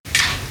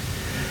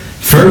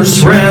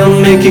First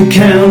round, make it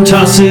count,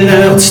 toss it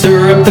out,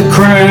 stir up the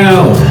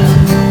crowd.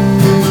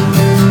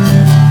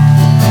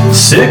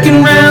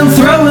 Second round,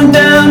 throwing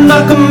down,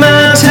 knock 'em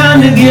out,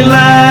 time to get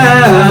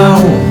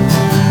loud.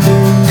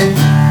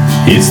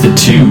 It's the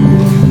Two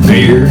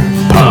Beer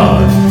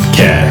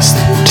Podcast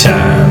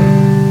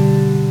time.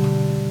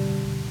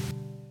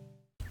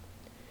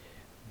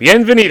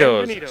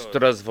 Bienvenidos,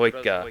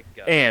 Zdravstvuyka,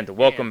 and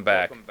welcome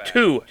back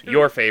to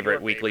your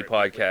favorite weekly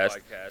podcast,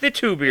 the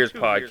Two Beers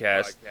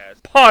Podcast,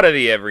 Pod of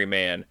the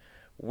Everyman.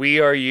 We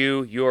are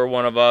you, you're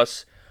one of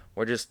us.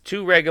 We're just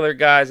two regular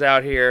guys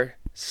out here,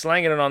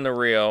 slanging it on the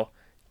reel,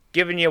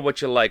 giving you what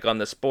you like on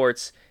the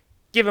sports,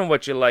 giving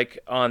what you like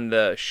on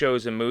the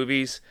shows and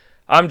movies.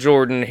 I'm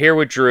Jordan, here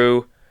with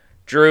Drew.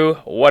 Drew,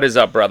 what is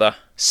up, brother?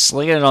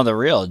 Slinging it on the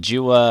reel. Did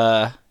you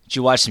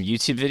watch some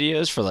YouTube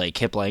videos for like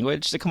hip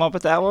language to come up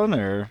with that one,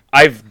 or?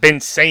 I've been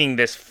saying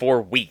this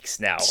for weeks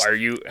now. Are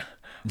you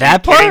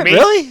That kidding part? me?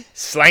 Really?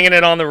 Slanging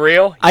it on the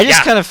reel? I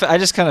just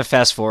kind of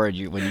fast forward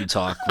you when you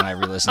talk when I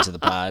re-listen to the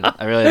pod.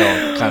 I really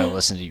don't kind of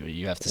listen to what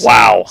you have to say.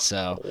 Wow.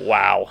 So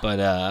wow.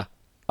 But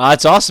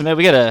it's awesome, man.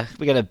 We got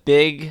a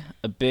big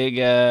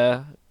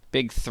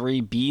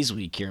three B's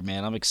week here,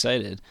 man. I'm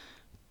excited.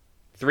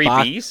 Three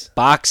B's?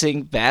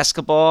 Boxing,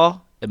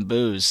 basketball, and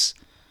booze.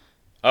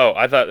 Oh,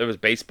 I thought it was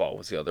baseball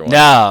was the other one.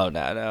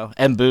 No.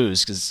 And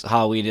booze, because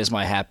Halloween is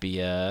my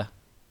happy... oh,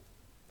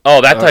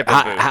 that type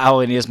of booze.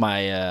 Halloween is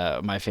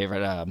my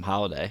favorite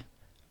holiday.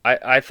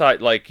 I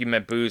thought, like, you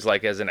meant booze,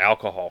 like, as in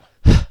alcohol.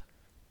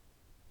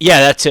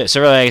 Yeah, that too.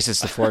 So really, I guess it's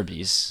the four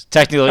B's.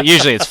 Technically,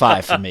 usually it's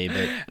five for me,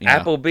 but...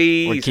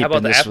 Applebee's. How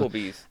about the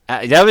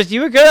Applebee's?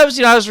 You were good.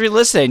 I was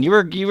re-listening. You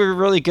were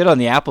really good on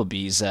the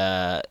Applebee's,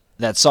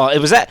 that song.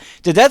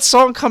 Did that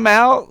song come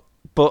out...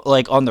 But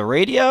like on the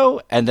radio,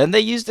 and then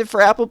they used it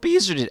for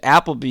Applebee's, or did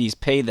Applebee's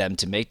pay them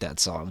to make that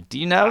song? Do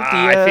you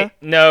know?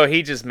 No,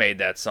 he just made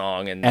that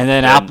song, and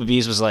then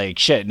Applebee's was like,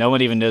 "Shit, no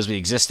one even knows we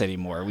exist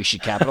anymore. We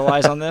should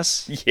capitalize on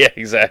this." Yeah,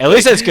 exactly. At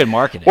least that's good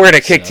marketing. We're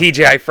gonna kick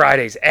TGI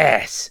Friday's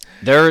ass.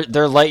 They're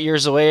light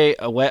years away,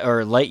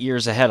 or light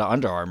years ahead of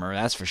Under Armour.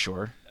 That's for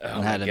sure.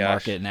 On how to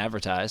market and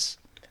advertise.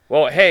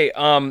 Well, hey,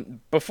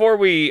 before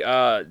we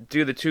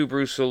do the Two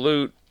Brew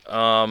salute,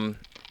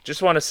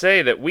 just want to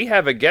say that we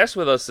have a guest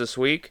with us this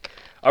week,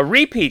 a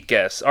repeat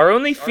guest, our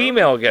only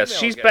female guest.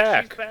 She's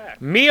back.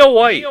 Mia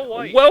White.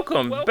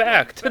 Welcome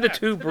back to the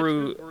Two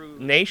Brew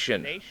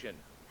Nation.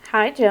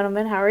 Hi,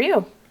 gentlemen. How are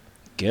you?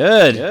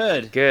 Good.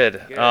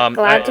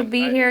 Glad to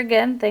be here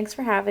again. Thanks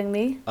for having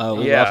me.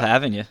 We love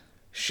having you.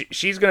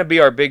 She's going to be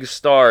our big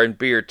star in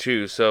beer,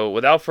 too. So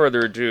without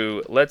further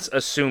ado, let's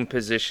assume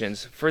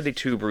positions for the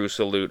Two Brew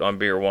salute on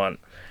beer one.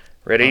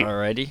 Ready?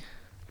 Alrighty.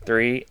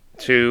 3,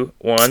 2,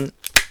 1.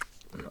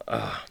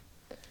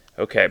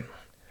 Okay.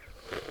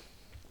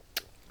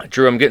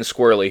 Drew, I'm getting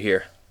squirrely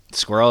here.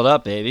 Squirreled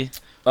up, baby.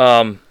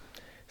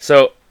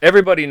 So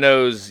everybody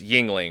knows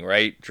Yuengling,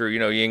 right? Drew, you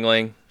know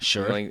Yuengling?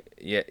 Sure. Yuengling,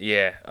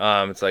 yeah.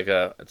 It's like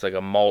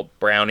a malt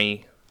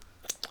brownie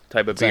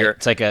type of beer.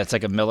 It's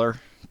like a Miller.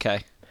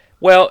 Okay.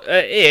 Well,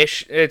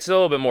 ish. It's a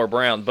little bit more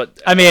brown,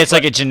 but I mean, it's a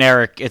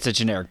generic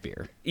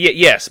beer.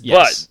 Yes,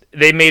 but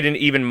they made an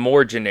even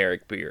more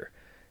generic beer.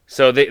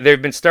 So they've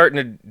been starting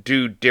to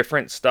do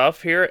different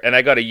stuff here, and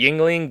I got a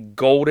Yuengling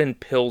Golden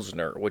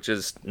Pilsner, which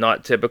is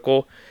not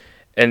typical.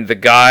 And the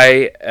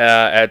guy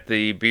at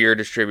the beer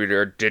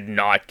distributor did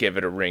not give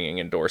it a ringing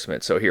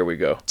endorsement, so here we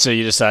go. So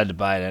you decided to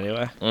buy it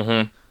anyway?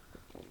 Mm-hmm.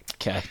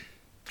 Okay.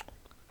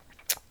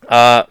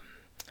 I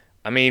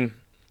mean,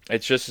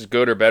 it's just as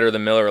good or better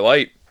than Miller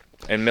Lite,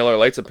 and Miller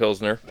Lite's a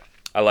Pilsner.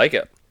 I like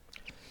it.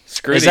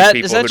 Screw these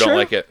people who don't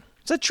like it.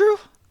 Is that true?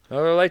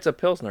 Miller Lite's a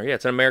Pilsner. Yeah,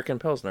 it's an American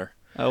Pilsner.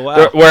 Oh,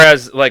 wow.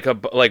 Whereas like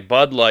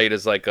Bud Light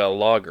is like a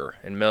lager,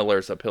 and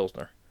Miller's a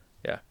Pilsner.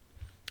 Yeah.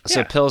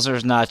 So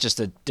Pilsner's not just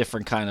a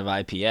different kind of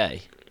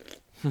IPA.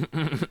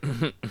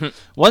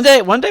 One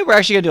day we're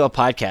actually gonna do a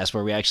podcast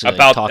where we actually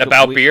talk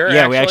about beer.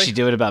 Yeah, we actually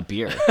do it about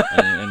beer,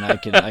 and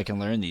I can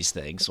learn these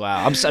things.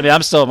 Wow,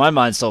 my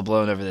mind's still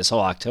blown over this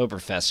whole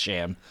Oktoberfest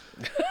sham.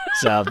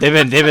 So they've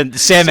been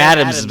Sam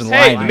Adams has been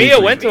lying. Hey, Mia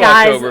went to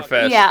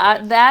Oktoberfest.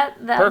 Yeah,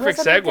 that perfect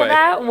segue.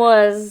 That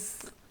was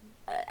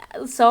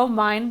so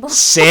mind-blowing.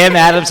 Sam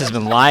Adams has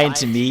been lying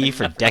to me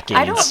for decades.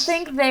 I don't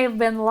think they've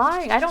been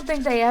lying. I don't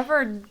think they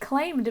ever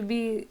claimed to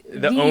be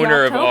the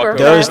owner of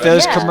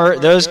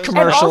Oktoberfest. Those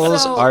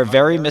commercials are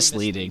very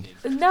misleading.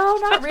 No,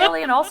 not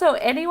really. And also,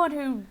 anyone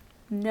who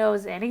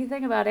knows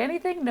anything about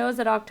anything knows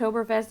that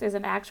Oktoberfest is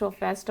an actual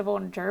festival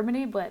in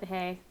Germany. But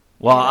hey.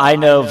 Well, I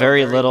know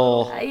very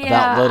little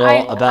about little.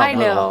 I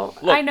know.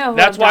 Look, I know.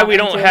 That's why we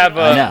don't have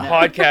a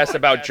podcast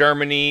about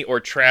Germany or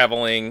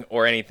traveling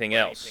or anything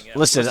else.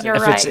 Listen,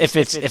 if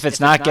it's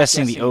not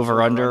guessing the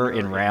over under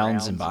in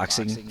rounds and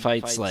boxing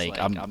fights, like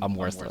I'm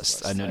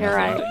worthless. I know nothing. You're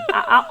right.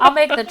 I'll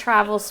make the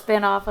travel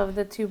spin-off of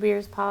the Two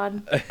Beers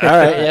pod. All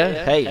right,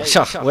 yeah. Hey,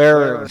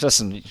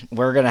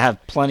 we're gonna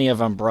have plenty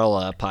of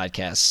umbrella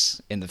podcasts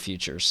in the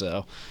future,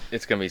 so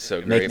it's gonna be so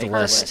great.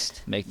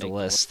 Make the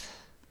list.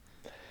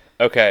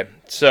 Okay,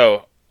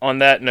 so on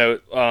that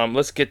note,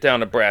 let's get down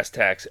to brass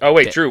tacks. Oh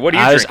wait, Drew, what are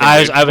you drinking?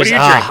 I dude? What are you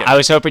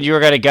drinking? was hoping you were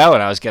gonna go,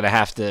 and I was gonna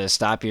have to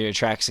stop you in your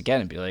tracks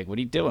again and be like, "What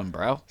are you doing,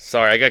 bro?"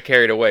 Sorry, I got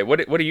carried away.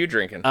 What are you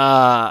drinking?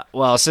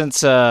 Well,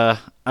 since I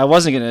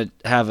wasn't gonna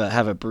have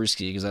a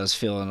brewski because I was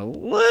feeling a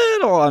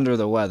little under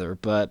the weather,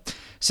 but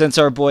since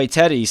our boy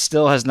Teddy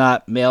still has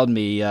not mailed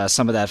me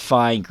some of that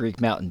fine Greek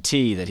Mountain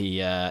tea that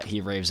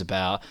he raves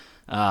about,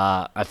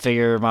 I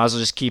figure might as well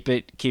just keep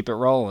it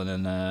rolling,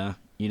 and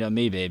you know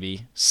me,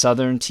 baby,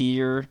 Southern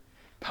Tier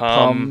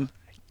Pum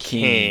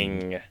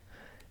King.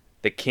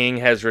 The king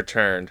has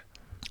returned.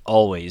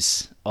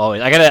 Always.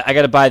 I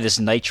gotta buy this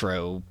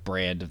Nitro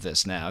brand of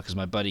this now because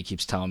my buddy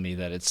keeps telling me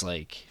that it's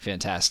like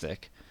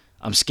fantastic.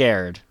 I'm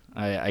scared.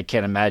 I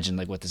can't imagine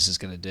like what this is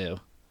gonna do.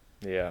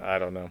 Yeah, I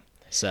don't know.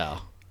 So,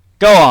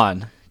 go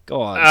on.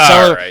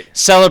 All right.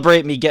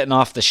 Celebrate me getting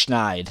off the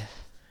schneid.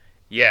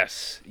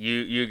 Yes,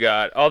 you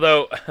got.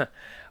 Although,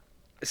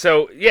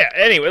 so yeah.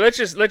 Anyway, let's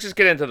just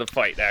get into the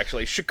fight.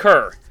 Actually,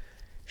 Shakur,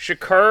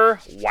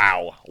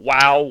 wow.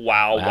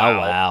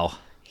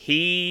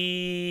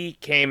 He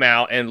came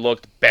out and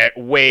looked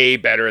way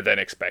better than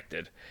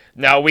expected.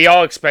 Now, we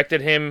all expected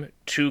him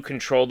to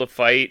control the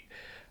fight.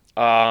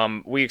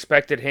 We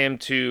expected him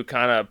to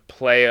kind of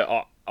play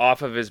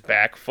off of his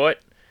back foot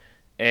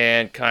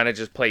and kind of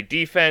just play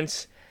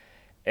defense.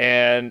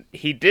 And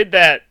he did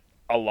that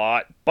a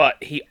lot,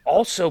 but he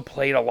also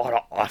played a lot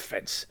of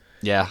offense.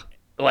 Yeah.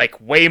 Like,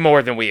 way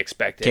more than we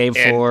expected. Came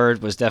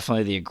forward, was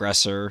definitely the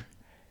aggressor.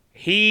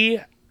 He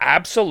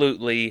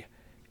absolutely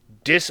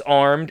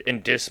disarmed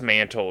and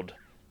dismantled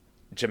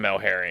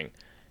Jamel Herring.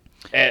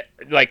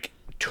 Like,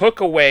 took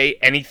away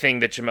anything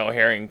that Jamel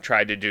Herring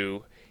tried to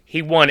do.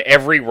 He won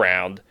every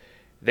round.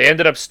 They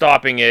ended up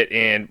stopping it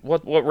in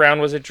what round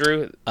was it,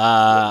 Drew?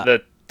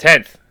 The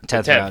 10th.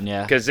 10th round,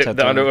 yeah. Because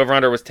the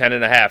over-under was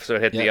 10.5, so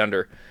it hit the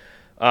under.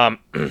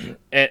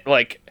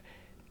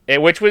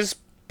 Which was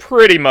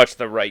pretty much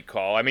the right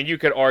call. I mean, you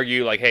could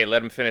argue, like, hey,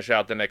 let him finish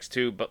out the next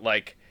two, but,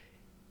 like,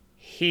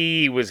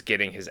 he was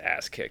getting his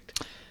ass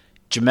kicked.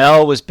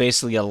 Jamel was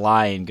basically a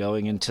lion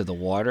going into the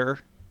water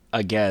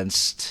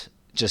against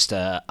just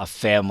a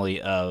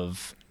family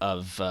of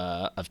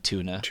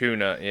tuna.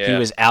 Tuna, yeah. He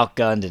was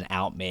outgunned and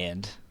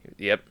outmanned.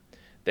 Yep.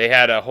 They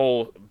had a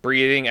whole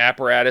breathing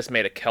apparatus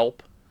made of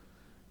kelp.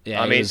 Yeah,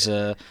 I mean,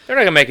 they're not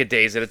gonna make it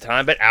days at a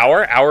time, but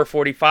hour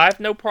 45,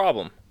 no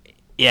problem.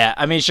 Yeah,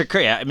 I mean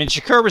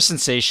Shakur was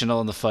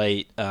sensational in the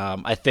fight.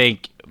 I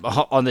think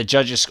on the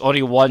judges,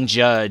 only one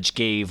judge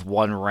gave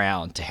one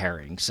round to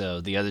Herring,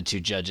 so the other two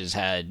judges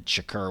had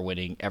Shakur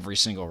winning every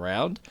single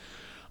round.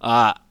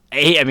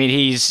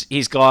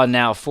 He's gone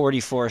now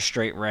 44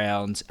 straight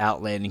rounds,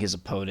 outlanding his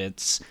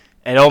opponents,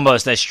 and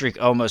that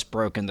streak almost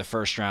broke in the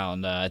first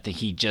round. I think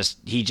he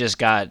just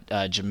got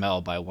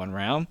Jamel by one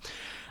round.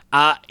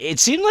 It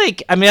seemed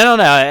like, I don't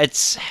know,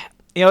 it's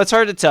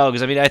hard to tell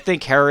because I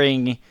think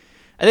Herring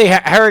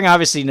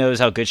obviously knows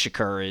how good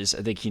Shakur is.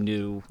 I think he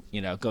knew,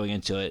 going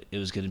into it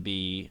was going to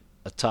be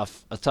a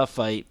tough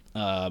fight.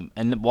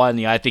 And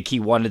one, I think he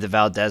wanted the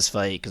Valdez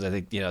fight because I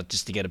think,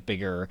 just to get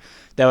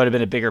that would have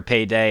been a bigger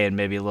payday and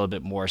maybe a little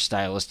bit more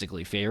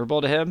stylistically favorable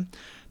to him.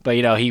 But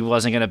he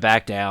wasn't going to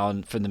back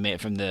down from the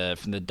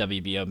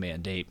WBO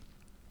mandate.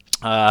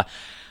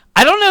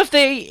 I don't know if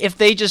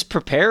they just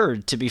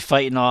prepared to be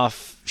fighting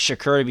off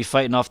Shakur, to be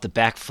fighting off the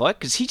back foot,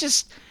 because he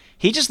just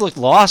looked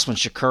lost when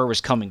Shakur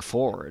was coming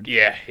forward.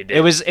 Yeah, he did.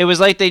 It was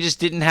like they just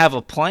didn't have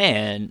a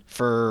plan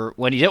for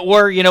when he did,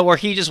 or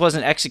he just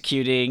wasn't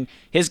executing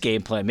his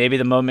game plan. Maybe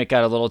the moment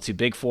got a little too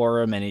big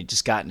for him, and he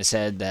just got in his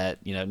head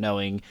that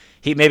knowing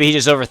maybe he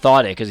just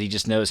overthought it because he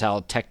just knows how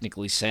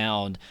technically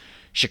sound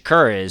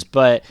Shakur is,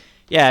 but.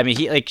 Yeah,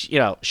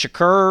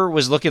 Shakur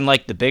was looking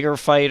like the bigger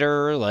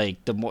fighter,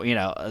 like the more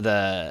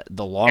the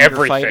longer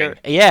everything. Fighter.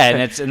 Yeah,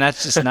 and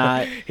that's just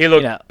not. he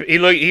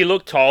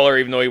looked taller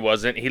even though he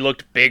wasn't. He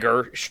looked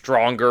bigger,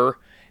 stronger,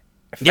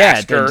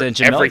 faster, than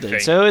Jamel everything.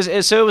 did. So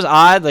it was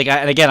odd.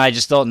 And again, I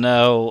just don't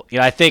know.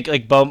 I think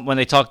when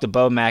they talked to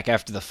Bo Mack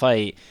after the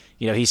fight,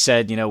 he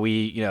said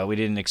we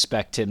didn't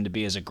expect him to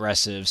be as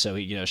aggressive, so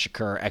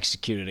Shakur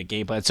executed a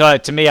game plan. So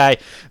to me, I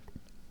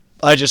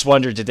just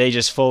wondered, did they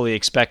just fully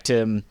expect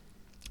him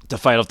to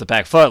fight off the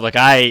back foot like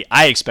I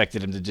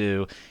expected him to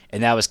do,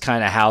 and that was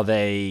kind of how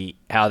they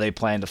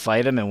planned to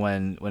fight him, and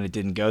when it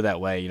didn't go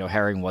that way,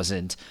 Herring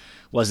wasn't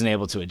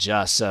able to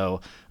adjust. So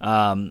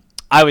I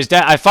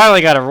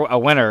finally got a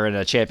winner in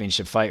a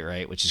championship fight,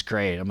 right, which is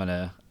great. I'm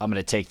gonna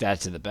take that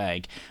to the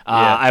bank.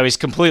 I was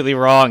completely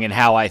wrong in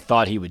how I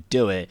thought he would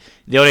do it.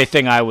 The only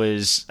thing I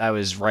was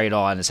right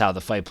on is how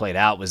the fight played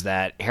out, was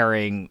that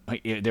Herring,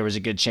 there was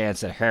a good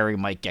chance that Herring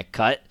might get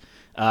cut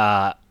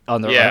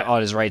on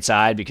his right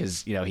side,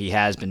 because he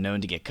has been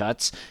known to get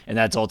cuts, and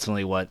that's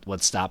ultimately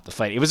what stopped the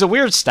fight. It was a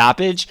weird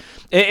stoppage.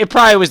 It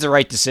probably was the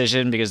right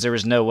decision because there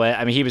was no way.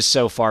 He was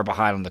so far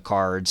behind on the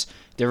cards.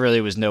 There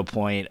really was no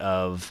point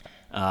of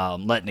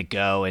letting it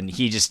go, and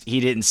he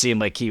didn't seem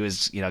like he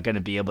was going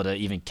to be able to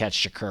even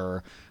catch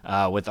Shakur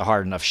with a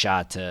hard enough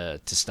shot to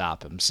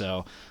stop him.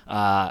 So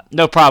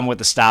no problem with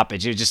the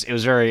stoppage. It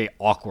was very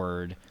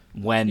awkward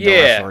when the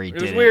referee it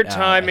was did weird it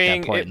timing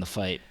at that point in the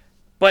fight.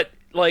 But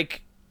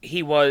like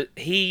he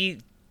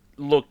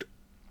looked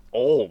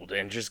old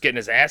and just getting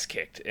his ass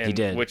kicked, and He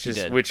did, which he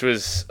did. which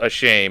was a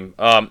shame.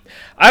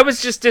 I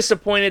was just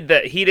disappointed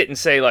that he didn't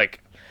say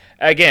like,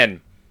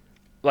 again,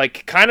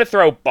 like kind of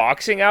throw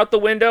boxing out the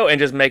window and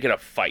just make it a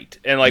fight,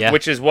 and like Yeah.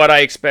 which is what I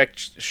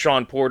expect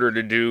Sean Porter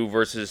to do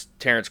versus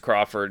Terrence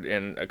Crawford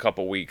in a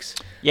couple weeks.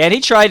 Yeah, and he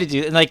tried to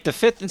do in like the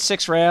 5th and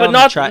 6th round. But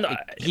not-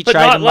 he but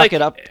tried not to muck like-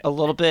 it up a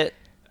little bit,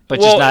 but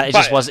Well, just not. It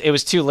just but- wasn't. It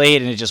was too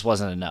late, and it just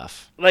wasn't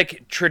enough.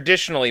 Like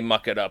traditionally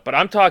muck it up, but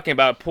I'm talking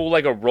about pull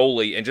like a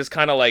Rolly and just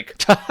kind of like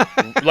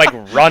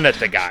run at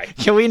the guy.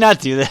 Can we not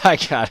do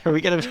that? God, are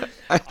we gonna?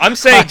 I'm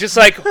saying just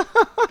like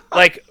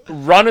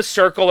run a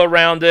circle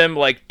around him,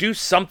 like do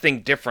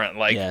something different,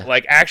 like Yeah.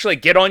 like actually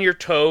get on your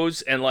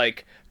toes and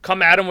like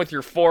come at him with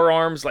your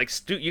forearms, like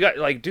you got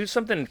like do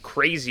something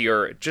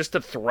crazier just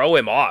to throw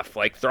him off,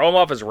 like throw him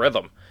off his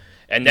rhythm,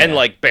 and then Yeah.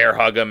 like bear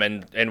hug him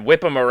and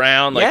whip him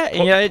around, like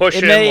Yeah, you know, push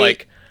it him, may-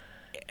 like.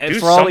 And do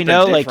for all we something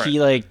know,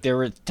 different. there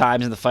were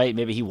times in the fight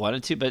maybe he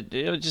wanted to, but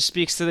it just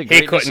speaks to the He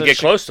greatness couldn't of get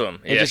close to him.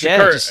 It Yeah, just,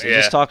 Shakur, it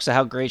just talks to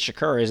how great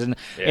Shakur is, and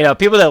Yeah.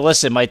 people that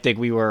listen might think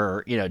we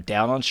were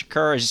down on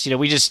Shakur. It's just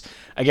we just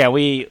again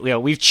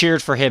we've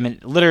cheered for him in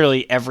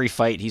literally every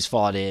fight he's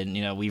fought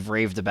in. We've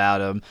raved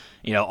about him.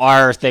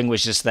 Our thing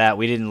was just that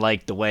we didn't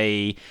like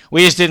we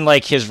just didn't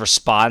like his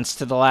response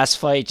to the last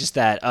fight. Just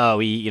that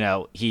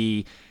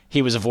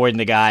he was avoiding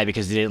the guy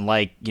because he didn't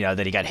like,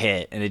 that he got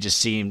hit, and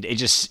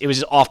it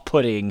was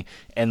off-putting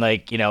and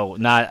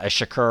not a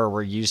Shakur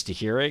we're used to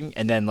hearing,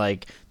 and then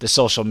like the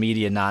social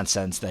media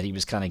nonsense that he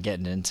was kind of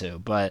getting into.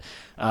 But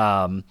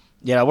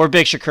we're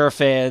big Shakur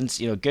fans.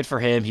 Good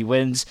for him. He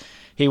wins.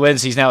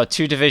 He's now a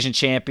 2-division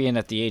champion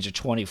at the age of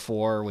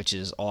 24, which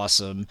is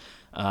awesome.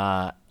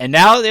 And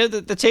now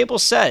the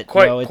table's set.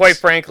 Quite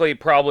frankly,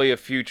 probably a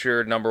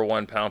future number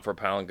 1 pound for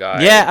pound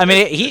guy. Yeah, I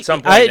mean, at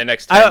some point in the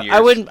next 10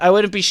 years. I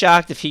wouldn't be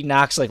shocked if he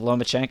knocks like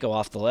Lomachenko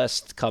off the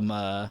list.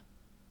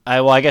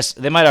 I guess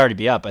they might already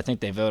be up. I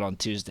think they vote on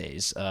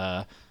Tuesdays.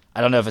 I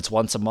don't know if it's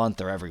once a month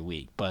or every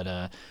week,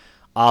 but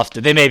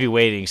they may be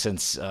waiting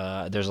since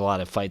there's a lot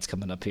of fights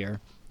coming up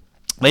here.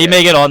 But he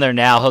may get on there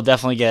now. He'll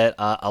definitely get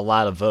a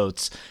lot of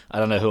votes. I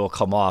don't know who will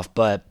come off,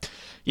 but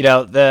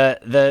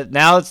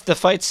now it's the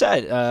fight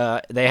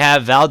set. They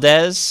have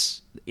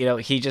Valdez.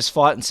 He just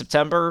fought in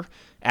September.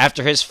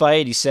 After his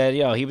fight, he said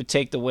he would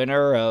take the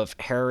winner of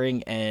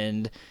Herring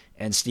and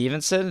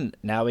Stevenson.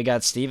 Now we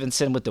got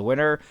Stevenson with the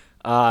winner.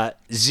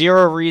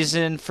 Zero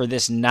reason for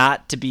this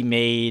not to be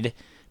made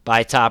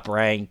by Top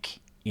Rank.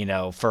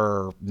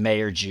 For May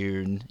or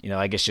June.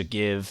 I guess you'll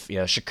give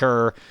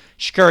Shakur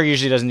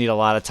usually doesn't need a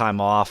lot of time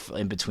off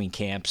in between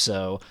camps,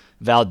 so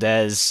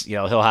Valdez,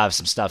 he'll have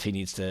some stuff he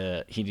needs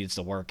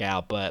to work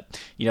out, but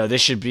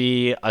this should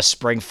be a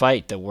spring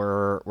fight that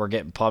we're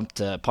getting pumped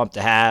to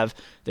have.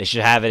 They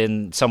should have it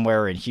in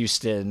somewhere in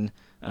Houston,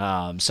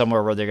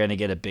 somewhere where they're going to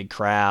get a big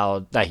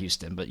crowd. Not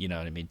Houston, but you know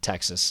what I mean,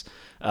 Texas.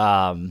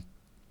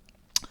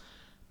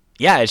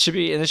 Yeah, it should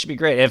be, and this should be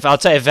great. If I'll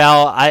tell you,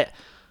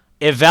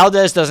 if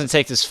Valdez doesn't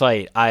take this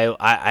fight,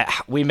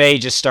 we may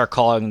just start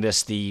calling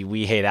this the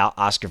We Hate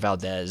Oscar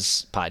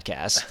Valdez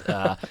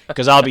podcast,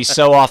 because I'll be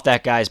so off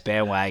that guy's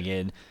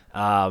bandwagon.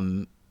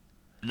 Because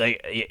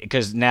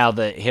now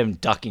that him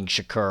ducking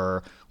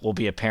Shakur will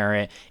be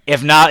apparent.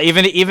 If not,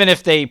 even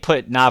if they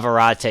put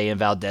Navarrete and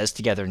Valdez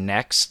together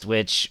next,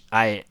 which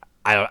I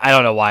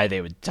don't know why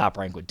Top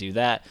Rank would do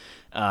that.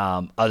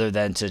 Other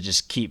than to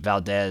just keep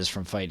Valdez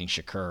from fighting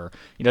Shakur.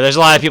 There's a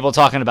lot of people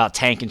talking about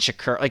tanking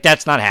Shakur. Like,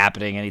 that's not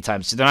happening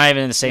anytime soon. They're not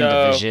even in the same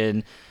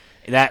division.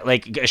 That,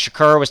 like,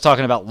 Shakur was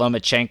talking about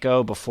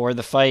Lomachenko before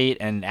the fight,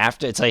 and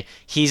after, it's like,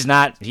 he's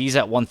at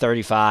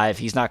 135.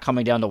 He's not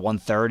coming down to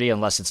 130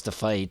 unless it's to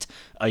fight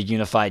a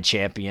unified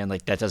champion.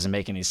 Like, that doesn't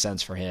make any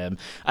sense for him.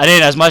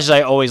 As much as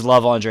I always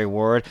love Andre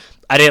Ward,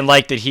 I didn't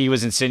like that he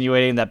was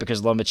insinuating that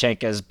because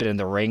Lomachenko has been in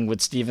the ring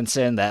with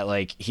Stevenson that,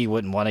 like, he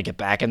wouldn't want to get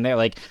back in there.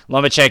 Like,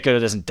 Lomachenko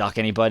doesn't duck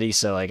anybody,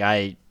 so, like,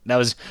 that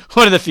was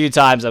one of the few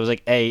times I was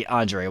like, hey,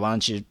 Andre, why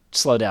don't you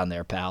slow down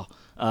there, pal?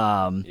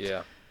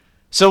 Yeah.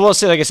 So we'll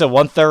see, like I said,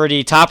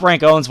 130. Top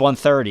Rank owns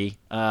 130.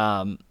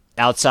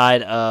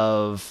 Outside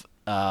of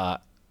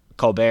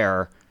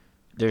Colbert,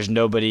 there's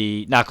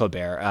nobody. Not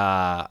Colbert.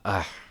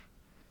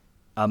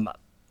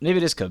 Maybe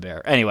it is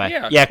Colbert. Anyway,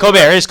 yeah,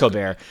 Colbert. It is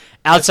Colbert.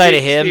 Outside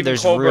of him, Stephen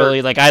there's Colbert,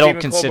 really, like, I don't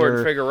Stephen consider. Colbert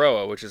and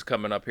Figueroa, which is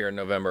coming up here in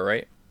November,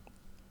 right?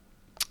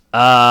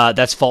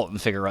 That's Fulton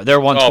Figueroa. They're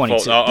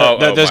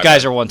 122. Those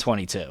guys are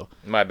 122.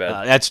 My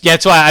bad.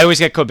 That's why I always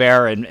get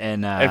Colbert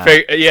and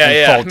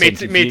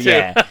Fulton me too.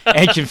 Yeah,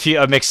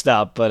 and mixed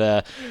up.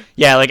 But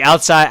yeah, like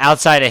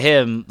outside of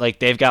him, like,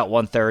 they've got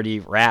 130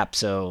 wrapped.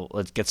 So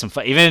let's get some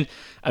fight. Again,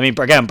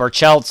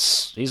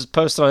 Burcheltz, he's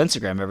posted on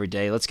Instagram every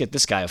day. Let's get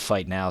this guy a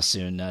fight now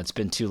soon. It's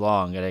been too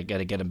long.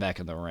 Gotta get him back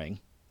in the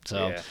ring.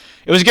 So Yeah.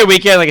 it was a good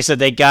weekend. Like I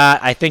said,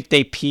 I think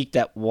they peaked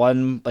at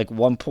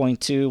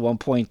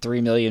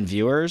 1.3 million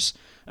viewers,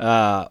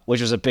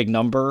 which was a big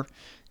number.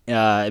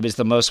 It was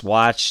the most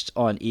watched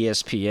on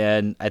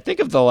ESPN. I think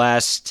of the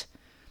last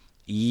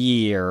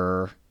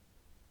year.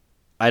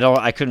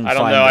 I couldn't I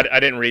don't find know. it. I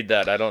didn't read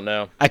that. I don't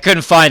know. I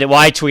couldn't find it. Well,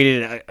 I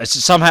tweeted it.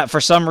 Somehow,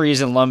 for some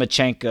reason,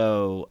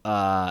 Lomachenko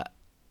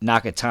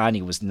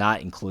Nakatani was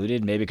not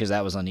included. Maybe because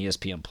that was on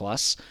ESPN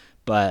Plus.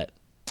 But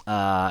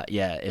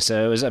yeah,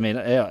 so it was. I mean,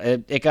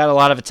 it got a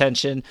lot of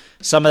attention.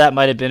 Some of that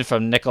might have been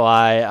from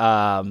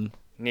Nikolai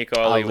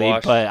Nico Ali, Ali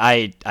Wash. but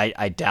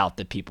I doubt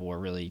that people were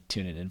really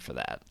tuning in for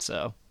that.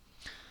 So,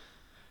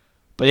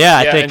 but yeah,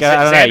 I think and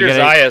I don't know. Xander You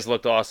gotta- Zayas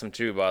looked awesome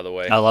too, by the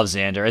way. I love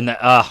Xander, and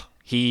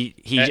he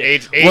At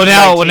age well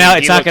now 19,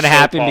 it's he not going to looked so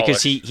happen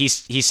because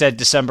polished. he said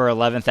December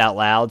 11th out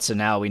loud, so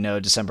now we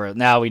know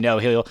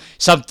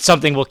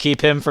something will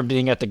keep him from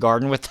being at the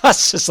Garden with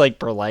us, just like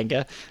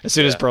Berlanga. As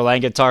soon as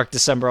Berlanga talked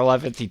December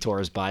 11th, he tore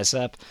his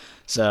bicep.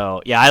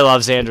 So yeah, I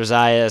love Xander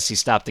Zayas. He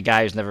stopped the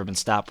guy who's never been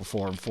stopped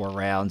before in 4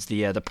 rounds.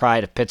 The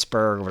Pride of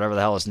Pittsburgh, or whatever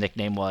the hell his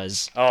nickname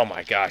was. Oh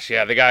my gosh,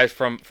 yeah, the guy's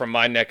from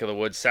my neck of the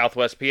woods,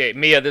 Southwest PA.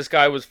 Mia, this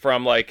guy was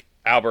from like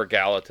Albert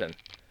Gallatin,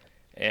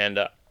 and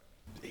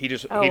he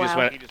just Oh, wow.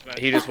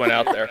 went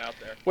out there,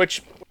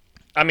 which,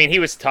 I mean, he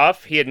was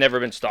tough. He had never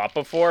been stopped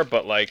before,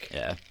 but like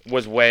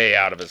was way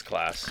out of his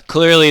class.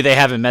 Clearly, they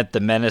haven't met the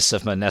menace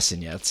of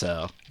Monessen yet.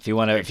 So if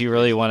you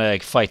really want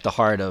to fight the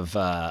heart of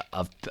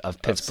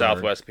Pittsburgh,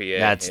 Southwest PA,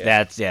 that's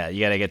you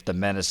got to get the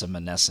menace of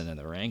Monessen in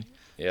the ring.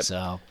 Yep.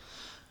 So,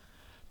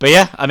 but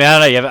yeah, I mean, I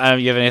don't know.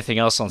 You have anything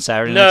else on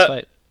Saturday night's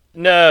fight?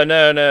 No.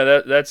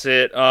 That's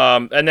it.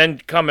 And then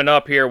coming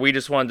up here, we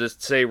just wanted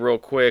to say real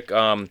quick,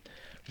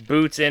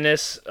 Boots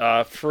Ennis,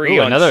 free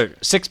Ooh, on another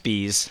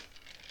 6Bs.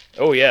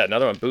 Oh yeah,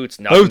 another one. Boots.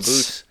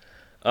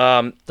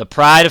 The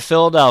pride of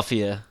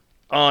Philadelphia.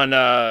 On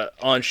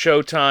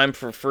Showtime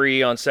for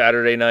free on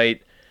Saturday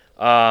night.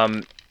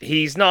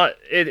 He's not.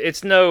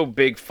 It's no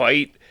big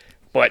fight,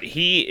 but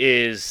he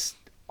is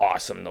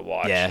awesome to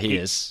watch. Yeah, he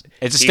is.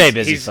 It's a stay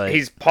busy fight.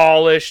 He's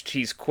polished.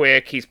 He's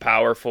quick. He's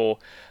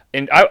powerful.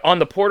 And on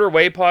the Porter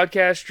Way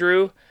podcast,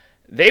 Drew,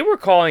 they were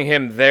calling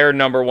him their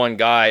number one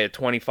guy at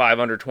 25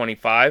 under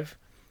 25.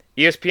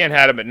 ESPN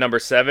had him at number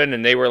 7,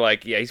 and they were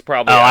like, "Yeah, he's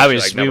probably." I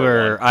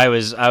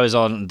was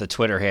on the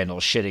Twitter handle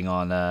shitting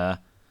on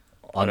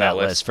that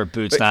list for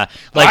Boots. But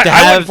Not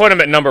I would put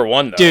him at number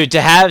 1 though. Dude,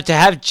 to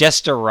have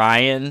Jester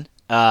Ryan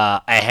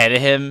ahead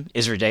of him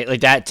is ridiculous.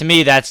 Like that to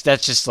me, that's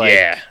just like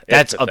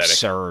that's pathetic.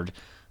 absurd.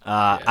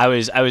 I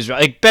was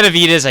like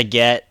Benavidez, I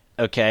get.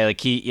 Okay,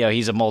 like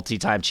he's a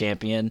multi-time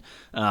champion.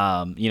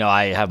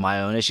 I have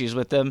my own issues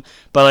with him,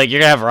 but like you're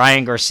gonna have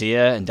Ryan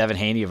Garcia and Devin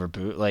Haney over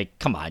Boot. Like,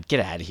 come on,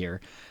 get out of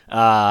here.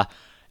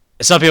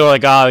 Some people are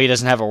like, oh, he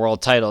doesn't have a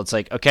world title. It's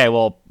like, okay,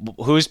 well,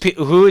 he's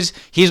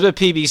with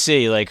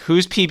PBC. Like,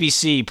 who's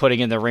PBC putting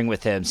in the ring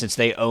with him since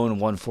they own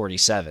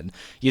 147?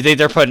 You think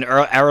they're putting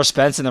Errol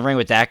Spence in the ring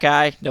with that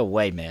guy? No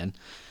way, man.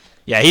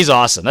 Yeah, he's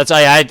awesome. That's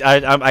I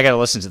got to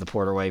listen to the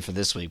Porter Way for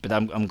this week, but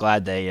I'm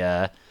glad they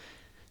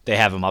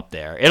have him up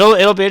there.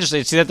 It'll be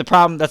interesting. See, that's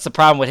the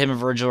problem with him and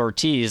Virgil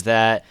Ortiz,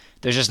 that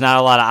there's just not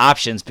a lot of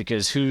options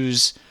because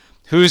who's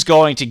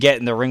going to get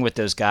in the ring with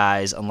those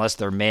guys unless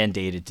they're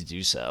mandated to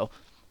do so.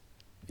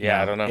 Yeah,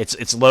 I don't know.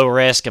 It's low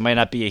risk. It might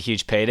not be a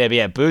huge payday. But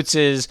yeah, Boots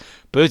is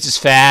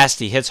fast.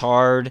 He hits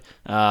hard.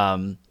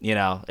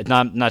 It's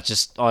not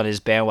just on his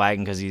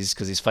bandwagon because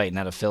he's fighting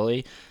out of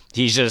Philly.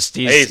 He's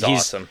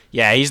awesome.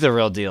 Yeah, he's the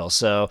real deal.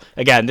 So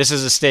again, this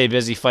is a stay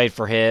busy fight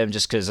for him,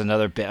 just because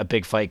a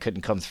big fight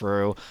couldn't come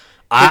through.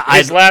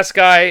 His last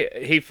guy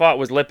he fought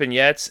was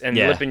Lipinets, and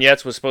Yeah.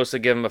 Lipinets was supposed to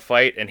give him a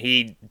fight, and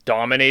he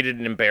dominated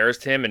and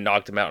embarrassed him and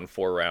knocked him out in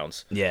 4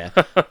 rounds. Yeah,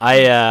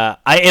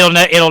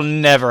 it'll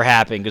never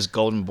happen because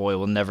Golden Boy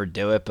will never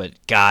do it. But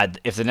God,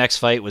 if the next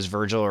fight was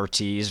Virgil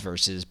Ortiz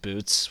versus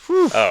Boots,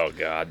 whew, Oh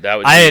God, that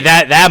would.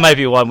 that might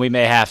be one we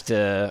might have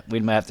to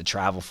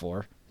travel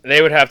for.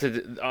 They would have to.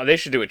 They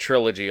should do a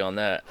trilogy on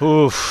that.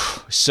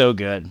 Oof, so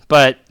good,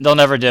 but they'll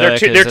never do it.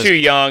 They're too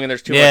young, and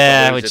there's too much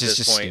to lose which at is this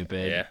just point.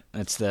 stupid. Yeah,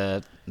 That's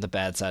the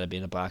bad side of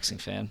being a boxing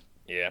fan.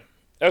 yeah.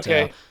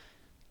 Okay.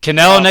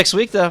 Canelo next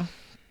week though.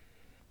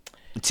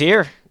 It's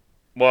here.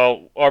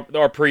 Well,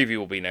 our preview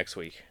will be next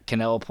week.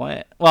 Canelo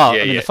Plant. Well,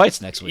 Yeah, I mean yeah. the fight's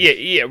next week.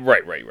 Yeah.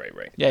 Right.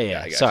 Yeah. I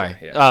gotcha, Sorry.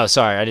 yeah. Oh,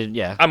 sorry. I didn't.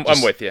 Yeah. I'm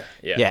with you.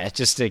 Yeah. Yeah,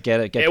 just to get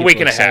A people week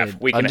and a half.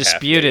 excited. Week and a half,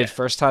 Undisputed, yeah.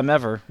 first time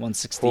ever,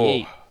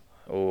 168.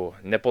 Oh,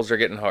 nipples are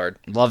getting hard.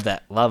 Love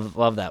that.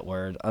 Love that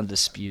word.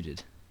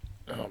 Undisputed.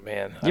 Oh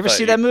man. You ever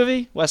see that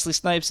movie? Wesley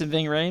Snipes and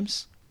Ving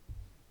Rhames?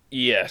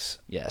 Yes.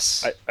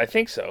 Yes. I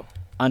think so.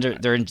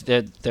 They're in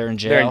jail. They're in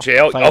jail.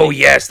 fighting. Oh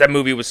yes, that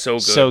movie was so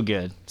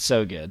good.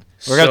 So good.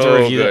 We're gonna have to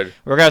So review good.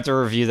 We're gonna have to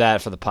review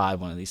that for the pod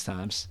one of these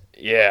times.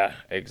 Yeah,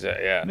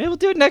 exactly. Yeah. Maybe we'll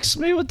do it next.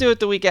 Maybe we'll do it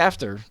the week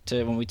after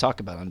when we talk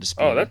about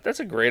Undisputed. Oh, that's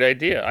a great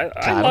idea. I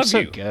God, love I'm so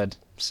you. good.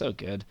 So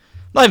good.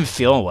 I'm not even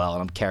feeling well,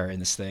 and I'm carrying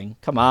this thing.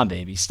 Come on,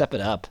 baby, step it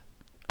up.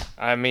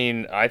 I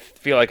mean, I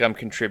feel like I'm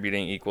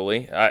contributing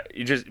equally.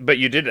 But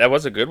you did. That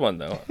was a good one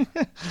though.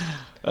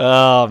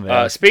 Oh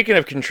man. Speaking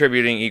of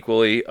contributing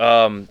equally,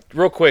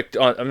 real quick,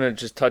 I'm gonna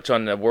just touch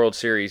on the World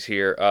Series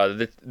here.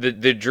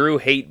 The Drew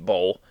Hate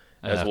Bowl,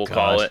 as we'll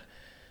call it.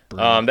 The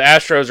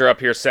Astros are up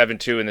here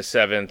 7-2 in the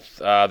seventh.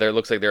 There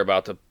looks like they're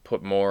about to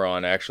put more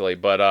on actually,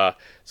 but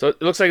so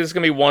it looks like this is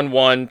gonna be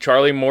 1-1.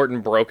 Charlie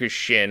Morton broke his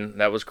shin.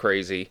 That was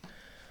crazy.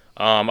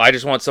 I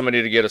just want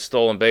somebody to get a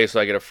stolen base so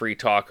I get a free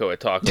taco at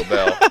Taco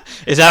Bell.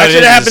 Is that what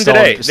should it happen is?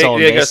 today.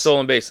 Stolen They got a base?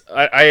 stolen base.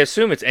 I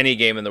assume it's any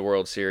game in the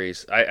World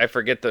Series. I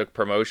forget the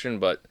promotion,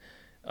 but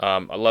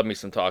I love me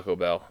some Taco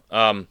Bell.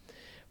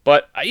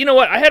 But you know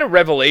what? I had a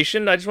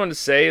revelation. I just wanted to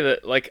say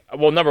that, like,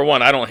 well, number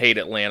one, I don't hate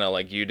Atlanta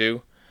like you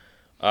do.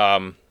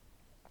 Number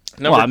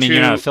Well, I mean,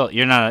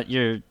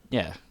 two,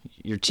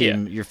 your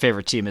team, your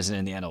favorite team isn't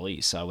in the NL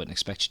East, so I wouldn't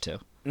expect you to.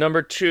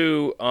 number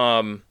two,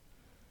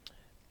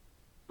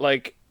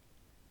 like,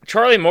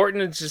 Charlie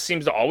Morton just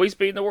seems to always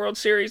be in the World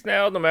Series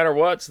now, no matter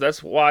what. So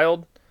that's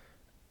wild.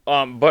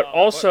 But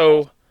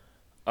also,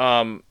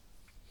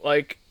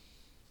 like,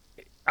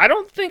 I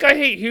don't think I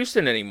hate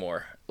Houston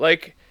anymore.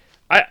 Like,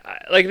 I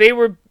like they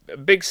were a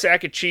big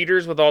sack of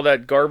cheaters with all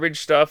that garbage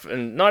stuff,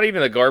 and not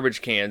even the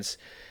garbage cans.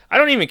 I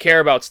don't even care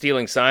about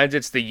stealing signs.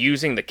 It's the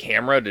using the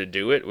camera to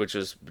do it, which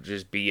is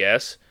just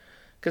BS.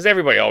 Because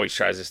everybody always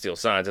tries to steal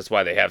signs. That's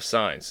why they have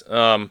signs.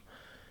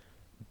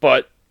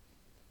 But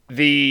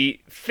the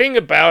thing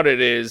about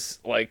it is,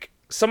 like,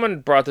 someone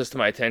brought this to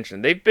my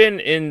attention. They've been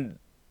in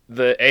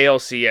the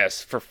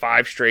ALCS for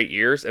 5 straight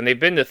years, and they've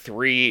been to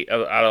 3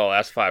 out of the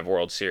last 5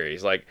 World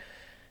Series. Like,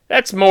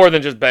 that's more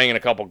than just banging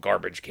a couple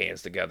garbage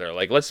cans together.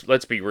 Like,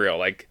 let's be real.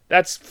 Like,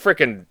 that's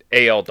freaking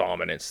AL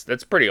dominance.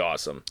 That's pretty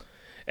awesome.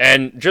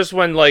 And just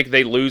when, like,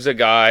 they lose a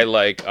guy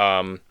like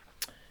Springer.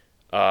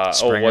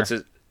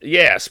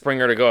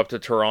 Springer to go up to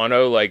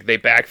Toronto, like, they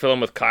backfill him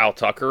with Kyle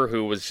Tucker,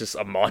 who was just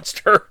a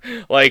monster.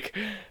 Like,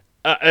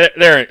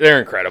 they're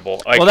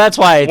incredible. Like, Well, that's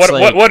why it's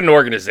what an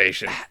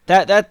organization.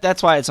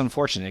 That's why it's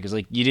unfortunate because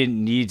like you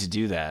didn't need to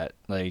do that.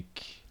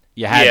 Like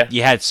you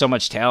had so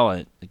much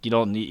talent. Like you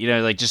don't need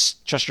like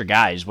just trust your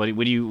guys. What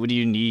do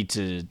you need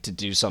to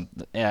do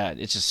something? Yeah,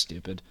 it's just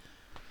stupid.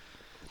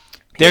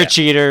 They're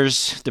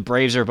cheaters. The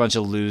Braves are a bunch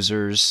of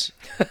losers.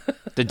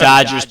 The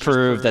Dodgers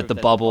proved that the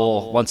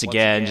bubble once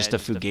again just a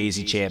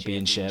fugazi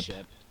championship.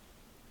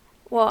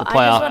 Well, I playoff.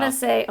 just want to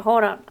say,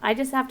 hold on. I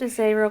just have to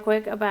say real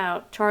quick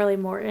about Charlie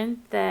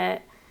Morton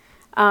that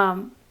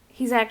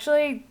he's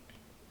actually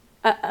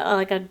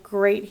like a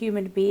great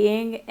human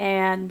being,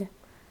 and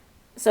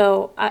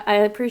so I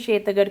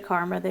appreciate the good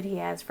karma that he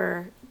has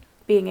for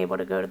being able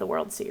to go to the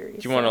World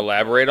Series. Do you want to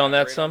elaborate on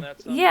that some?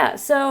 Yeah,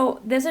 so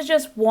this is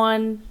just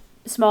one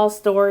small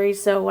story.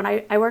 So when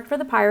I worked for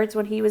the Pirates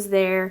when he was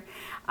there,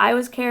 I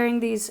was carrying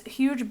these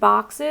huge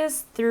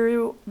boxes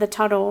through the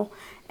tunnel,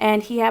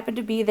 and he happened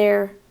to be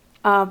there.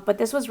 But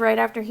this was right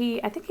after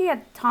I think he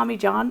had Tommy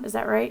John, is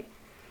that right?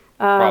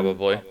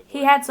 Probably.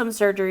 He had some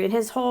surgery, and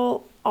his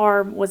whole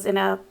arm was in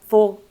a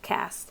full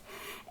cast.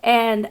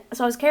 And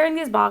so I was carrying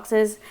these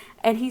boxes,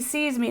 and he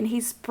sees me, and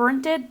he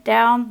sprinted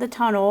down the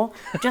tunnel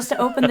just to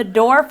open the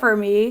door for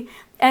me,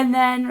 and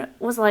then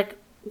was like,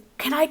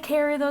 can I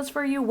carry those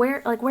for you?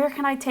 Where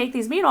can I take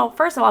these? Meanwhile,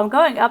 first of all, I'm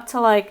going up to,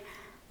 like,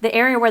 the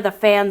area where the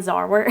fans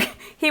are, where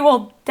he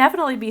will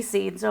definitely be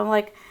seen. So I'm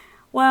like,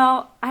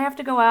 well, I have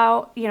to go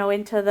out,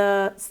 into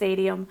the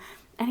stadium.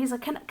 And he's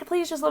like, can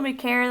please just let me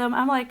carry them?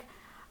 I'm like,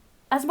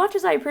 as much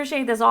as I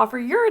appreciate this offer,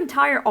 your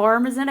entire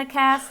arm is in a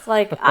cast.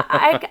 Like,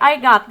 I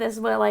got this,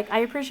 but, like, I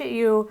appreciate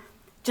you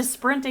just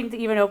sprinting to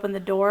even open the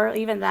door.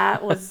 Even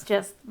that was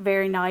just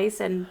very nice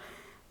and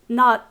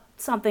not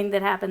something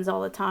that happens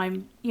all the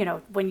time,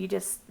 when you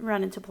just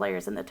run into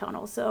players in the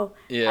tunnel. So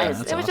Yeah,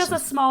 it was just a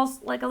small,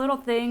 like, a little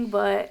thing,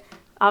 but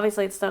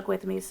obviously it stuck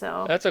with me.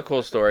 So That's a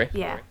cool story.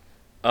 yeah.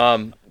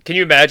 Can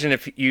you imagine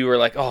if you were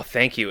like, oh,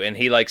 thank you, and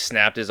he, like,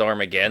 snapped his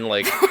arm again?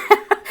 Like,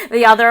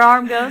 The other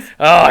arm goes.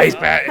 oh, he's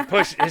back.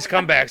 His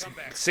comeback's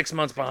 6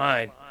 months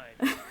behind.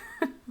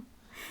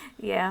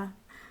 Yeah.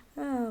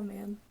 Oh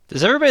man.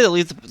 Does everybody that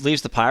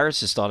leaves the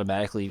Pirates just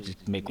automatically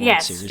just make World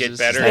Yes. Series? Get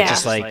better. Is that Yeah.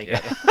 just like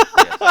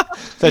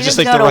You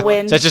just gotta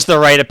win. that's just the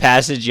rite of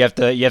passage? You have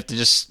to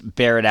just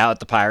bear it out at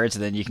the Pirates,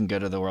 and then you can go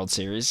to the World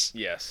Series.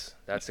 Yes,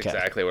 that's Okay,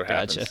 exactly what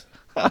gotcha.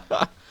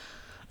 happens.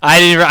 I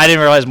didn't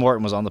realize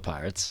Morton was on the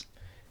Pirates.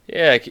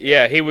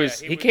 Yeah,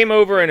 he came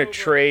over in a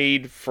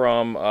trade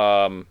from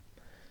I'm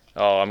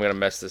gonna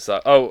mess this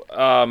up.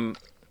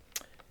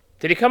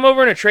 Did he come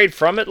over in a trade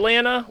from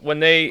Atlanta when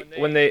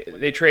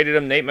they traded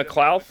him Nate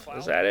McLouth?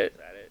 Is that it?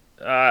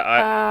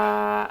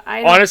 I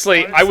don't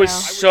Honestly, think I was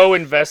so. so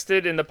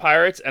invested in the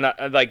Pirates, and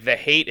like the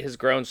hate has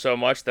grown so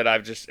much that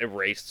I've just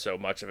erased so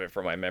much of it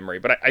from my memory.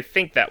 But I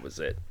think that was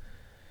it.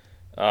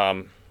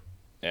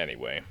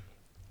 Anyway.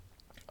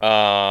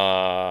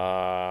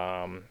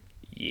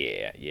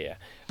 Yeah.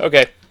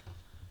 Okay.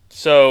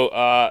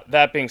 So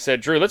that being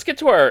said, Drew, let's get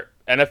to our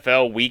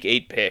NFL Week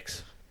 8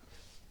 picks.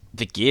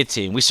 The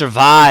guillotine. We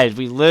survived.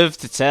 We lived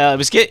to tell.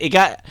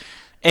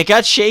 It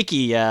got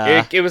shaky.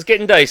 It was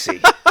getting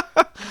dicey.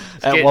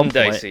 At one point.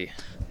 Dicey.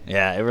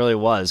 Yeah, it really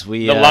was.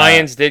 The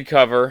Lions did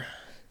cover.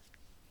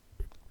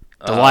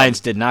 The Lions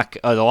did not.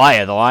 Oh, the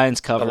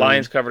Lions covered. The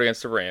Lions covered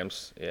against the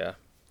Rams. Yeah.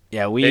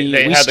 Yeah,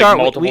 They had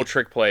multiple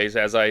trick plays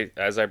as I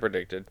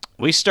predicted.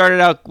 We started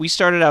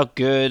out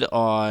good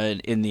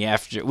in the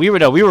after. We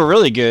were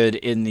really good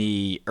in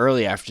the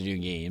early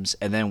afternoon games,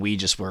 and then we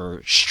just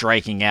were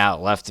striking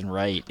out left and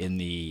right in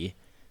the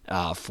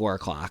 4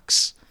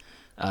 o'clocks.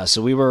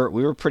 So we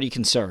were pretty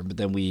concerned, but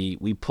then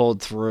we pulled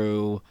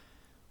through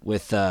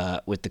with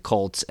the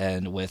Colts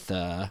and with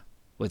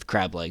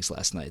crab legs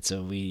last night.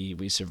 So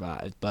we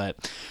survived.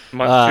 But 2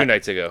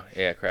 nights ago,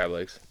 yeah, crab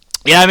legs.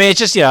 Yeah, I mean, it's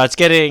just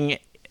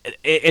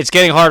it's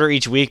getting harder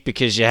each week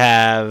because you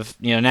have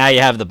now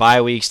you have the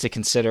bye weeks to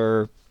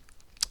consider.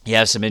 You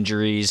have some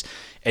injuries,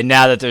 and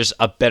now that there's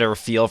a better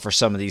feel for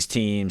some of these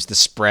teams, the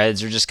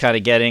spreads are just kind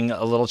of getting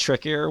a little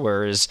trickier.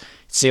 Whereas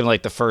it seemed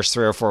like the first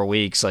 3 or 4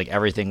 weeks, like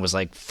everything was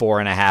like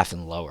 4.5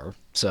 and lower.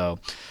 So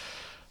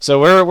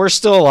we're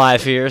still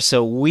alive here.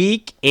 So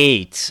week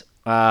 8,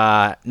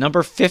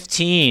 number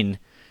 15.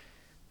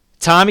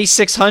 Tommy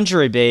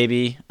 600,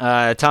 baby.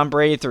 Tom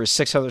Brady threw a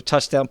 600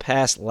 touchdown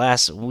pass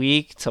last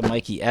week to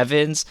Mikey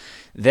Evans.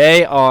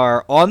 They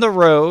are on the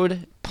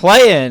road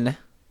playing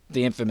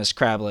the infamous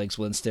Crab Legs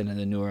Winston and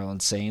the New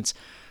Orleans Saints.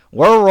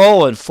 We're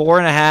rolling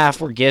 4.5.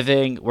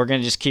 We're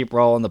going to just keep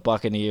rolling the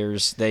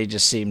Buccaneers. They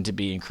just seem to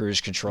be in cruise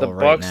control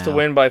right now. The Bucs to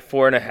win by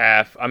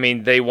 4.5. I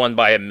mean, they won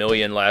by 1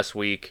 million last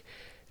week.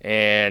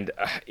 And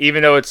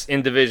even though it's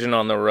in division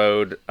on the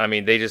road, I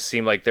mean, they just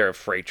seem like they're a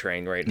freight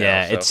train right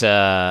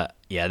now.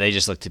 Yeah, they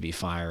just look to be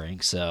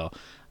firing. So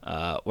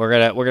we're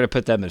gonna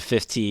put them at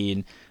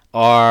 15.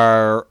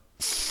 Our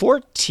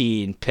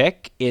 14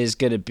 pick is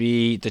gonna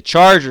be the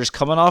Chargers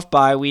coming off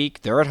bye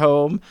week. They're at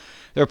home.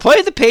 They're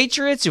playing the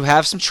Patriots, who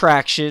have some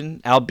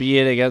traction,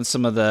 albeit against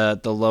some of the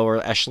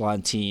lower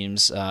echelon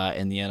teams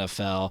in the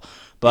NFL.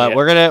 But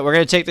we're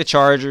gonna take the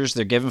Chargers.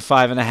 They're given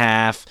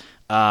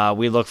 5.5.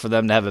 We look for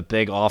them to have a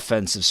big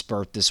offensive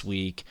spurt this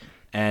week.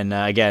 And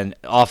again,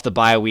 off the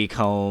bye week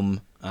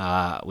home,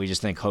 we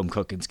just think home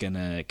cooking's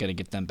gonna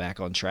get them back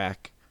on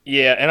track.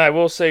 Yeah, and I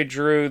will say,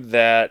 Drew,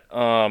 that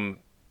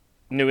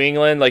New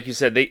England, like you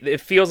said,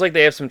 it feels like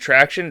they have some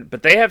traction,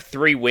 but they have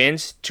 3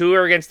 wins. 2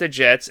 are against the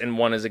Jets, and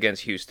 1 is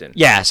against Houston.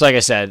 Yeah, so like I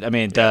said, I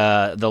mean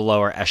the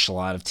lower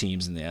echelon of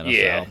teams in the NFL.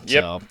 Yeah,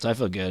 yep. So I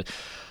feel good.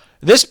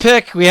 This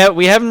pick, we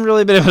haven't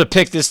really been able to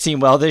pick this team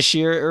well this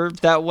year or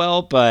that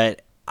well,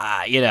 but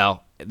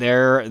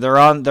they're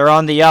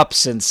on the up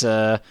since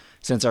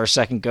our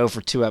second Go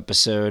for 2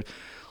 episode.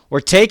 We're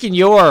taking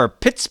your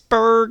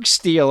Pittsburgh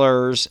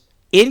Steelers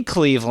in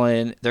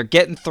Cleveland. They're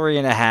getting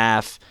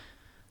 3.5.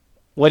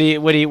 What do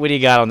you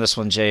got on this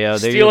one, Jo?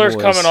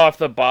 Steelers coming off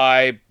the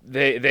bye.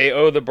 They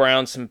owe the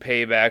Browns some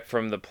payback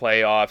from the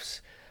playoffs.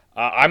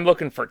 I'm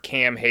looking for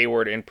Cam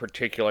Hayward in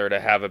particular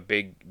to have a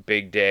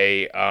big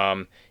day.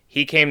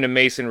 He came to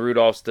Mason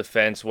Rudolph's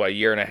defense, a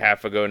year and a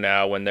half ago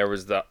now, when there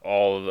was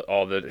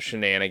all the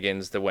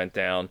shenanigans that went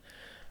down.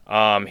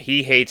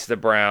 He hates the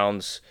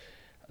Browns.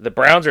 The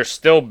Browns are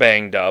still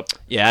banged up.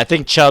 Yeah, I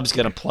think Chubb's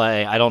going to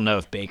play. I don't know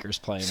if Baker's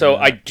playing. So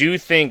I do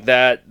think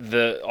that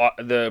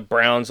the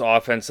Browns'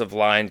 offensive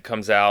line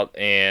comes out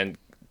and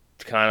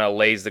kind of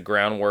lays the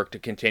groundwork to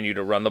continue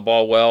to run the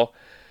ball well.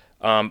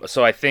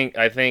 So I think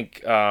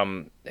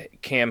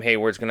Cam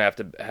Hayward's going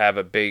to have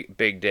a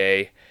big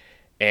day,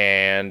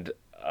 and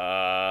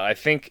I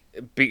think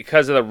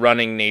because of the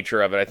running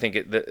nature of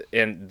it,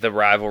 and the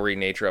rivalry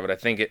nature of it, I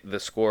think the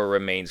score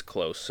remains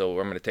close. So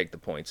I'm going to take the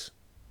points.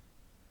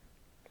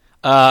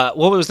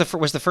 What was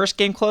the first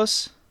game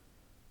close?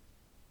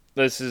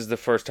 This is the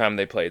first time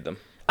they played them.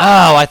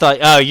 Oh, I thought.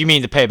 Oh, you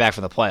mean the payback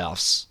from the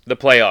playoffs? The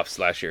playoffs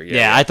last year.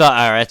 Yeah. I thought.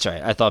 Oh, that's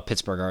right. I thought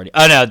Pittsburgh already.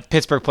 Oh no,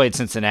 Pittsburgh played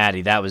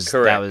Cincinnati. That was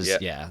correct. That was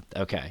yeah.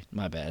 Okay,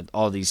 my bad.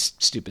 All these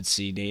stupid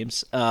C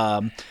names.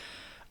 All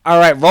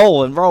right,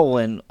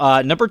 rolling.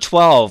 Number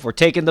 12. We're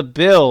taking the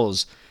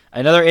Bills.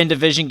 Another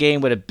in-division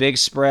game with a big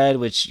spread,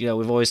 which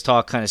we've always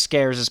talked kind of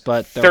scares us,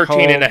 but they're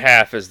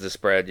 13.5 is the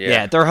spread.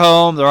 Yeah, they're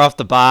home. They're off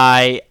the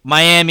bye.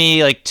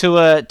 Miami,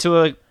 Tua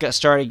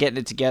started getting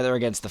it together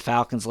against the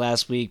Falcons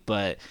last week,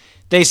 but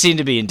they seem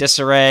to be in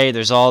disarray.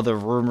 There's all the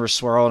rumors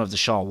swirling of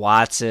Deshaun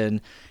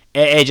Watson.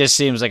 It just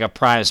seems like a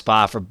prime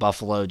spot for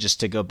Buffalo just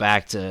to go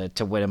back to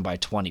winning by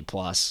 20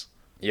 plus.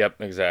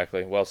 Yep,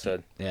 exactly. Well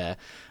said. Yeah.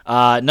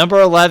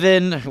 Number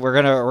 11, we're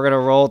gonna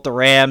roll with the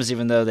Rams,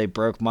 even though they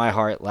broke my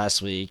heart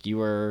last week.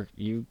 You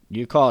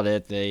called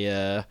it.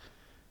 They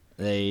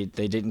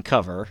didn't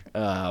cover.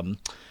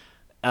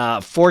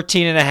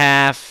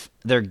 14.5.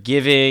 They're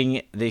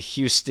giving the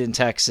Houston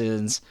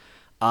Texans.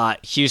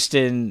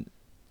 Houston,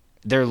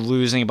 they're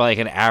losing by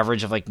an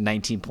average of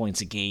 19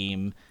 points a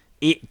game.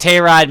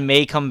 Tyrod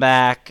may come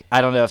back. I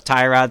don't know if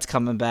Tyrod's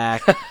coming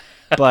back.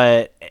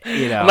 But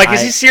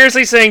is he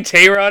seriously saying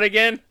Tyrod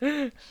again?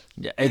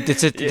 Yeah,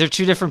 they're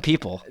two different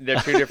people. They're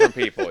two different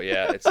people.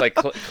 Yeah, it's like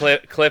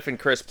Cliff and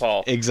Chris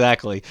Paul.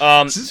 Exactly.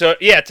 So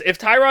yeah, if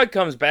Tyrod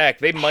comes back,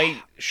 they might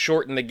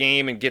shorten the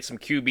game and get some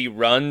QB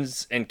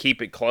runs and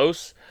keep it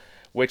close,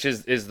 which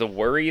is the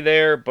worry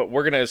there. But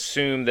we're gonna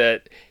assume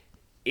that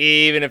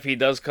even if he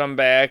does come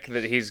back,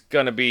 that he's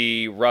gonna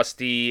be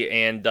rusty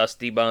and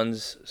dusty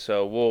buns.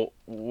 So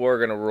we're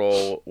gonna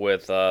roll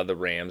with the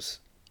Rams.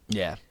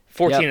 Yeah.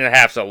 14 and a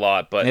half's a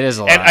lot, but it is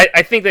a lot. And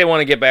I think they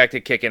want to get back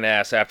to kicking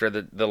ass after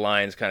the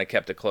Lions kind of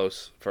kept it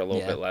close for a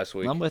little bit last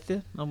week. I'm with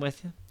you.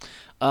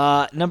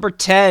 Number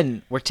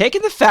 10, we're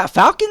taking the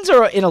Falcons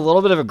are in a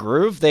little bit of a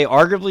groove. They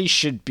arguably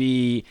should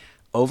be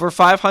over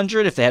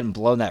 500 if they hadn't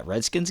blown that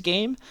Redskins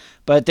game,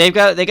 but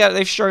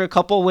they've strung a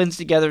couple wins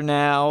together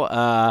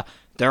now.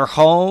 They're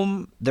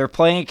home. They're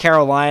playing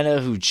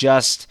Carolina, who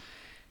just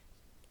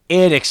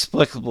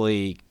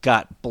inexplicably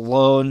got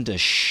blown to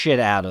shit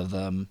out of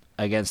them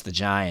against the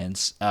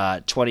Giants,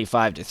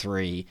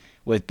 25-3,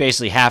 with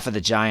basically half of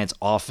the Giants'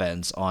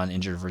 offense on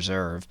injured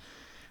reserve.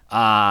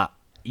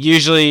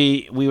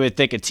 Usually, we would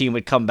think a team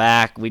would come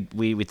back.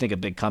 We think a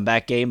big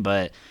comeback game,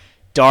 but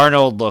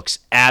Darnold looks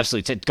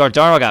absolutely.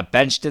 Darnold got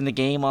benched in the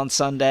game on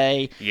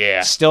Sunday.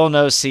 Yeah, still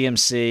no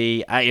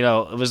CMC.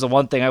 It was the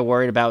one thing I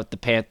worried about with the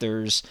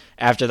Panthers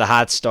after the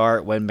hot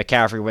start when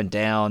McCaffrey went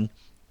down.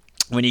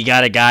 When you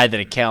got a guy that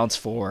accounts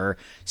for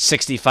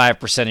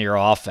 65% of your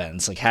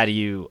offense, like how do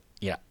you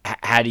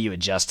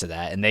adjust to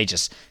that? And they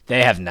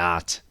have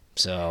not.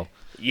 So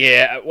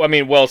yeah, I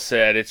mean, well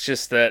said. It's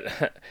just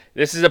that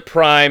this is a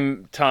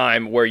prime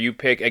time where you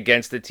pick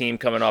against the team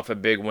coming off a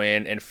big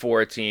win and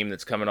for a team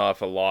that's coming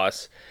off a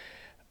loss.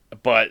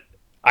 But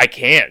I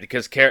can't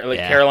because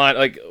Carolina,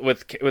 like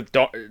with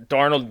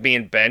Darnold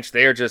being benched,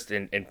 they are just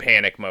in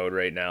panic mode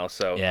right now.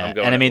 So yeah, I'm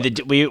going. And I mean,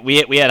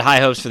 we had high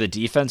hopes for the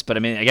defense, but I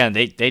mean, again,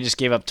 they just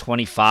gave up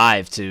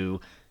 25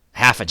 to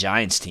half a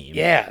Giants team.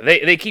 Yeah,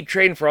 they keep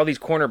trading for all these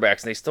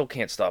cornerbacks and they still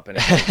can't stop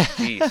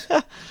anything.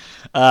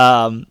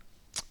 Jeez.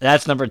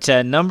 That's number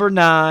 10. Number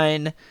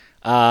 9,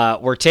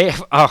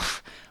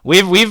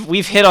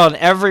 we've hit on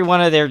every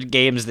one of their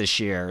games this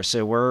year,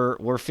 so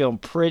we're feeling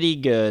pretty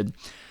good.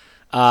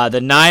 The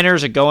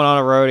Niners are going on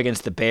a road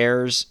against the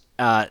Bears.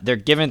 They're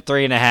given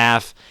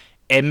 3.5.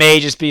 It may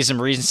just be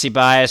some recency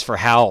bias for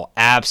how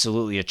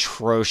absolutely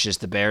atrocious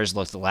the Bears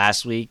looked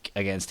last week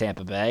against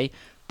Tampa Bay,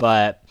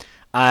 but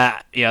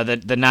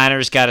the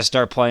Niners got to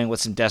start playing with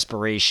some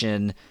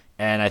desperation.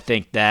 And I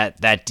think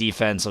that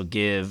defense will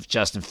give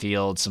Justin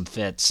Fields some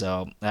fits.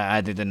 So I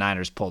think the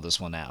Niners pull this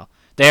one out.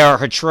 They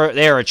are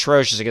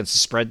atrocious against the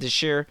spread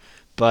this year,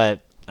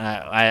 but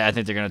I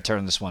think they're going to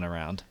turn this one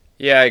around.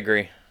 Yeah, I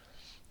agree.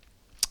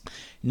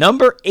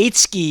 Number 8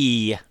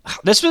 ski.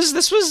 This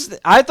was.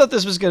 I thought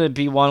this was going to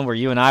be one where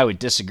you and I would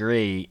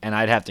disagree, and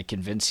I'd have to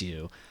convince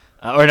you.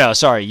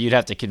 You'd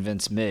have to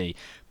convince me.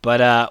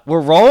 But we're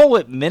rolling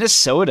with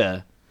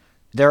Minnesota.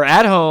 They're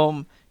at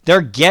home.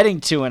 They're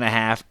getting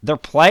 2.5. They're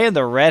playing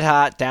the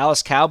red-hot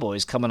Dallas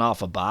Cowboys coming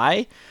off a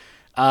bye.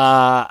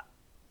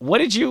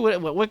 What made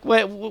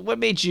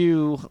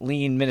you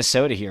lean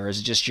Minnesota here?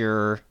 Is it just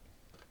your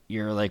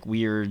like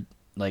weird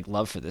like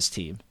love for this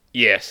team?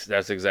 Yes,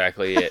 that's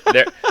exactly it.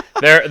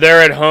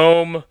 They're at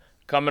home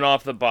coming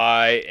off the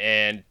bye,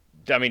 and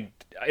I mean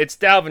it's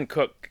Dalvin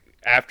Cook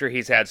after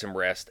he's had some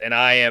rest, and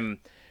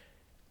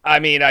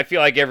I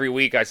feel like every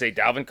week I say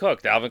Dalvin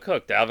Cook.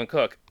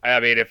 I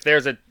mean, if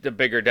there's a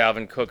bigger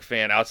Dalvin Cook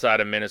fan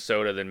outside of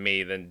Minnesota than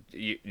me, then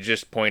you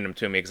just point him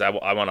to me because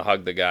I want to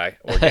hug the guy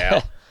or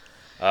gal.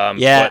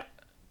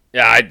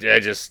 I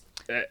just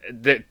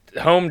the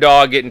home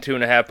dog getting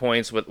 2.5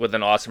 points with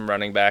an awesome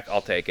running back.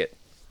 I'll take it.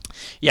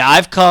 Yeah,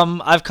 I've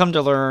come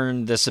to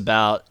learn this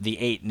about the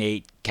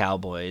 8-8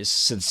 Cowboys,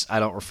 since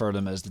I don't refer to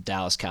them as the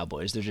Dallas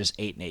Cowboys. They're just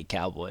 8-8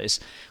 Cowboys.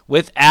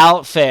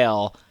 Without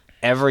fail,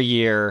 every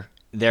year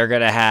they're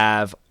gonna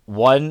have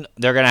one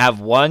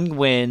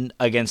win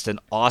against an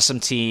awesome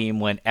team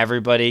when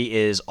everybody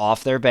is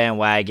off their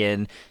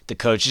bandwagon, the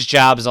coach's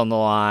job is on the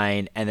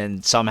line, and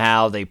then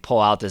somehow they pull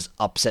out this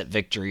upset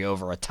victory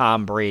over a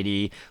Tom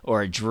Brady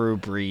or a Drew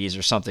Brees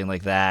or something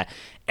like that.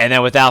 And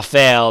then without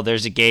fail,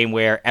 there's a game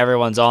where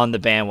everyone's on the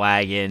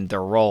bandwagon,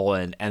 they're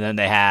rolling, and then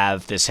they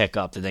have this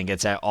hiccup that then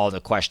gets all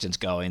the questions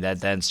going that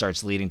then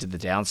starts leading to the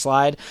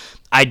downslide.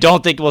 I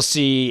don't think we'll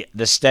see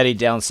the steady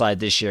downslide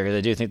this year because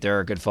I do think they're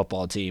a good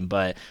football team,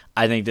 but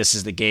I think this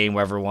is the game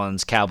where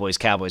everyone's Cowboys,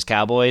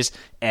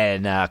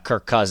 and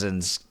Kirk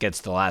Cousins gets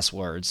the last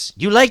words.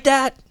 You like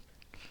that?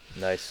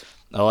 Nice.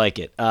 I like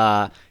it.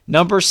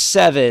 Number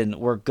 7,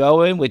 we're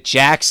going with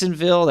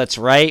Jacksonville. That's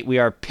right. We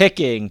are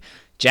picking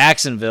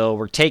Jacksonville.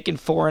 We're taking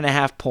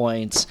 4.5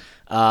 points.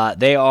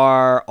 They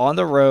are on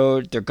the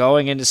road. They're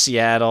going into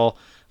Seattle.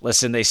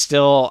 Listen, I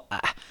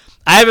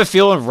have a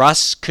feeling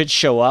Russ could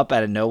show up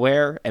out of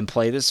nowhere and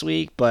play this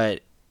week,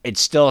 but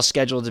it's still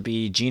scheduled to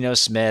be Geno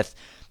Smith.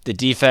 The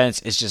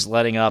defense is just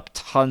letting up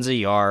tons of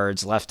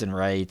yards left and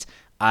right.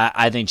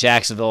 I think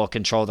Jacksonville will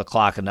control the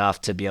clock enough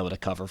to be able to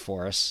cover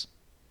for us.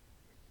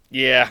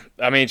 Yeah,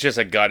 I mean it's just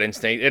a gut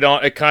instinct.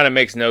 It kind of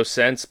makes no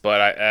sense,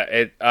 but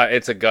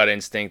it's a gut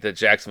instinct that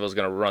Jacksonville's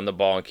going to run the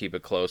ball and keep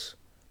it close.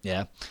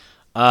 Yeah.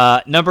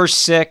 Number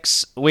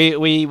 6,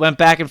 we went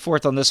back and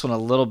forth on this one a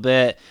little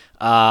bit.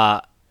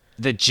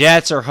 The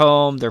Jets are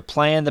home. They're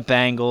playing the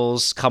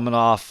Bengals.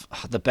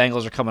 The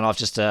Bengals are coming off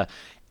just a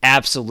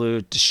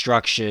absolute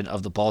destruction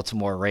of the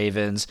Baltimore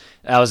Ravens.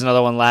 That was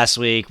another one last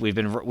week. We've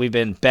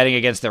been betting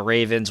against the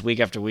Ravens week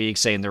after week,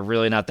 saying they're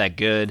really not that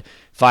good.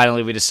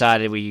 Finally, we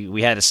decided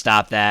we had to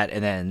stop that,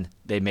 and then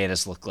they made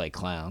us look like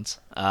clowns.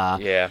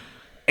 Yeah.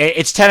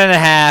 It's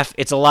 10.5.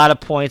 It's a lot of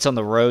points on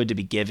the road to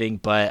be giving,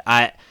 but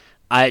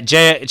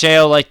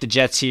J.O. like the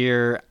Jets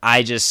here.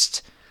 I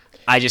just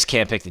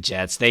can't pick the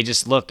Jets. They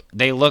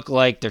look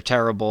like they're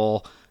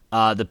terrible.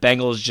 The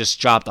Bengals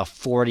just dropped a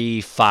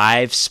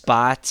 45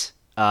 spot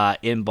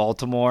in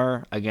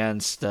Baltimore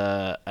against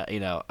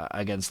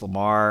against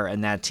Lamar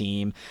and that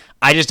team.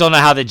 I just don't know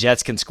how the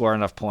Jets can score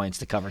enough points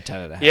to cover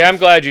 10.5. Yeah, I'm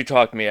glad you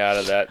talked me out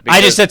of that.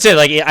 That's it.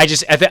 Like I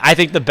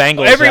think the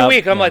Bengals every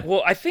week I'm like,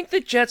 well, I think the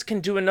Jets can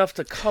do enough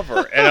to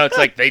cover, and it's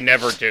like they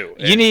never do.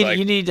 You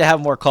need to have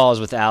more calls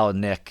with Al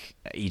and Nick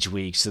each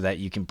week so that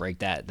you can break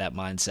that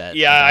mindset.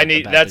 Yeah, I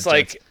need.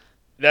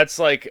 That's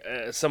like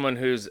someone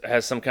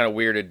has some kind of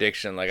weird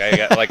addiction. Like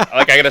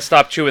I got to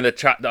stop chewing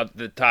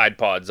the Tide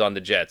Pods on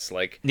the Jets.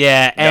 Like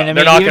yeah, and no,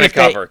 they're not going to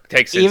cover.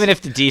 Even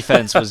if the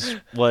defense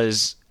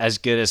was as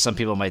good as some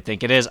people might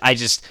think it is,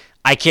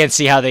 I can't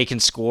see how they can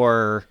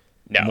score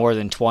more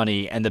than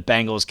 20, and the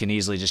Bengals can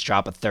easily just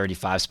drop a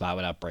 35 spot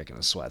without breaking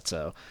a sweat.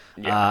 So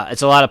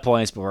it's a lot of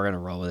points, but we're going to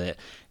roll with it.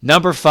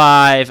 Number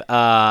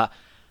 5.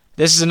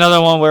 This is another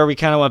one where we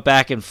kind of went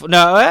back and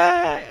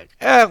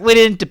we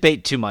didn't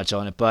debate too much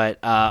on it, but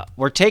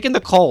we're taking the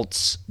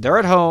Colts. They're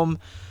at home.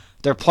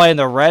 They're playing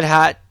the Red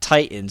Hot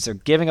Titans. They're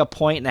giving a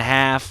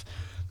 1.5.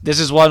 This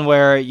is one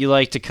where you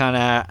like to kind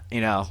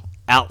of,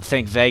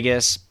 outthink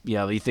Vegas.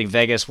 You think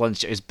Vegas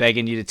is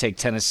begging you to take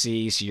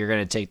Tennessee, so you're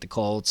going to take the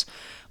Colts.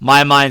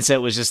 My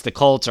mindset was just the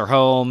Colts are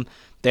home.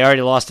 They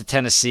already lost to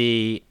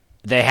Tennessee.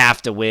 They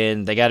have to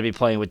win. They got to be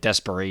playing with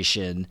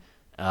desperation.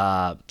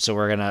 So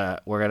we're gonna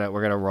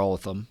roll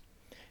with them.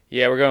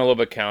 Yeah, we're going a little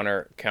bit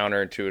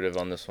counterintuitive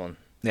on this one.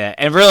 Yeah,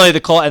 and really the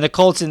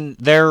Colts and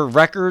their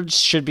records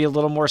should be a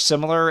little more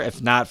similar,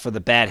 if not for the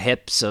bad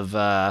hips of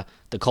the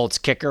Colts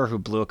kicker who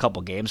blew a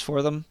couple games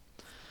for them.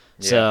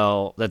 Yeah.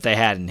 So that they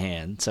had in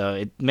hand. So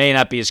it may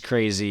not be as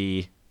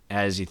crazy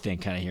as you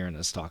think, kind of hearing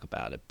us talk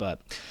about it. But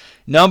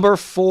number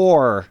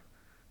 4,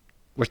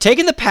 we're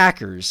taking the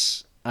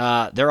Packers.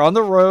 They're on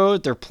the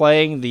road. They're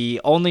playing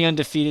the only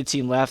undefeated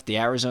team left, the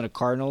Arizona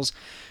Cardinals.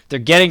 They're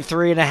getting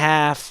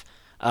 3.5.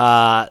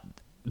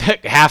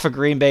 Half of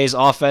Green Bay's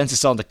offense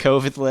is on the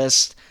COVID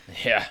list.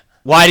 Yeah.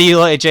 Why do you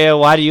like J.O.?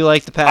 Why do you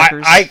like the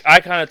Packers? I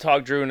kind of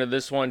talked Drew into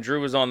this one.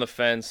 Drew was on the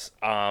fence.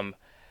 I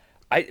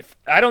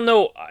don't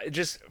know.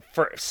 Just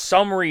for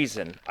some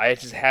reason, I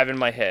just have in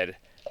my head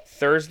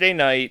Thursday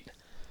night,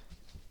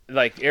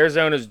 like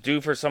Arizona's due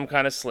for some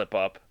kind of slip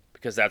up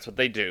because that's what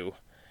they do.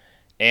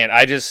 And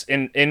I just,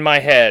 in my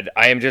head,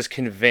 I am just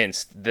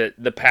convinced that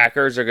the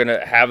Packers are going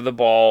to have the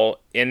ball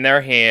in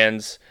their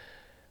hands,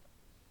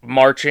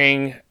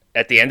 marching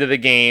at the end of the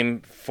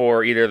game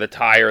for either the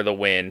tie or the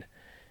win.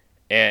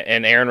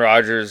 And Aaron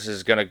Rodgers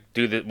is going to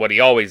do what he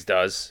always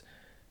does.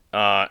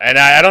 And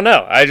I don't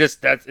know. It's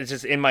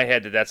just in my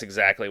head that's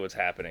exactly what's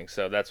happening.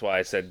 So that's why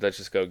I said, let's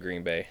just go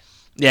Green Bay.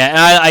 Yeah, and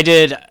I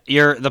did.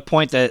 The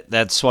point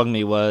that swung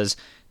me was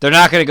they're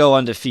not going to go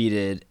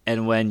undefeated.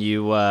 And when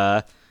you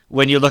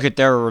look at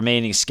their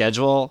remaining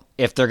schedule,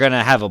 if they're going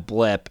to have a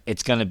blip,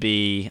 it's going to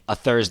be a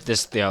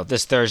this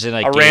Thursday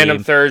night game.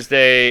 Random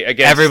Thursday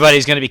against.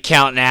 Everybody's going to be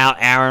counting out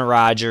Aaron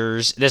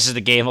Rodgers. This is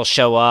the game he'll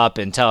show up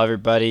and tell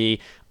everybody,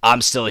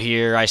 I'm still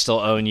here, I still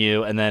own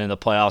you. And then in the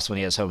playoffs, when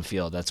he has home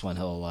field, that's when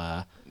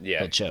he'll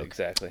choke.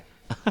 Exactly.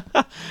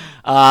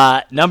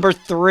 Number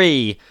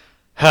 3.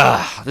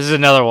 This is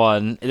another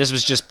one. This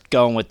was just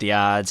going with the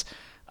odds.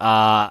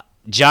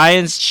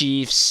 Giants,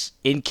 Chiefs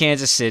in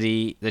Kansas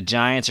City. The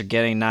Giants are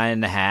getting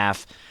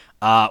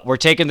 9.5. We're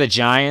taking the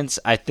Giants.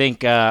 I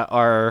think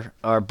our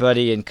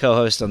buddy and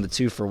co-host on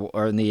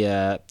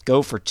the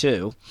Go for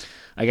 2.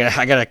 I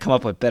gotta come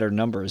up with better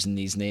numbers in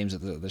these names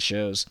of the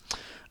shows.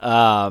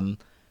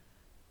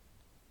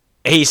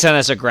 He sent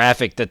us a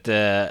graphic that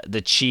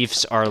the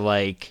Chiefs are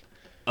like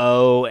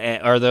or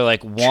they're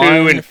like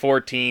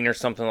 2-14 or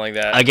something like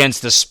that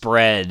against the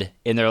spread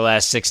in their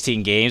last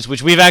 16 games,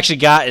 which we've actually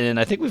gotten, and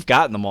I think we've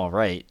gotten them all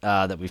right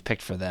that we've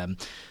picked for them.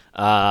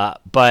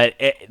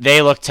 But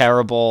they look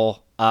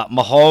terrible.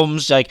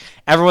 Mahomes, like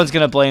everyone's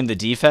gonna blame the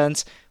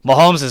defense.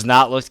 Mahomes has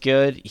not looked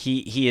good.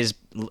 He has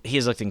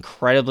looked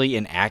incredibly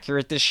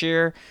inaccurate this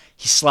year.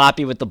 He's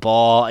sloppy with the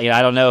ball.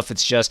 I don't know if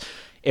it's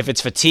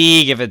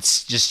fatigue, if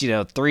it's just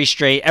 3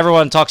 straight.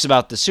 Everyone talks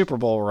about the Super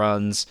Bowl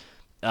runs.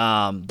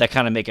 that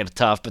kind of make it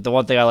tough. But the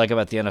one thing I like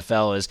about the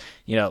NFL is,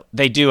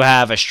 they do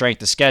have a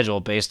strength of schedule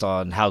based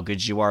on how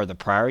good you are the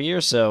prior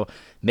year. So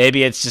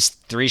maybe it's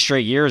just 3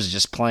 straight years of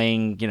just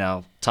playing,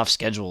 tough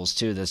schedules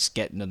too that's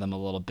getting to them a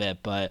little bit.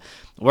 But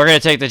we're going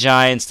to take the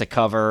Giants to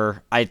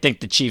cover. I think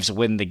the Chiefs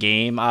win the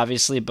game,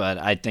 obviously, but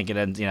I think it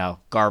ends,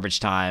 garbage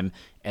time,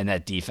 and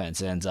that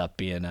defense ends up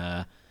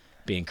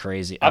being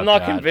crazy. I'm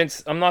not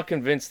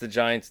convinced the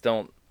Giants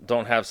don't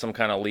have some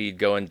kind of lead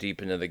going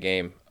deep into the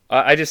game.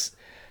 I just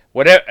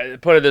put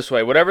it this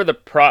way, whatever the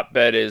prop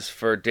bet is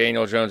for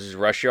Daniel Jones's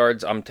rush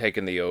yards, I'm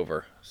taking the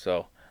over.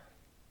 So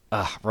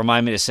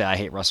remind me to say I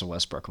hate Russell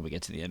Westbrook when we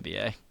get to the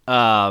NBA.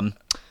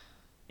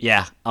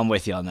 Yeah, I'm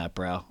with you on that,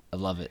 bro. I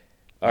love it.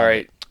 All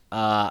right.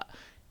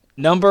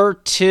 Number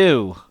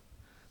 2,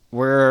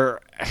 we're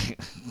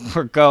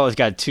going. We've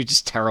got 2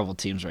 just terrible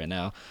teams right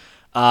now.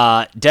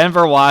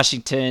 Denver,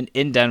 Washington,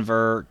 in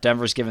Denver.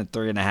 Denver's given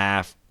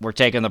 3.5. We're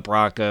taking the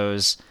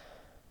Broncos.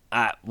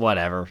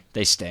 Whatever.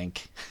 They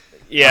stink.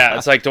 Yeah,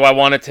 it's like, do I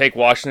want to take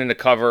Washington to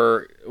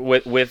cover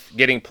with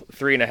getting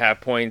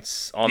 3.5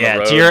 points on the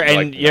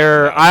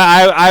road?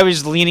 I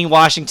was leaning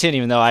Washington,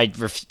 even though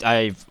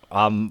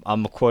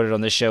I'm quoted on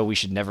this show. We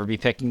should never be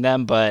picking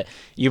them, but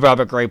you brought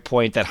up a great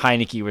point that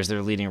Heineke was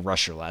their leading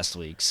rusher last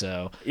week.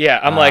 So yeah,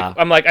 I'm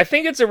like, I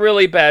think it's a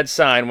really bad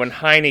sign when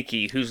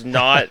Heineke, who's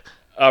not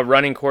a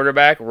running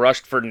quarterback,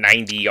 rushed for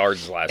 90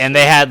 yards last week. And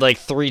they had like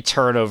 3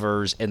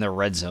 turnovers in the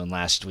red zone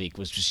last week,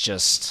 which was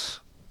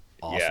just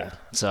awful.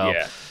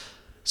 Yeah.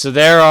 So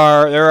there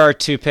are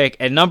 2 pick,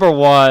 and number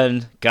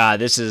 1, God,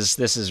 this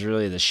is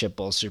really the shit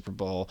bowl Super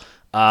Bowl.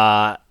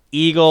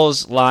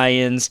 Eagles,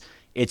 Lions.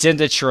 It's in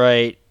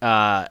Detroit.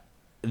 The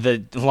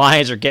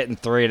Lions are getting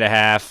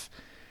 3.5.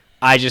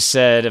 I just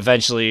said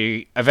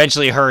eventually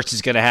Hurts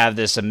is going to have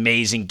this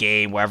amazing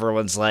game where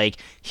everyone's like,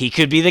 he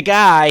could be the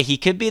guy. He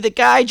could be the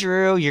guy,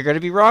 Drew. You're going to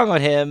be wrong on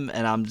him.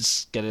 And I'm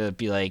just going to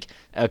be like,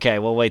 okay,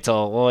 we'll wait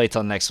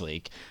till next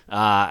week.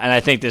 And I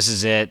think this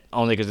is it,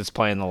 only because it's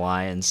playing the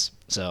Lions.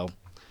 So,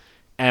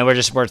 and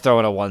we're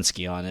throwing a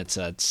 1-ski on it.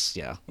 So it's,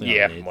 we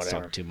don't need to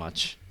talk too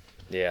much.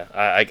 Yeah,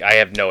 I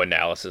have no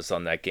analysis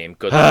on that game.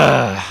 Good.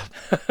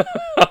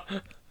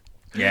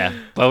 Yeah,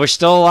 but we're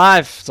still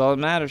alive. That's all that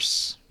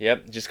matters.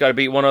 Yep, just got to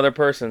beat one other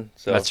person.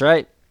 So that's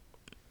right.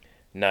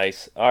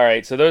 Nice. All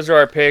right, so those are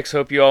our picks.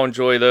 Hope you all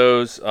enjoy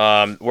those.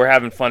 We're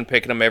having fun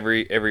picking them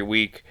every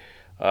week.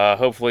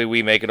 Hopefully,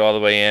 we make it all the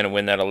way in and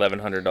win that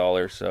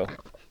 $1,100. So.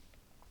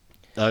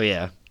 Oh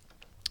yeah.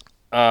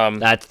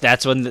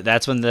 That's when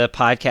the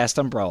podcast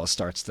umbrella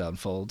starts to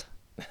unfold.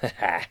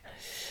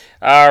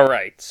 All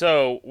right,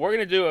 so we're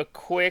gonna do a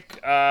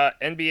quick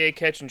NBA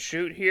catch and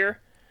shoot here.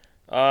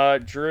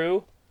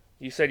 Drew,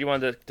 you said you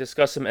wanted to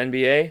discuss some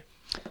NBA.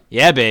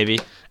 Yeah, baby.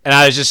 And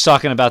I was just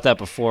talking about that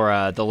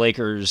before. The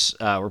Lakers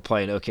were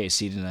playing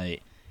OKC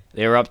tonight.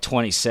 They were up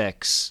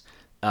 26,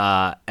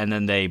 and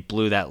then they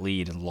blew that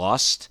lead and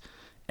lost.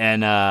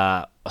 And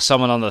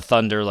someone on the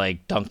Thunder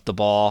dunked the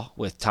ball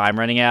with time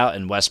running out,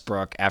 and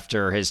Westbrook,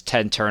 after his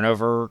 10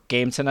 turnover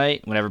game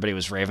tonight, when everybody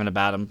was raving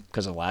about him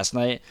because of last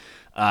night,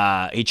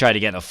 he tried to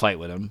get in a fight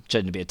with him.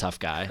 Trying to be a tough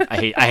guy.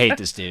 I hate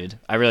this dude.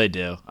 I really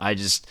do. I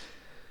just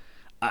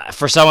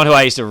for someone who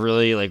I used to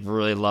really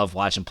love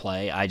watching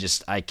play,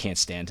 I can't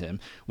stand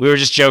him. We were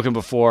just joking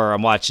before.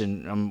 I'm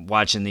watching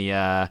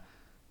the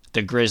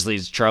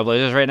Grizzlies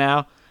Trailblazers right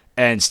now,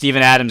 and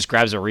Steven Adams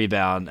grabs a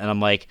rebound, and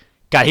I'm like,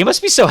 God, he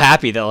must be so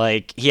happy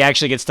that he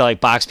actually gets to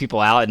box people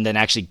out and then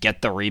actually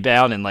get the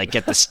rebound and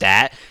get the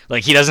stat.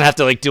 He doesn't have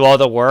to do all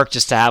the work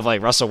just to have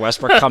Russell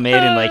Westbrook come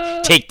in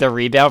and take the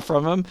rebound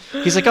from him.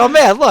 He's like, oh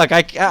man, look,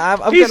 I'm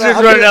gonna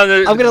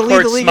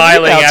lead the league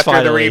smiling after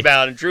finally. the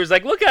rebound. And Drew's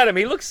like, look at him,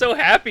 he looks so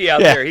happy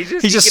out there.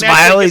 He's just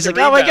smiling. He's like,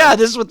 oh my God,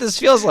 this is what this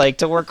feels like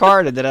to work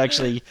hard and then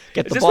actually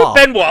get the ball. Is this what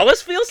Ben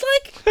Wallace feels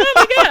like? Oh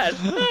my God.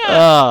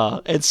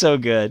 Oh, it's so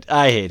good.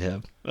 I hate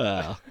him.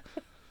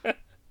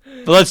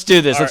 But let's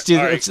do this. Let's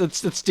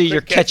do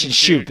your catch and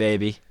shoot,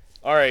 baby.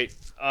 All right.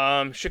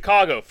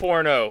 Chicago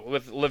 4-0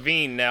 with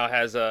Levine now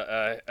has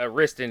a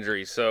wrist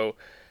injury. So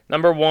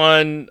number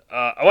 1,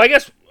 I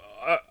guess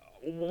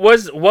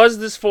was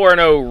this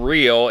 4-0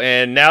 real?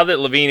 And now that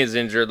Levine is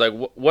injured,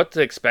 what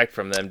to expect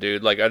from them,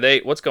 dude?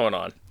 What's going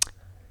on?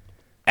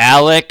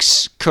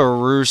 Alex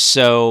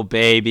Caruso,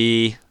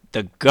 baby,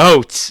 the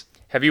GOAT.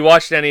 Have you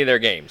watched any of their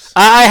games?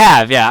 I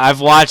have, yeah. I've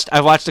watched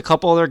a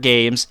couple of their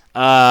games.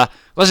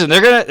 Listen,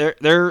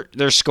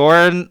 they're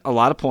scoring a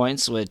lot of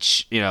points,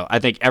 which I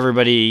think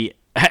everybody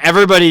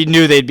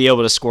knew they'd be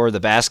able to score the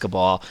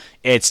basketball.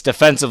 It's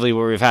defensively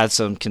where we've had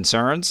some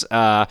concerns,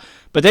 but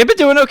they've been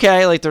doing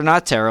okay. They're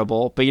not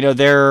terrible, but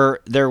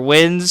their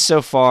wins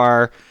so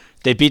far,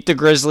 they beat the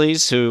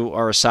Grizzlies, who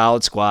are a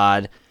solid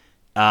squad.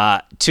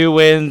 2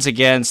 wins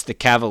against the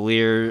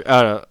Cavaliers.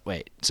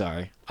 Wait,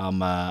 sorry, I'm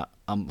lying.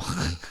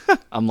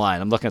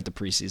 I'm looking at the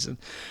preseason.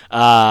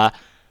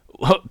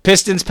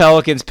 Pistons,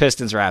 Pelicans,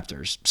 Pistons,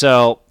 Raptors.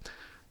 So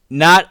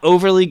not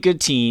overly good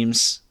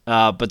teams,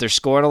 but they're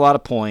scoring a lot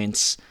of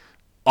points.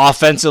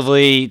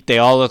 Offensively, they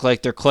all look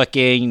like they're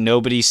clicking.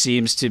 Nobody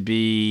seems to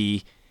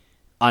be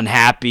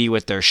unhappy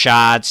with their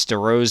shots.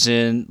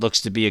 DeRozan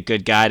looks to be a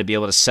good guy to be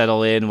able to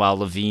settle in while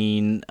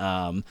Levine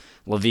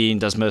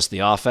does most of the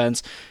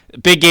offense.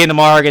 Big game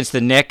tomorrow against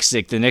the Knicks.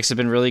 The Knicks have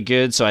been really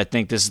good, so I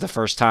think this is the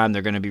first time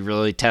they're going to be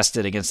really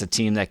tested against a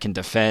team that can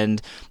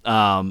defend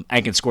and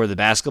can score the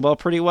basketball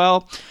pretty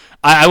well.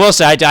 I will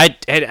say,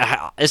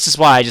 this is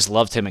why I just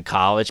loved him in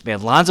college.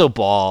 Man, Lonzo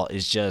Ball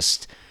is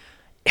just...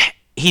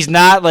 He's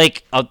not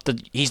like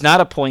he's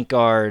not a point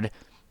guard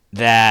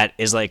that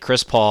is like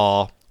Chris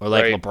Paul or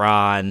like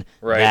LeBron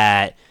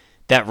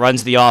that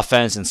runs the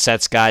offense and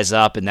sets guys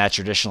up in that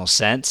traditional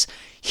sense.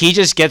 He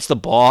just gets the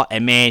ball,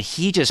 and man,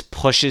 he just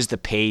pushes the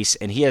pace,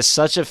 and he has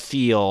such a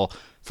feel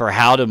for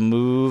how to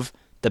move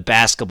the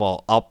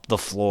basketball up the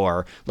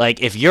floor.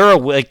 Like, if you're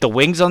like the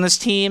wings on this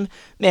team,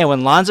 man,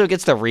 when Lonzo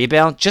gets the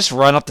rebound, just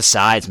run up the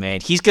sides, man.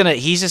 He's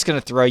just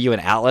gonna throw you an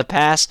outlet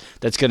pass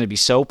that's gonna be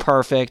so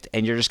perfect,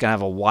 and you're just gonna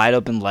have a wide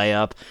open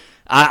layup.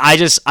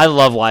 I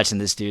love watching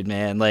this dude,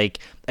 man. Like,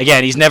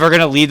 again, he's never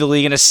going to lead the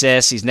league in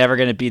assists. He's never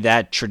going to be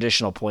that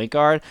traditional point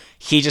guard.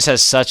 He just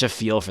has such a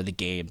feel for the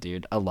game,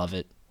 dude. I love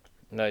it.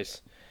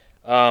 Nice.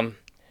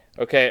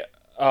 Okay.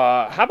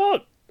 How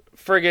about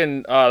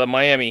friggin' the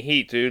Miami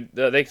Heat, dude?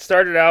 They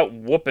started out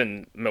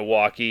whooping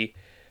Milwaukee.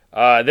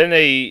 Then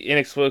they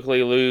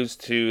inexplicably lose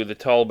to the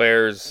Tall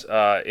Bears,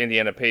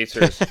 Indiana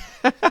Pacers.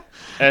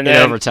 And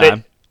then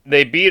overtime.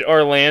 They beat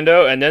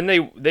Orlando, and then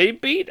they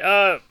beat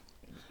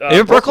they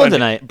were Brooklyn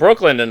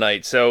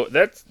tonight. So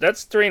that's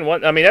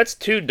 3-1. I mean, that's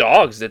 2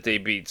 dogs that they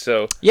beat.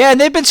 So yeah, and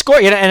they've been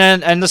scoring.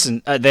 And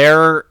listen,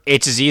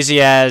 it's as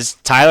easy as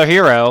Tyler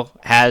Hero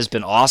has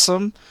been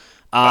awesome.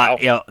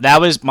 Wow.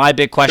 That was my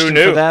big question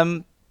for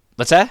them.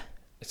 What's that?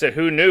 I said,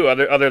 who knew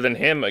other than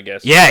him, I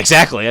guess. Yeah,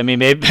 exactly. I mean,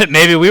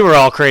 maybe we were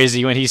all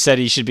crazy when he said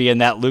he should be in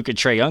that Luka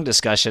Trae Young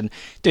discussion.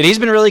 Dude, he's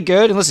been really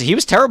good. And listen, he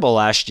was terrible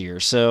last year.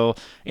 So,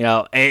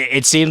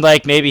 it seemed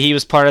like maybe he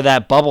was part of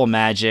that bubble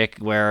magic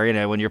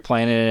where, when you're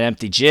playing in an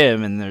empty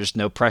gym and there's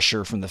no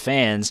pressure from the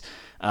fans,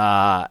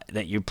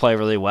 that you play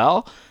really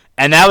well.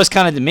 And that was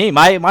kind of to me,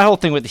 my whole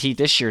thing with the Heat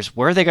this year is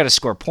where are they going to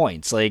score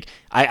points? Like,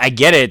 I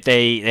get it.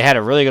 They had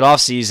a really good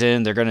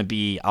offseason. They're going to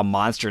be a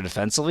monster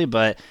defensively,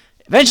 but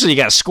eventually you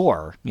got to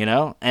score,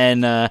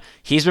 and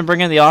he's been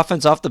bringing the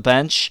offense off the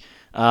bench.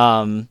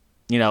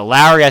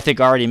 Lowry, I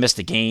think, already missed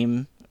a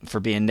game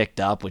for being nicked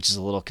up, which is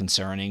a little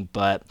concerning.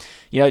 But,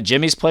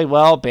 Jimmy's played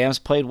well, Bam's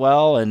played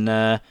well,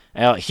 and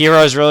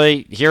Hero's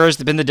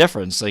been the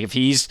difference. Like, if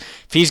he's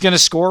going to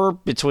score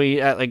between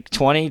like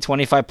 20,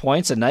 25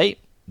 points a night,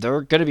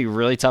 they're going to be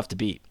really tough to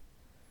beat.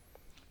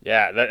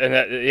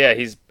 Yeah,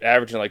 he's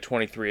averaging like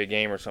 23 a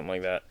game or something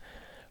like that.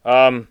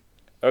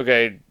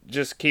 Okay,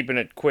 just keeping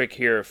it quick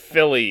here.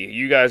 Philly,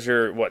 you guys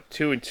are,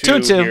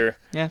 2-2 here?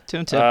 Yeah,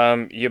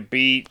 2-2. You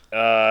beat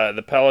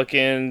the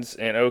Pelicans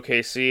and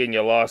OKC, and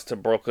you lost to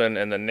Brooklyn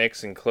and the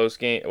Knicks in close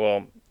game.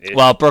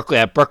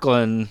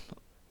 Brooklyn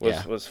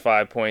was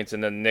 5 points,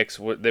 and then Knicks,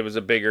 there was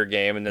a bigger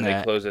game, and then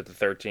they closed it to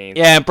 13.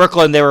 Yeah, in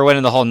Brooklyn, they were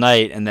winning the whole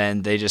night, and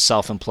then they just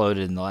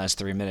self-imploded in the last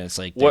 3 minutes.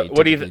 Like,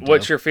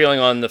 what's your feeling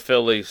on the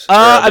Phillies?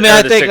 I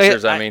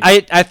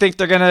think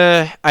they're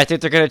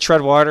gonna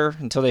tread water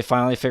until they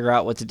finally figure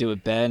out what to do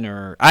with Ben.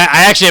 Or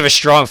I actually have a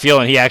strong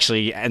feeling he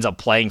actually ends up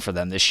playing for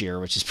them this year,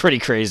 which is pretty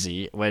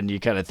crazy when you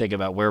kind of think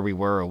about where we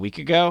were a week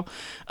ago.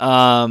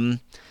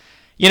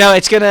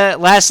 It's gonna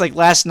last. Like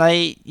last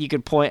night, you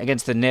could point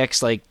against the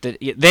Knicks. Like they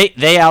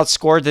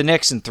outscored the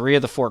Knicks in 3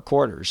 of the 4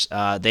 quarters.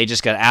 They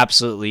just got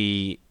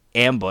absolutely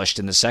ambushed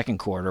in the second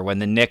quarter when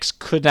the Knicks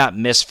could not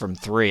miss from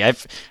 3. I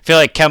feel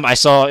like I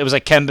saw it was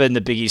like Kemba in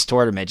the Big East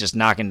tournament, just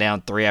knocking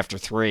down 3 after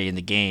 3 in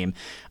the game.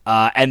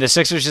 And the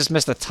Sixers just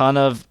missed a ton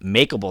of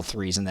makeable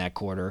threes in that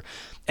quarter.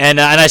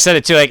 And I said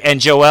it too. Like, and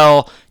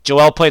Joel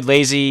played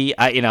lazy.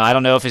 I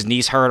don't know if his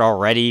knee's hurt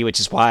already, which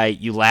is why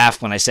you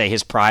laugh when I say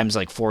his prime's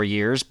like 4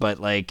 years. But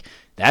like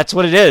that's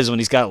what it is when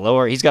he's got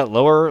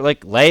lower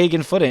like leg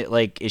and foot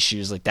like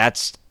issues. Like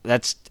that's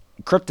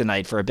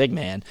kryptonite for a big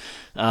man.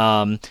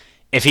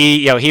 If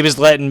he was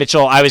letting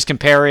Mitchell, I was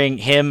comparing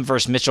him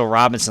versus Mitchell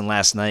Robinson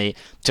last night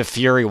to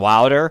Fury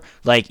Wilder.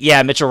 Like,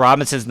 yeah, Mitchell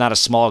Robinson's not a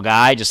small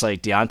guy, just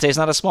like Deontay's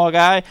not a small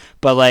guy.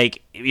 But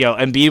like,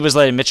 Embiid was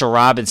letting Mitchell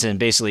Robinson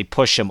basically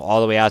push him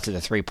all the way out to the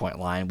 3-point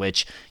line,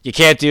 which you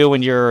can't do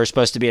when you're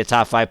supposed to be a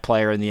top 5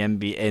 player in the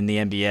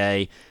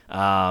NBA.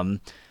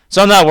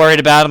 So I'm not worried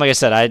about him. Like I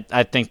said,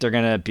 I think they're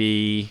gonna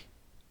be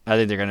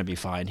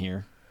fine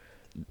here.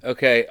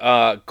 Okay,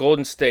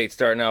 Golden State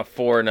starting out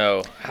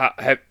 4-0.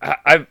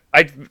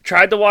 I've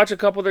tried to watch a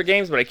couple of their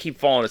games, but I keep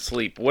falling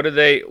asleep. What have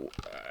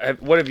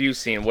you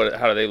seen?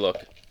 How do they look?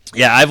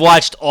 Yeah, I've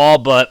watched all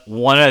but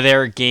one of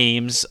their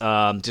games,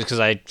 just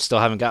because I still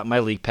haven't gotten my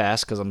league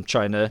pass because I'm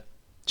trying to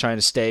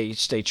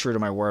stay true to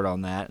my word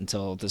on that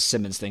until the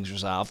Simmons thing's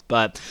resolved.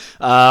 But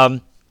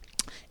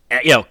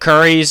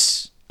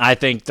Curry's, I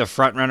think, the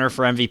front runner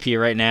for MVP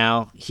right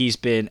now. He's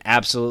been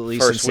absolutely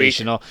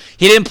sensational.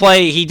 He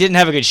didn't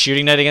have a good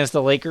shooting night against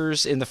the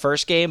Lakers in the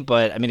first game,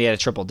 but I mean he had a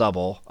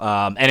triple-double,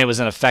 and it was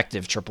an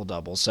effective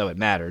triple-double, so it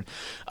mattered.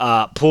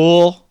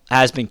 Poole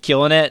has been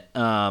killing it.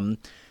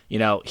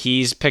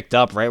 he's picked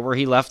up right where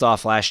he left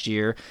off last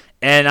year.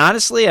 And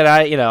honestly,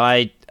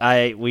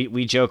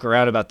 we joke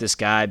around about this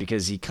guy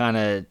because he kind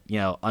of,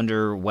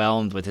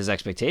 underwhelmed with his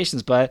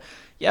expectations. But,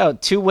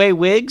 two-way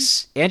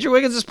Wiggs, Andrew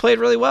Wiggins has played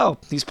really well.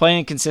 He's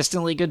playing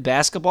consistently good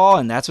basketball,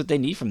 and that's what they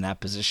need from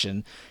that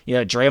position.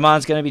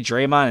 Draymond's going to be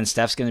Draymond, and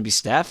Steph's going to be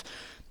Steph.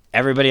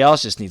 Everybody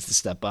else just needs to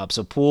step up.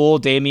 So Poole,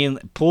 Damian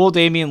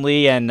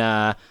Lee, and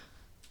I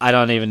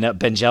don't even know,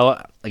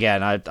 Benjela.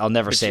 Again, I'll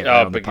never say it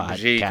right on the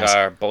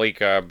podcast.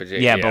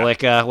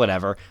 Balika,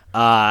 whatever.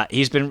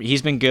 He's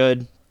been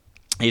good.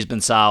 He's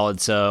been solid.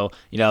 So,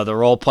 the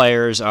role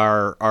players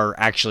are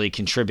actually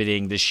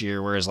contributing this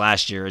year, whereas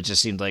last year it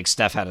just seemed like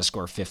Steph had to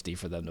score 50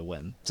 for them to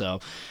win. So,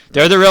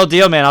 they're the real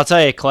deal, man. I'll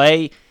tell you,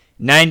 Clay,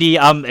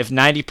 if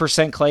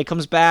 90% Clay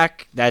comes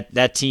back,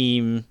 that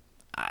team,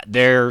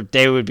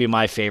 they would be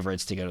my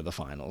favorites to go to the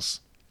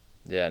finals.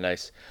 Yeah,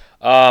 nice.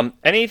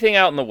 Anything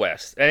out in the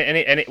West?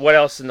 Any what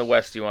else in the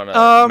West do you want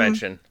to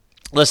mention?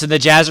 Listen, the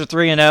Jazz are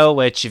 3-0,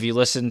 which if you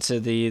listen to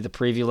the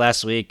preview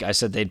last week, I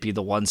said they'd be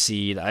the 1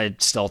 seed. I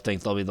still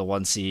think they'll be the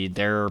 1 seed.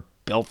 They're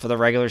built for the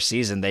regular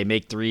season. They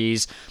make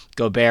threes.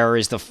 Gobert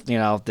is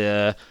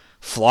the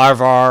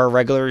Flarvar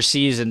regular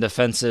season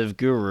defensive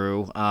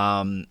guru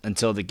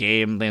until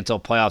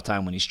playoff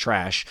time when he's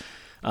trash.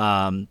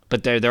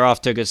 But they're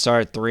off to a good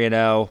start,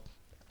 3-0.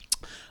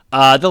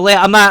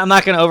 I'm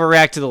not going to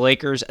overreact to the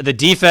Lakers. The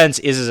defense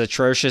is as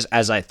atrocious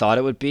as I thought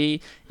it would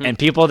be, and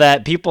people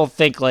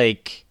think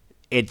like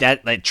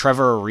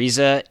Trevor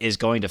Ariza is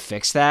going to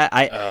fix that.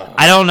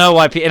 I don't know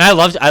why. And I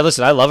love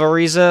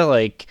Ariza.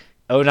 Like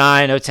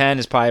 09, 010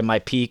 is probably my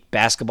peak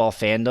basketball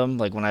fandom.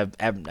 Like when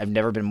I've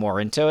never been more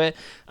into it.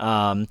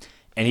 And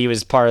he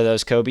was part of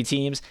those Kobe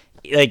teams.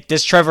 Like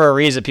this Trevor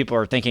Ariza people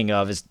are thinking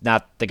of is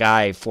not the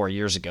guy 4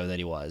 years ago that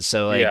he was.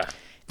 So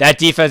that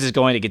defense is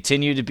going to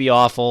continue to be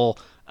awful.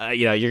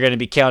 You're going to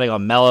be counting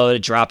on Melo to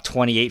drop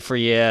 28 for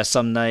you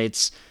some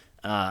nights.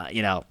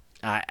 The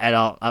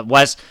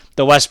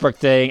Westbrook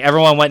thing,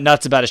 everyone went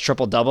nuts about his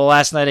triple-double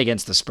last night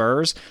against the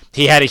Spurs.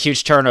 He had a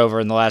huge turnover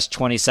in the last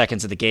 20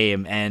 seconds of the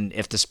game, and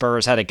if the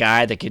Spurs had a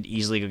guy that could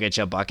easily go get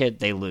you a bucket,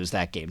 they lose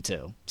that game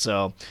too.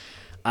 So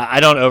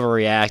I don't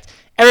overreact.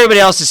 Everybody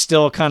else is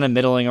still kind of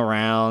middling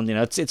around.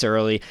 It's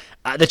early.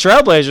 The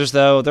Trailblazers,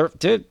 though, they're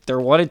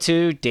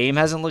 1-2. Dame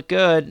hasn't looked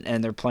good,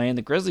 and they're playing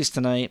the Grizzlies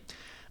tonight.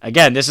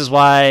 Again, this is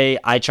why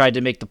I tried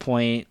to make the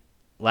point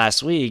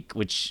last week,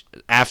 which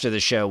after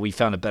the show we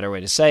found a better way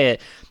to say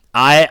it.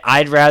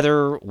 I'd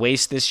rather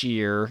waste this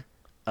year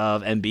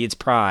of Embiid's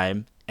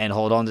prime and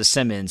hold on to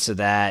Simmons so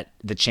that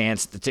the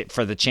chance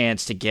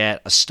to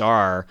get a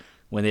star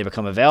when they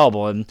become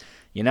available. And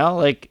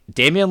like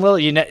Damian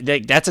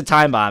Lillard, that's a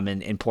time bomb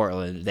in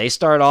Portland. They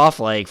start off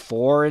like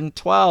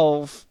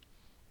 4-12.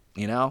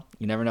 You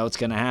never know what's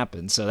going to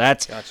happen. So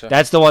that's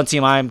the one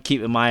team I'm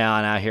keeping my eye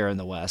on out here in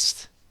the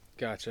West.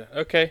 Gotcha.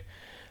 Okay.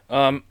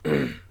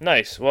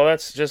 Nice. Well,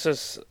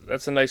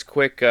 that's a nice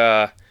quick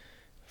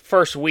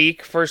first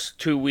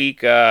 2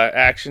 week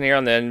action here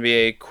on the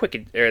NBA the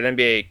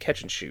NBA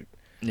catch and shoot.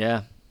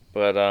 Yeah.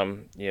 But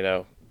the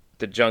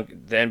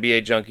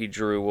NBA junkie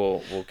Drew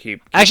will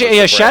keep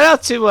actually. Shout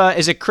out to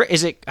is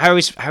it I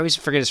always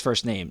forget his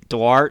first name.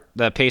 Duarte,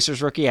 the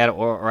Pacers rookie out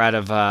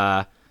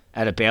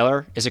of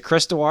Baylor. Is it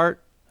Chris Duarte?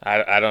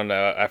 I don't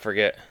know. I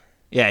forget.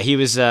 Yeah, he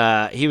was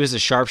a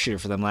sharpshooter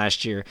for them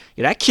last year.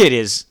 Yeah, that kid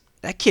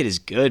is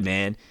good,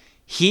 man.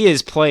 He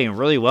is playing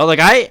really well.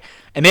 And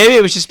maybe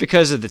it was just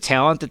because of the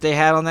talent that they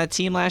had on that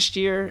team last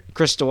year.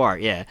 Chris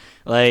Duarte, yeah.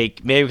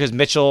 Like maybe because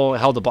Mitchell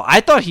held the ball.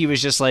 I thought he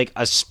was just like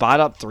a spot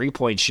up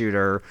 3-point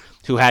shooter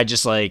who had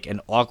just like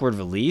an awkward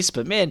release,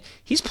 but man,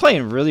 he's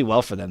playing really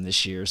well for them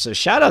this year. So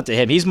shout out to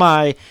him. He's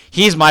my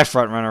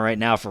front runner right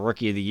now for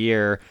Rookie of the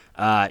Year.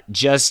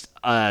 Just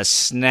a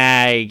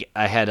snag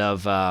ahead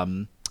of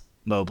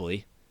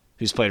Mobley,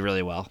 who's played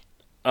really well.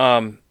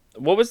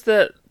 What was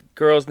the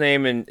girl's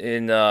name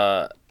in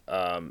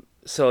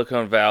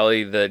Silicon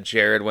Valley that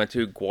Jared went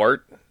to?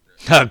 Guart?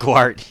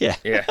 Guart, yeah.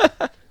 Yeah.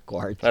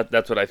 Guart.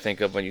 That's what I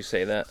think of when you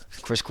say that.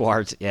 Chris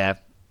Guart, yeah.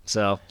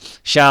 So,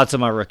 shout out to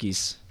my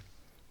rookies.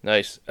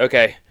 Nice.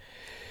 Okay.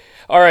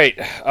 All right.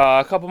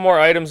 A couple more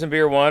items in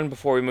Beer 1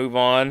 before we move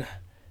on.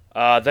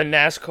 The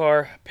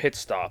NASCAR pit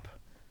stop.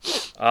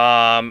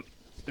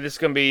 This is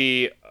going to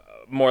be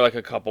more like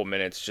a couple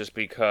minutes just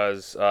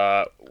because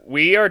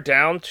we are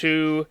down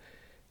to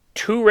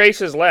 2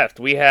 races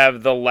left. We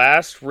have the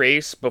last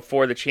race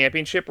before the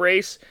championship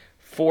race.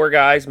 4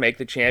 guys make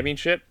the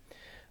championship.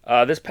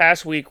 This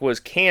past week was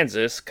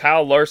Kansas.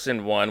 Kyle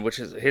Larson won, which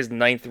is his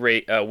 9th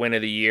win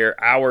of the year,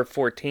 our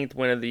 14th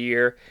win of the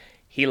year.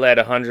 He led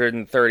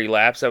 130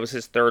 laps. That was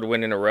his 3rd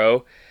win in a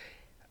row.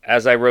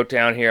 As I wrote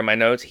down here in my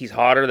notes, he's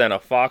hotter than a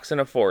fox in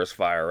a forest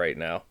fire right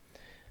now.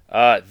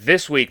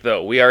 This week,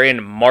 though, we are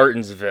in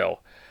Martinsville.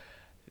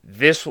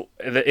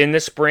 In the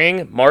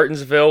spring,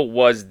 Martinsville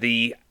was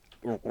the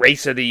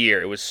race of the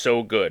year. It was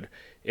so good.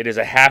 It is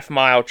a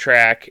half-mile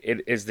track.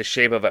 It is the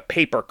shape of a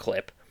paper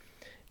clip.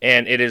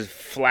 and it is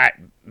flat,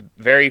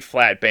 very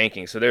flat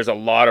banking. So there's a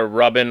lot of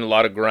rubbing, a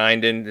lot of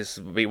grinding. This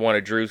will be one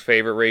of Drew's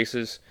favorite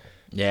races.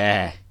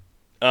 Yeah.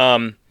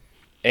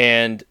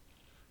 And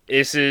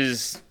this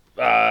is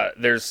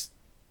there's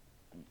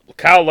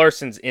Kyle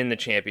Larson's in the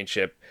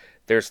championship.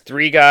 There's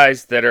 3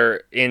 guys that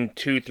are in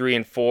 2, 3,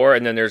 and 4,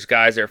 and then there's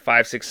guys that are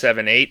 5, 6,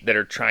 7, 8 that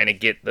are trying to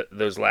get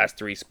those last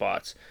 3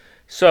 spots.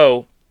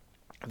 So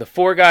the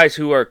 4 guys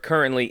who are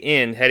currently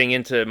heading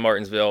into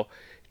Martinsville,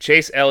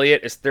 Chase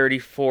Elliott is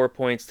 34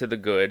 points to the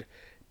good,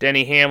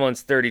 Denny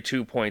Hamlin's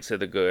 32 points to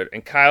the good,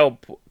 and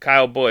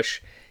Kyle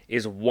Busch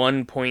is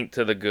 1 point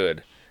to the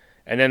good.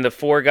 And then the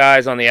 4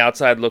 guys on the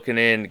outside looking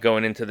in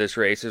going into this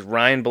race is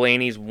Ryan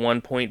Blaney's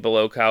 1 point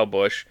below Kyle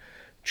Busch,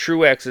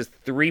 Truex is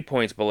 3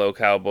 points below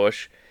Kyle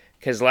Busch,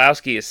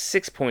 Keselowski is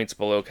 6 points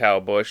below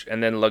Kyle Busch,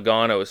 and then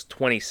Logano is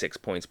 26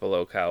 points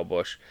below Kyle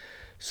Busch.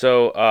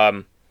 So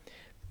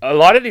a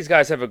lot of these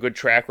guys have a good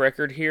track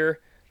record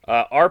here.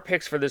 Our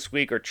picks for this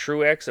week are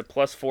Truex at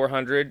plus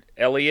 400,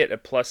 Elliott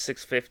at plus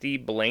 650,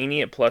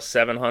 Blaney at plus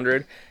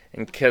 700,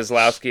 and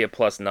Keselowski at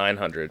plus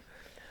 900.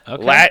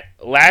 Okay.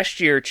 Last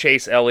year,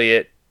 Chase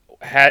Elliott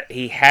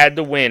had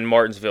to win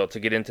Martinsville to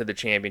get into the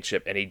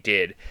championship, and he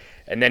did.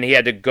 And then he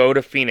had to go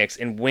to Phoenix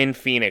and win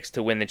Phoenix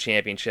to win the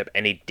championship,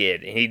 and he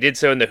did. And he did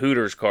so in the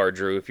Hooters car,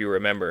 Drew, if you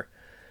remember.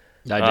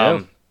 I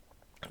do.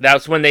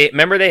 That's when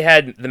they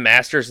had the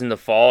Masters in the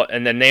fall,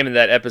 and the name of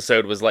that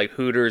episode was like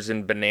Hooters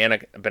and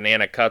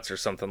banana cuts or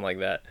something like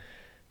that.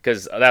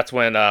 Because that's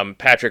when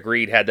Patrick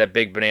Reed had that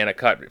big banana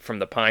cut from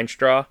the pine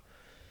straw.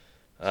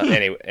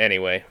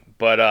 Anyway,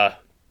 but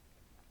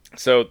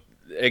so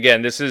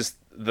again, this is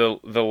the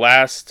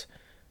last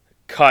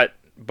cut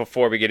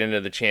before we get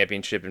into the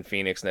championship in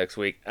Phoenix next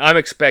week. I'm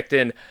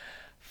expecting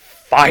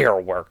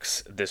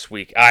fireworks this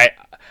week. I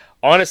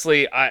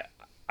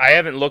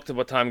haven't looked at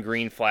what time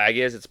green flag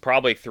is. It's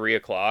probably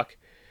 3:00,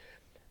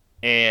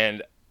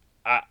 and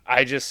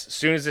I just, as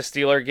soon as the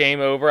Steeler game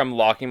over, I'm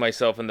locking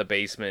myself in the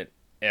basement,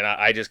 and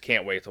I just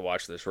can't wait to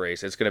watch this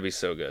race. It's going to be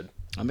so good.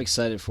 I'm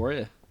excited for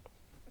you.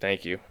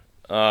 Thank you.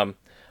 On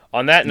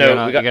that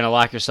note, You're gonna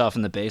lock yourself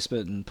in the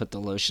basement and put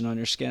the lotion on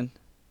your skin.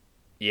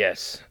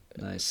 Yes.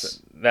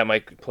 Nice. That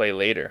might play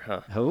later,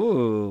 huh?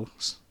 Ooh.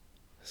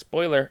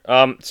 Spoiler.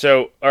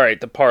 So, all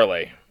right, the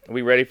parlay. Are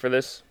we ready for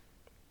this?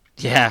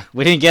 Yeah,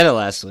 we didn't get it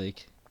last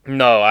week.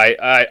 No,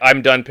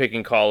 I'm done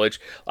picking college.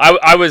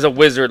 I was a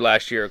wizard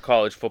last year at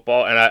college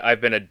football, and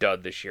I've been a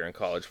dud this year in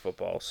college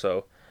football.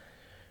 So,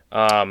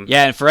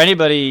 yeah, and for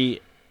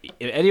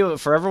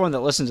everyone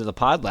that listened to the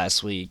pod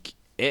last week,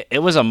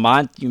 it was a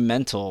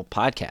monumental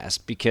podcast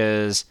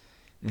because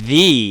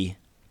the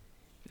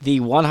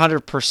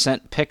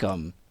 100%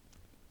 pick'em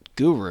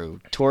guru,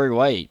 Tory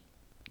White,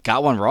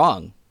 got one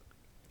wrong.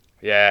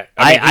 Yeah.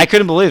 I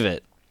couldn't believe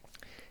it.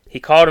 He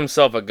called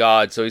himself a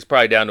god, so he's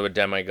probably down to a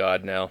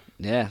demigod now.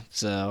 Yeah,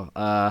 so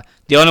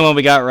the only one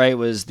we got right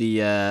was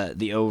the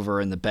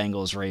over in the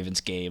Bengals-Ravens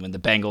game, and the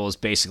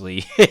Bengals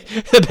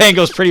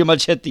pretty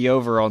much hit the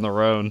over on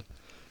their own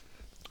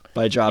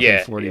by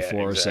dropping 44,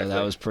 yeah, exactly. So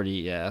that was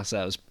pretty, that's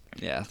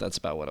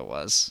about what it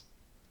was.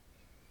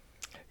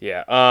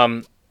 Yeah,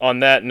 on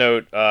that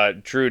note,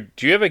 Drew,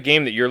 do you have a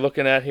game that you're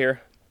looking at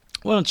here?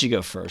 Why don't you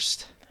go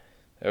first?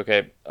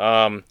 Okay.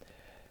 I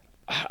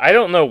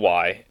don't know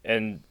why,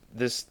 and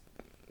there's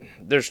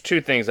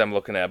 2 things I'm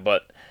looking at,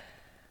 but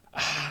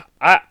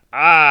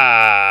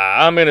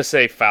I'm gonna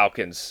say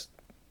Falcons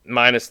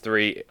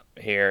 -3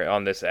 here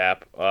on this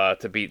app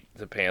to beat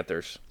the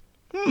Panthers.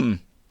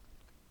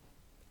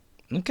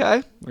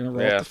 Okay, we're gonna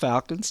roll with the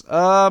Falcons.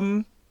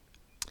 I'm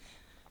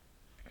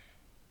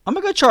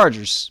gonna go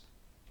Chargers.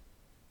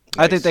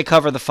 Nice. I think they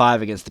cover the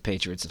 5 against the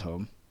Patriots at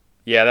home.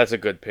 Yeah, that's a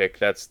good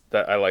pick. I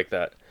like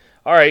that.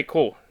 All right,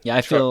 cool. Yeah,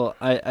 I feel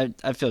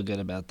good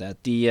about that.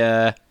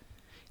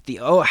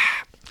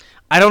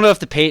 I don't know if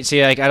the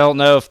Patriots. I don't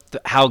know if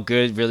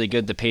really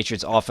good the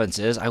Patriots offense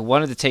is. I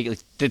wanted to take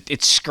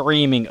it's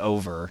screaming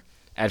over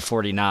at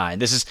 49.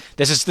 This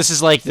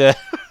is like the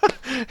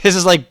this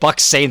is like Bucs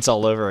Saints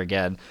all over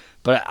again.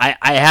 But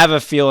I have a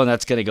feeling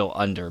that's going to go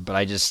under. But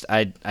I just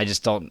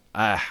don't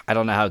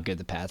know how good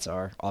the Pats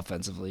are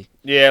offensively.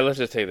 Yeah, let's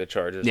just take the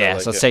Chargers. Yeah,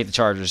 so let's take the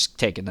Chargers,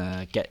 giving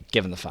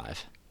the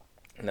 5.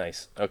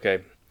 Nice. Okay.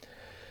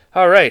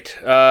 All right.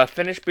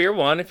 Finish beer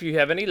 1 if you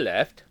have any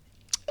left.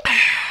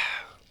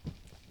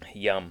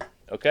 Yum.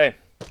 Okay.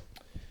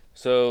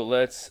 So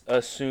let's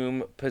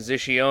assume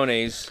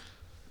posiciones.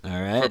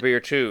 All right. For beer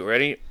 2.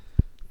 Ready?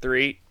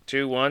 3,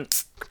 2, 1.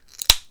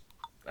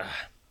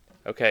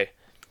 Okay.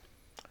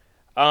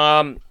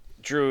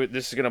 Drew,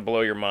 this is gonna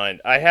blow your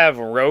mind. I have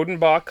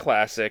Rodenbach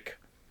Classic.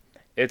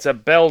 It's a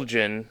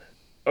Belgian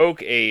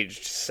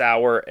oak-aged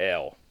sour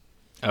ale.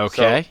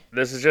 Okay. So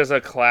this is just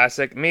a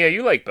classic. Mia,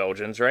 you like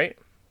Belgians, right?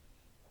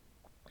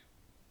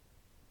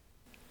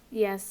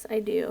 Yes, I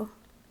do.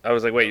 I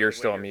was like, wait, you're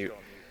still on mute.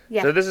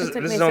 Yeah. So this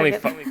is only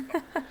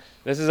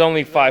this is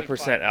only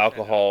 5%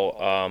 alcohol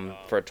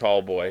for a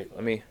tall boy.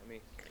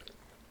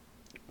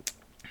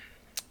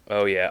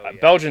 Oh yeah,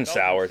 Belgian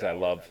sours I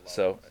love.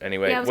 So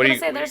anyway, Yeah, I was what do gonna you?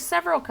 say there's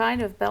several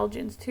kind of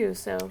Belgians too.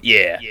 So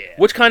Yeah.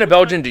 Which kind of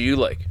Belgian do you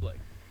like?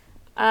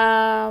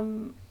 I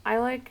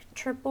like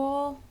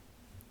triple.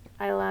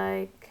 I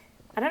like.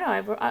 I don't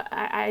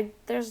know.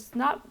 There's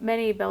not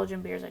many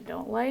Belgian beers I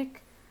don't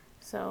like.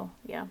 So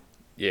yeah.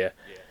 Yeah.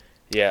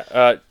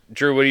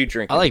 Drew, what are you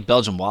drinking? I like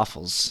Belgian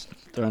waffles.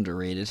 They're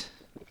underrated.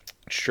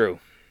 It's true.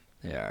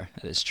 They are.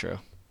 That is true.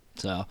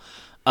 So,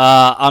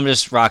 I'm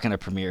just rocking a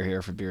Premier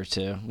here for beer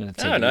too. I'm gonna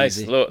take Oh, it nice.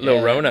 easy. Little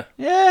yeah. Rona.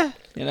 Yeah,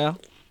 the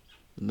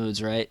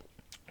mood's right.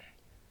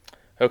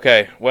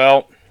 Okay.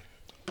 Well,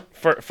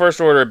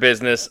 first order of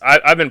business.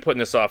 I've been putting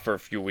this off for a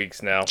few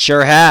weeks now.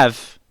 Sure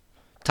have.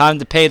 Time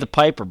to pay the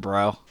piper,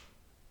 bro.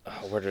 Oh,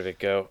 where did it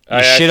go?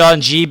 You shit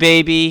on G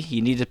baby.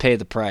 You need to pay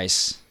the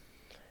price.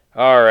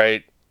 All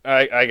right.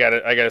 I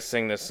gotta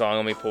sing this song.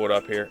 Let me pull it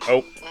up here.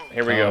 Oh,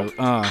 here we go.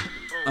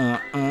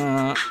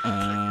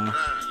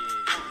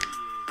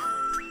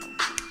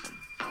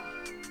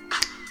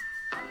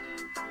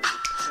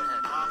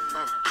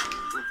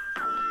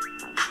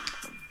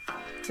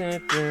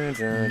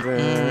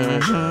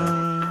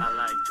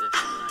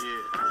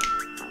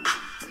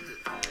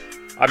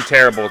 I'm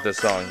terrible at this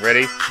song.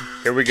 Ready?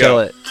 Here we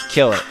go.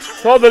 Kill it.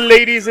 All the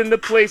ladies in the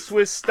place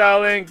with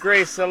style and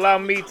grace, allow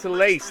me to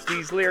lace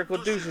these lyrical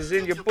douches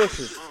in your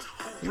bushes.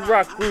 You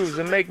rock grooves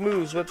and make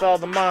moves with all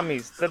the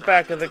mommies. The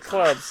back of the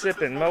club,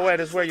 sipping. Moet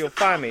is where you'll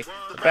find me.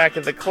 The back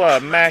of the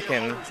club,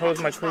 macking. Hose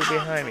my crew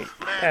behind me.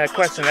 Had a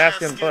question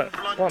asking, but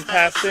one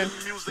passed in.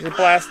 You're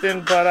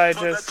blasting, but I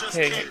just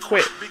can't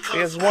quit.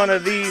 Because one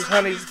of these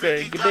honeys,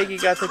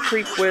 Biggie got to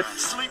creep with.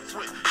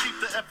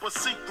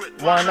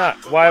 Why not?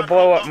 Why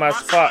blow up my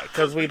spot?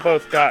 Cause we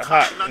both got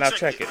hot. Now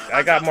check it.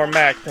 I got more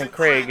Mac than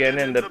Craig and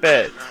in the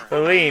bed.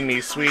 Believe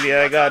me, sweetie,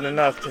 I got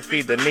enough to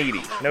feed the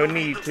needy. No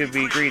need to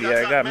be greedy.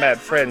 I got mad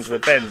friends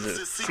with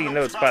Benzes. See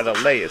notes by the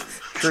layers.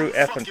 True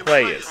effing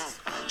players.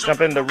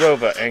 Jump in the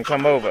Rover and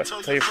come over.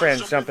 Tell your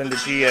friends jump in the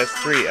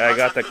GS3. I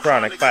got the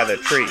Chronic by the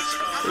tree.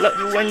 Love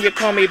you when you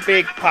call me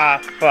Big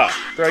Papa.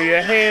 Throw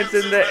your hands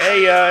in the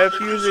air if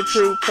you's a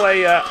true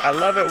player. I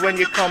love it when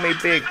you call me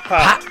Big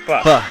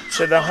Papa.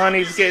 To the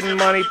honeys getting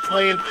money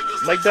playing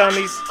like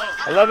dummies.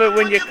 I love it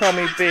when you call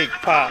me Big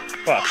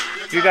Papa.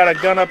 If you got a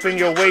gun up in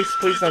your waist,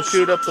 please don't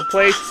shoot up the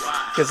place.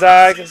 Cause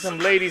I got some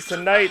ladies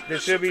tonight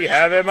that should be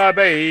having my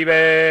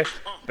baby.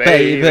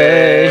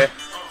 Baby.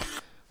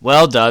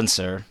 Well done,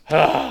 sir.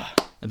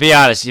 Be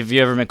honest, have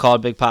you ever been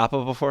called Big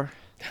Papa before?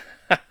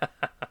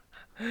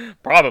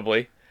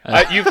 Probably.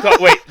 You've called.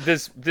 Wait,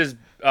 does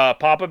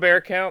Papa Bear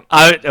count?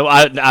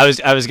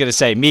 I was gonna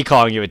say me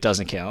calling you it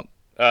doesn't count.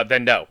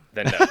 Then no.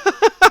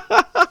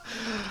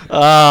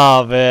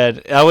 Oh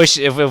man, I wish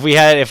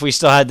if we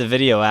still had the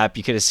video app,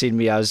 you could have seen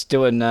me. I was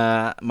doing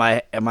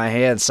my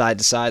hands side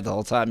to side the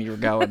whole time you were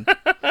going.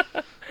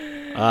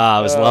 It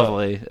was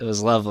lovely. It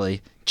was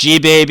lovely. G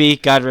baby,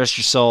 God rest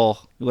your soul.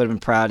 We would have been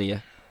proud of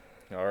you.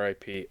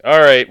 R.I.P. All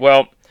right,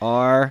 well.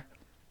 R.I.P.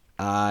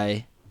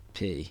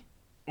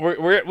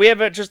 We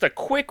have just a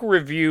quick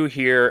review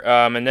here,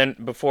 and then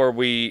before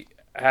we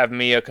have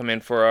Mia come in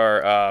for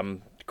our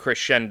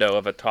crescendo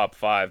of a top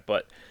 5,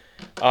 but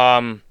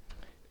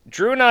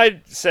Drew and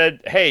I said,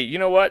 hey, you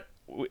know what?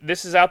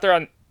 This is out there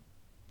on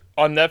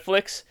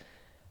Netflix.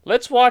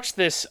 Let's watch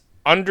this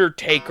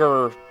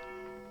Undertaker.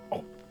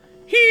 Oh,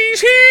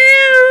 he's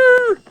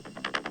here!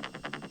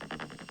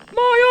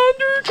 My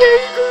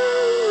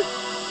Undertaker!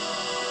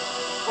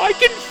 I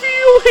can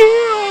feel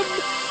him!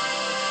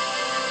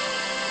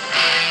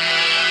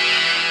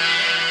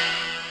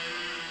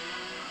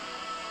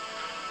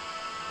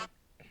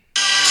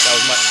 That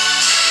was my...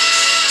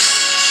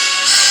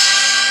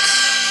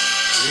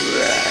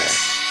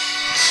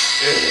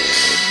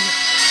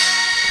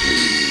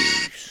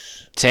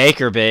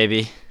 Taker,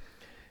 baby.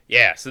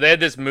 Yeah, so they had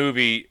this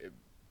movie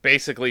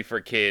basically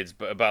for kids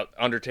but about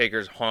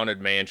Undertaker's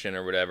haunted mansion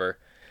or whatever.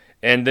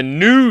 And the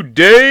New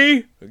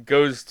Day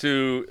goes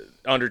to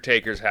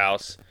Undertaker's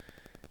house.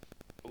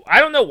 I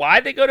don't know why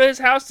they go to his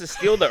house to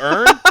steal the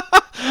urn.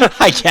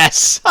 I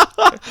guess.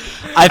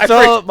 I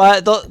felt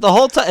the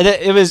whole time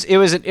it was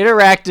an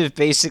interactive,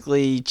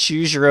 basically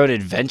choose your own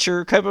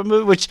adventure type of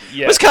movie, which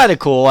was kind of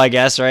cool, I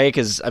guess, right?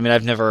 Because I mean,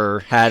 I've never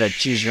had a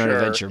choose your own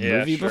adventure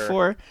movie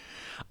before.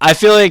 I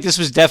feel like this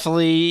was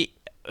definitely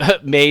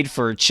made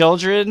for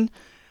children,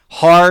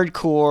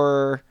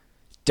 hardcore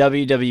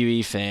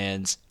WWE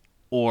fans,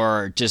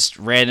 or just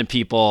random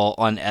people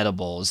on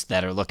edibles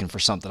that are looking for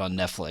something on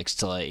Netflix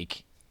to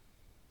like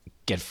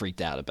get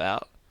freaked out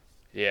about.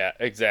 Yeah,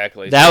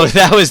 exactly. That was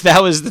the target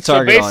audience.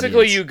 So basically,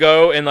 audience. you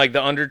go and like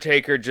the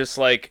Undertaker just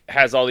like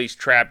has all these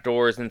trap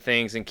doors and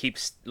things and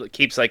keeps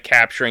like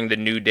capturing the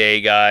New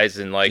Day guys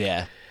and like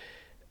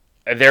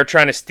they're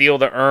trying to steal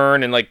the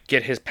urn and like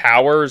get his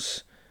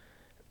powers,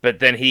 but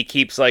then he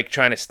keeps like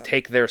trying to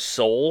take their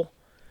soul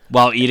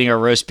while eating a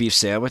roast beef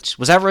sandwich.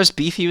 Was that roast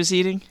beef he was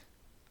eating?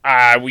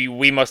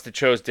 We must have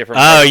chose different.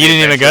 Oh, you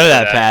didn't even go to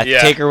that path. Yeah.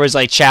 Taker was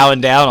like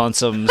chowing down on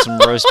some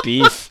roast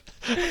beef.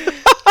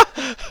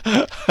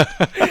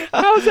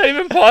 How is that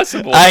even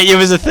possible? It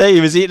was a thing.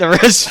 He was eating a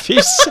roast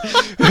beef.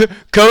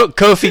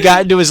 Kofi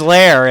got into his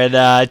lair,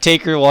 and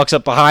Taker walks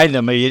up behind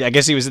him. I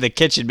guess he was in the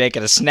kitchen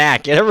making a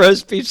snack. He had a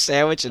roast beef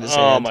sandwich in his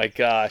hand. Oh my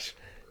gosh!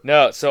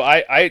 No, so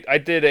I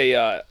did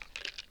a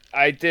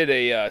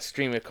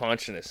stream of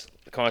consciousness.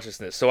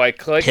 So I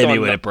clicked Hit on me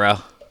with it, bro.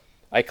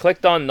 I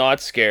clicked on Not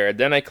Scared,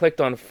 then I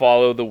clicked on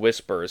Follow the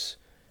Whispers,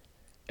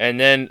 and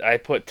then I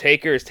put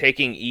Taker is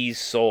taking E's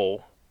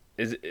soul.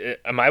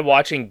 Am I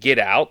watching Get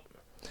Out?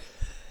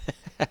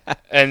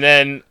 And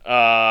then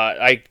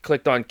I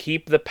clicked on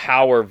Keep the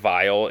Power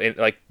Vial, in,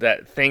 like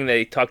that thing that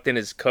he tucked in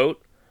his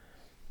coat.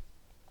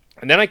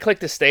 And then I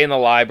clicked to Stay in the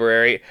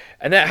Library.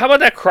 And then how about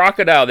that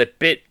crocodile that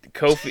bit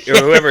Kofi or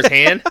whoever's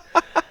hand?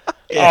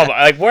 Yeah. Oh,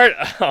 like where?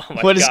 Oh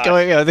my What is gosh.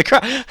 going on?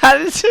 How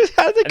did they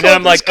And then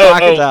I'm like,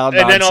 crocodile and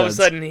then all of a nonsense?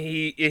 sudden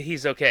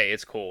he's okay.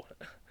 It's cool.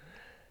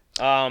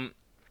 And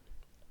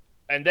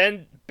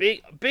then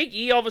Big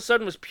E all of a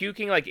sudden was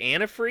puking like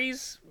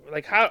antifreeze.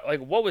 Like how? Like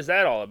what was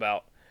that all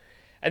about?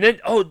 And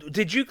then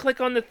did you click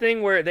on the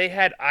thing where they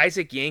had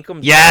Isaac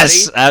Yankum's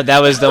Yes, body?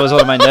 that was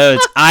one of my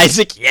notes.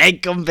 Isaac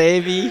Yankum,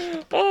 baby.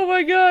 Oh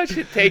my gosh!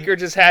 Taker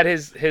just had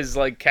his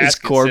like casket His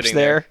corpse sitting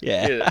there.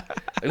 Yeah.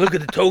 Like, look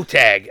at the toe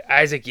tag,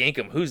 Isaac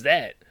Yankum. Who's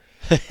that?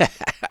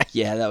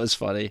 Yeah, that was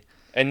funny.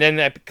 And then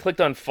I clicked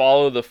on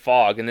Follow the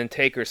Fog, and then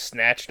Taker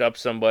snatched up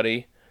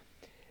somebody,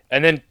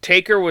 and then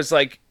Taker was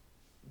like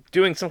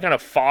doing some kind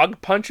of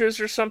fog punches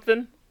or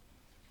something.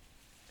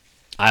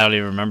 I don't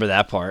even remember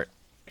that part.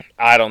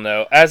 I don't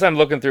know. As I'm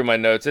looking through my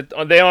notes,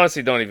 they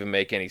honestly don't even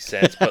make any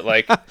sense. But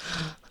like,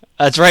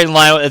 That's right in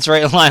line. It's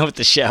right in line with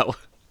the show.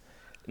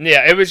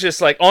 yeah, it was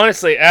just like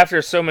honestly,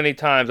 after so many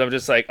times, I'm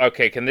just like,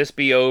 okay, can this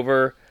be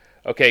over?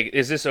 Okay,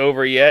 is this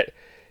over yet?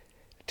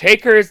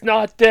 Taker is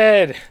not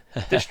dead.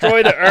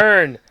 Destroy the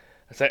urn.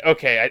 It's like,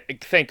 okay,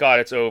 thank God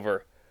it's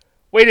over.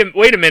 Wait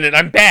a minute,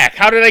 I'm back.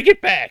 How did I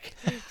get back?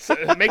 So,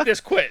 make this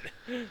quit.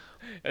 And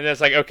then it's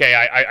like, okay,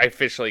 I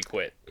officially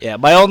quit. Yeah,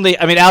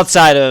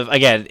 outside of,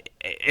 again,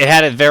 it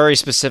had a very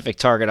specific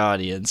target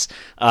audience.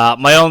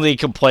 My only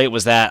complaint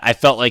was that I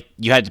felt like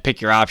you had to pick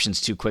your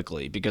options too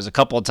quickly because a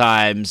couple of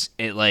times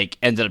it like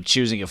ended up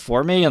choosing it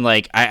for me, and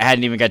like I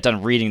hadn't even got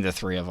done reading the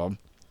three of them.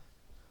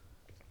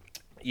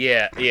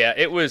 Yeah,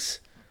 it was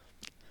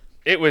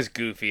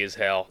goofy as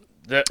hell.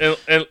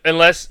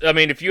 Unless, I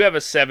mean, if you have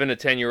a 7 to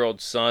 10-year-old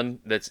son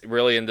that's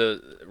really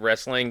into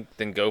wrestling,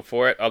 then go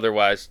for it.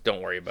 Otherwise,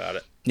 don't worry about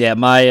it. Yeah,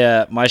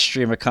 my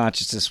stream of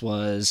consciousness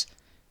was,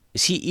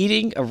 is he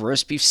eating a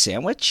roast beef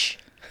sandwich?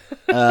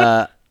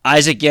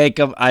 Isaac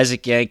Yankum.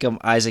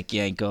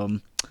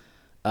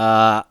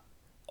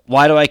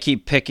 Why do I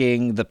keep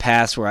picking the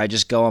paths where I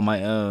just go on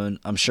my own?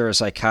 I'm sure a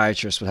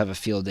psychiatrist would have a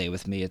field day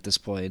with me at this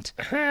point.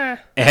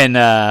 And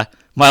my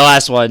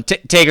last one,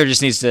 Taker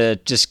just needs to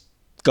just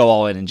go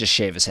all in and just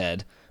shave his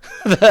head.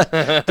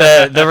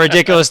 the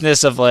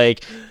ridiculousness of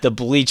like the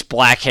bleached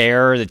black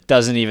hair that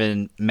doesn't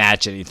even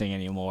match anything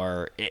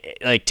anymore.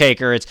 Like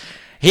Taker,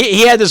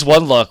 he had this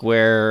one look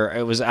where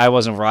I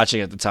wasn't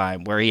watching at the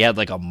time, where he had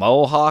like a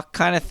mohawk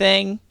kind of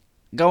thing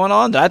going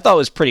on that I thought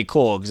was pretty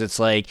cool because it's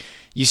like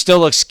you still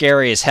look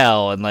scary as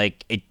hell, and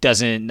like it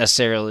doesn't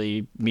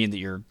necessarily mean that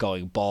you're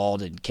going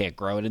bald and can't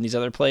grow it in these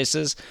other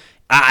places.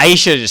 I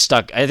should have just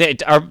stuck. I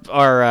think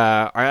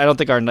I don't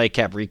think our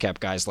nightcap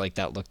recap guys like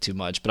that look too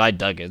much, but I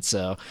dug it.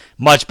 So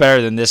much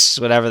better than this,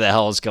 whatever the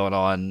hell is going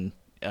on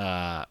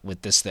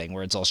with this thing,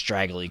 where it's all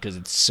straggly because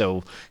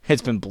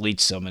it's been bleached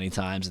so many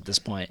times at this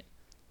point.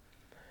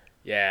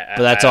 Yeah,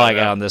 But that's all I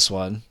got on this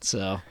one.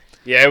 So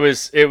yeah, it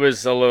was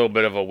a little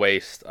bit of a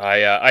waste.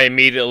 I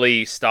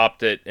immediately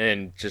stopped it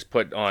and just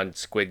put on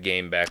Squid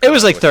Game back. it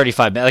was like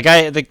 35 minutes.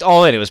 Like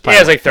all in, it was probably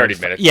it was like 30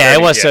 minutes. Yeah,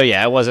 30, it was. yeah. So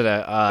yeah, it wasn't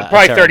a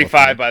probably terrible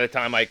 35 thing. by the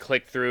time I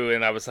clicked through,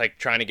 and I was like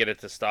trying to get it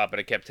to stop, but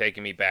it kept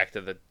taking me back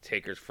to the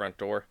Taker's front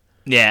door.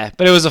 Yeah,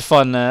 but it was a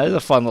fun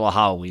little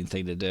Halloween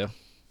thing to do.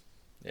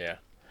 Yeah,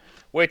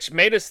 which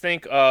made us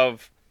think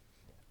of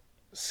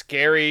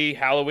scary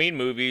Halloween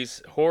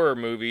movies, horror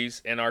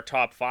movies in our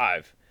top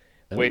 5,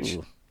 which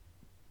Ooh.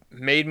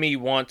 made me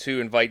want to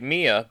invite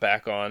Mia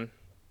back on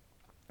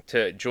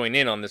to join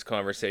in on this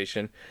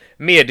conversation.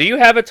 Mia, do you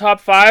have a top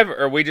 5, or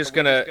are we just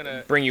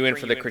gonna bring you in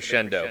for the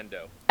crescendo?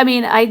 I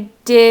mean, I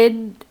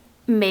did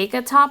make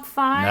a top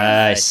 5,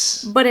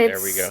 Nice. but There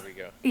it's we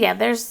go. yeah.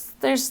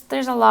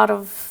 There's a lot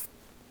of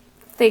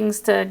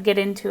things to get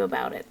into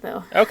about it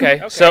though.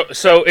 Okay, so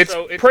it's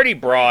pretty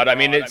broad. I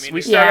mean,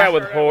 we started Yeah.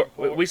 out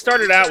with we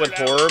started out with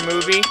horror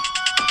movie.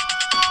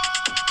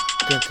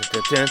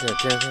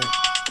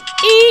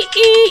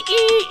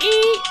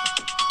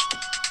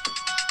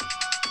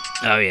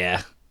 Oh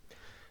yeah,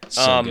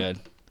 so good.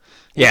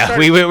 We Yeah, started-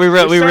 we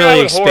started really out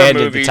with horror expanded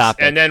the movies,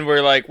 topic. and then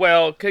we're like,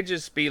 well, it could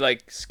just be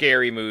like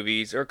scary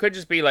movies, or it could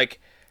just be like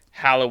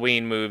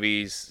Halloween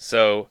movies.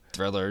 So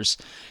Thrillers.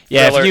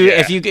 Yeah, Thriller,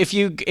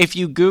 if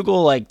you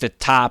Google like the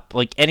top,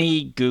 like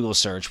any Google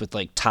search with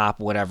like top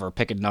whatever,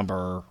 pick a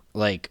number,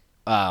 like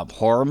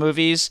horror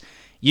movies,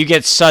 you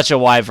get such a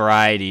wide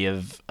variety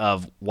of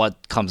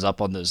what comes up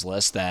on those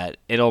lists that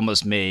it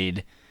almost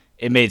made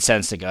it made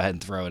sense to go ahead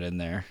and throw it in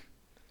there.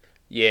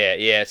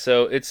 Yeah.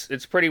 So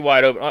it's pretty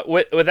wide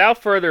open. Without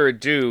further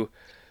ado,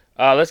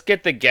 let's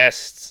get the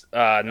guest's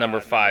number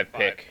 5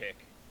 pick.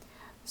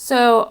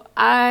 So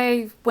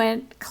I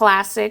went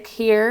classic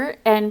here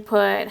and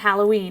put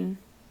Halloween.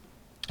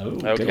 Oh,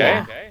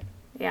 Okay.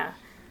 Yeah.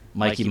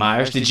 Mikey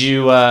Myers. Did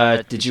you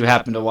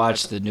happen to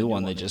watch the new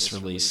one they just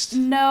released?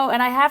 No,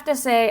 and I have to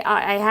say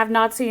I have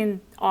not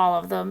seen all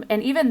of them,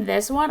 and even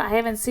this one I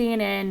haven't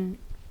seen in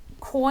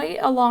quite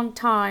a long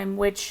time,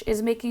 which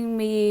is making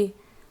me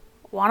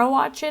want to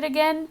watch it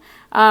again.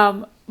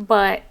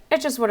 But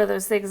it's just one of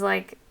those things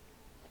like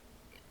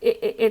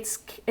it's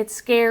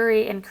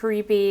scary and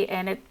creepy,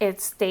 and it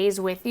stays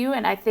with you.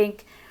 And I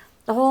think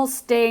the whole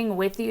staying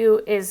with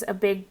you is a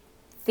big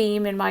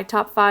theme in my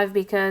top 5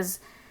 because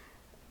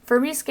for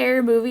me,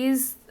 scary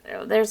movies,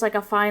 there's like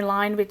a fine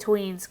line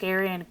between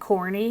scary and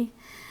corny.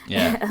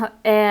 Yeah.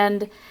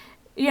 And,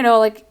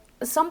 like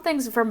some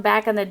things from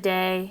back in the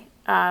day,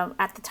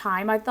 at the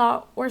time I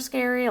thought were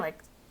scary, like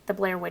the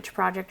Blair Witch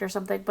Project or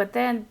something. But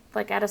then,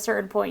 like at a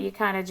certain point, you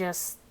kind of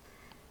just,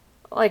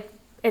 like,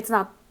 it's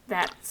not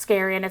that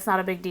scary and it's not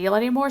a big deal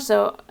anymore.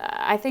 So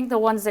I think the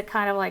ones that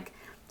kind of like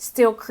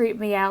still creep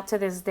me out to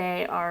this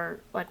day are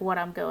like what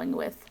I'm going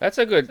with. That's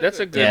a good That's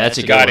a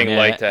guiding good one,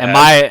 light to and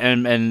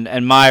have.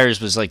 And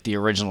Myers was like the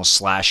original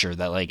slasher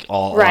that like a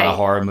lot of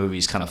horror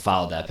movies kind of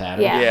followed that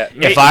pattern. Yeah.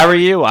 If I were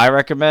you, I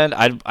recommend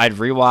I'd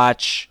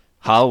rewatch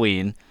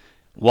Halloween,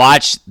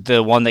 watch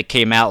the one that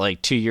came out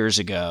like 2 years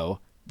ago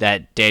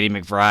that Danny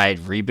McBride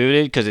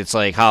rebooted because it's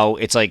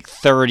like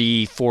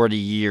 30, 40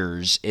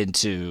 years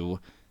into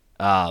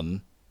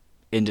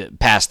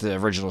past the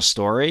original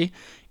story.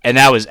 And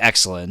that was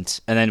excellent.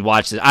 And then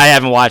watch it. I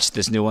haven't watched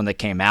this new one that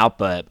came out,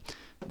 but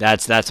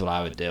that's what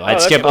I would do. I'd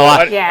skip a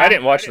lot. I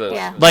didn't watch those.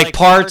 Yeah. Like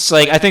parts,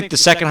 like I think the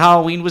second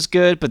Halloween was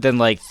good, but then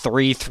like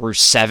 3 through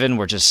 7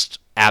 were just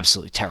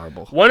absolutely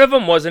terrible. One of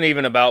them wasn't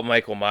even about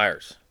Michael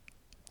Myers.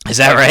 Is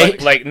that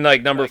right? Like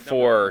number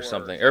 4 or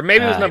something, or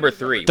maybe it was number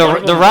 3.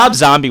 The Rob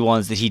Zombie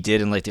ones that he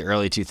did in like the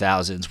early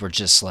 2000s were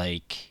just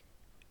like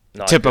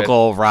Not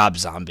typical Rob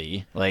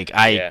Zombie. Like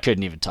I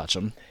couldn't even touch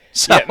them.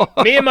 So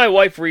Yeah, me and my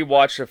wife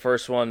rewatched the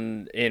first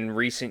one in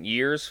recent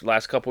years,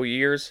 last couple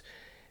years,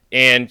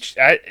 and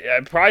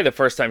probably the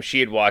first time she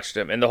had watched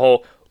them, and the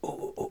whole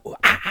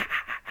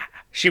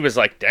she was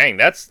like, "Dang,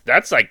 that's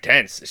like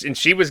tense," and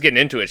she was getting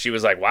into it. She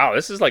was like, "Wow,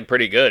 this is like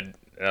pretty good,"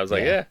 and I was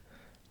like, "Yeah."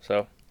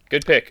 So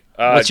good pick.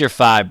 what's your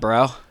 5,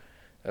 bro?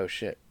 Oh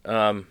shit.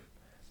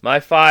 My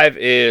 5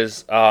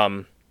 is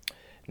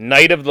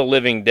Night of the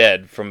Living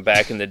Dead from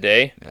back in the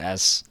day.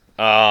 Yes.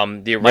 The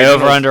My original.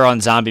 over-under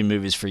on zombie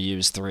movies for you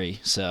is 3,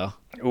 so.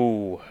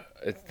 Ooh,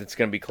 it's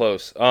gonna be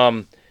close.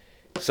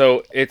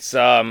 So it's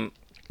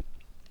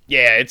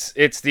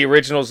it's the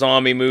original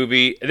zombie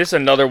movie. This is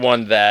another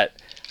one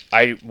that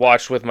I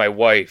watched with my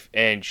wife,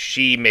 and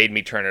she made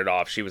me turn it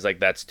off. She was like,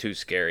 "That's too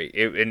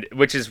scary,"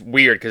 which is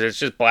weird because it's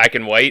just black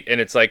and white,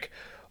 and it's like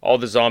all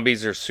the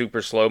zombies are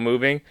super slow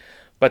moving,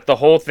 but the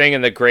whole thing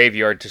in the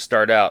graveyard to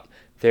start out,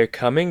 "They're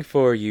coming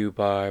for you,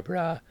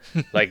 Barbara."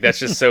 Like that's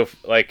just so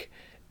like.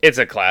 It's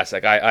a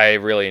classic. I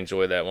really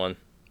enjoy that one.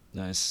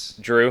 Nice.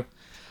 Drew?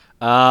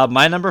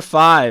 My number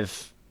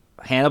 5,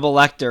 Hannibal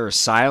Lecter,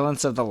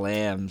 Silence of the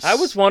Lambs. I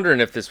was wondering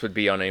if this would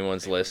be on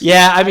anyone's list.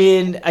 Yeah, I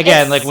mean,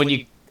 again, like when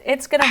you...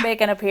 It's gonna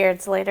make an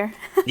appearance later.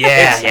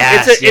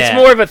 It's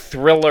more of a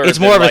thriller. It's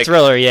more of a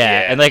thriller,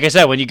 yeah. And like I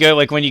said, when you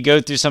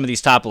go through some of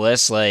these top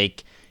lists,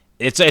 like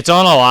it's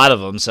on a lot of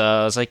them. So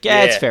I was like,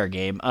 it's fair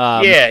game.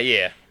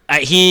 Yeah.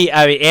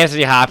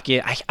 Anthony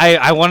Hopkins.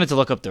 I wanted to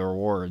look up the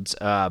awards,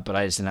 but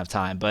I just didn't have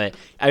time. But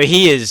I mean,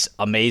 he is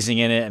amazing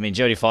in it. I mean,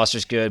 Jodie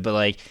Foster's good, but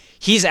like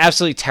he's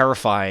absolutely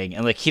terrifying,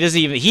 and like he doesn't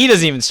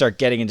even start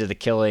getting into the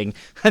killing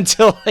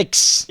until like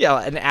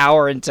an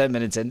hour and 10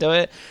 minutes into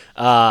it.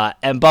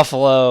 And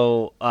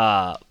Buffalo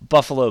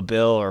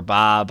Bill or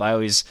Bob, I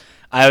always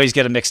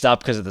get them mixed up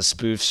because of the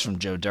spoofs from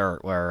Joe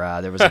Dirt,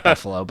 where there was a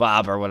Buffalo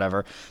Bob or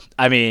whatever.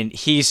 I mean,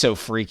 he's so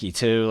freaky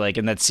too. Like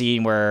in that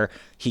scene where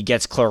he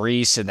gets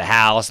Clarice in the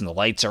house and the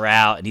lights are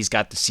out and he's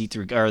got the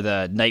see-through or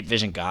the night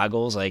vision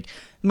goggles. Like,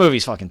 the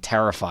movie's fucking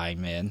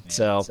terrifying, man.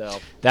 So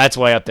that's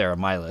way up there on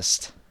my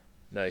list.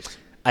 Nice.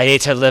 I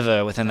ate her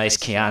liver with a nice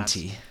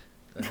Chianti.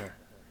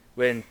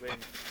 When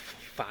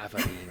 5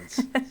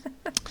 onions.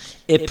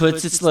 It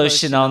puts its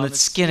lotion on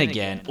its skin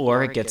again,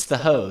 or it gets the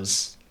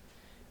hose.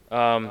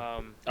 All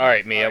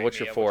right, Mia, what's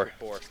your 4?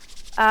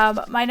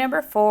 My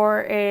number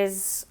 4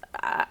 is,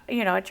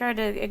 I tried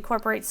to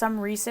incorporate some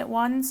recent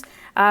ones.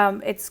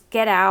 It's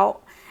Get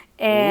Out,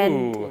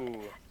 and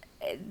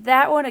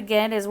that one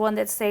again is one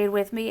that stayed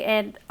with me.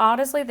 And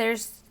honestly,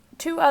 there's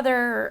 2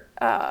 other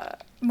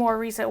more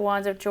recent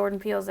ones of Jordan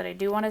Peele's that I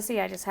do want to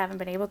see. I just haven't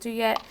been able to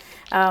yet.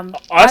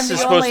 Us is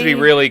supposed to be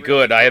really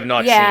good. I have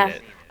not seen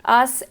it.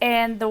 Us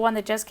and the one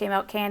that just came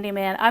out,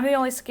 Candyman. I'm the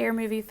only scary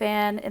movie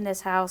fan in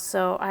this house,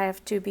 so I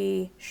have to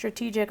be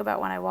strategic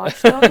about when I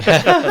watch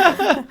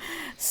them.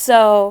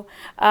 So,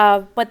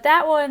 but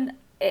that one,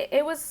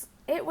 it was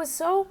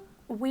so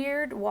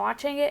weird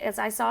watching it as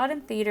I saw it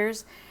in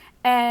theaters,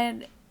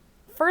 And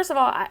first of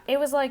all, it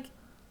was like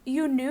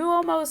you knew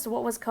almost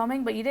what was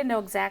coming, but you didn't know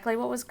exactly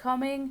what was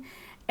coming.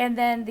 And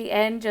then the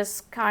end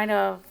just kind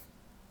of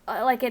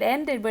like it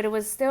ended, but it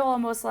was still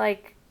almost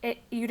like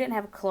you didn't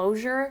have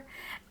closure,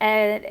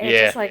 and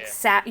it just like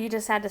sat. You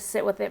just had to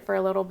sit with it for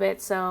a little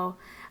bit. So,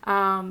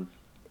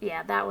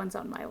 yeah, that one's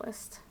on my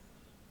list.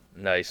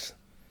 Nice.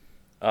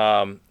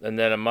 And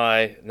then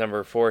my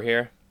number 4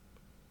 here.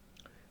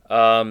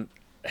 Dawn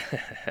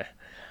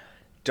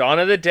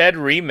of the Dead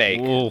remake.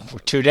 Ooh, we're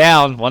 2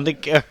 down, 1 to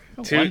go.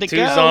 Two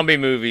zombie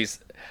movies.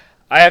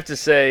 I have to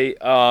say,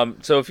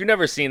 so if you've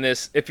never seen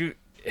this, it's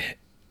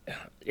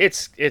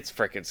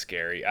freaking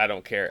scary. I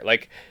don't care.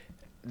 Like,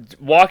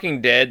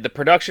 Walking Dead, the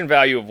production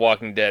value of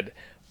Walking Dead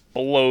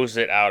blows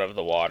it out of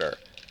the water.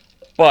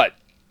 But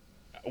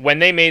when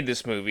they made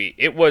this movie,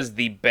 it was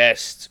the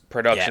best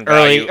production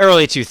value.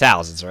 Early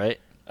 2000s, right?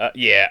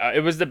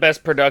 It was the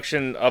best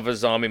production of a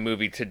zombie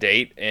movie to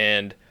date,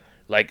 and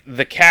like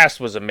the cast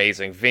was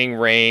amazing. Ving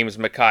Rhames,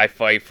 Mekhi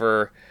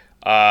Phifer,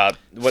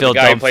 Phil the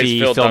guy who Dunphy plays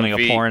Phil filming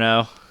Dunphy. a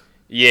porno.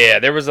 Yeah,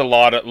 there was a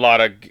lot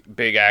of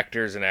big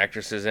actors and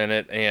actresses in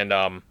it,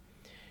 and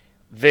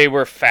they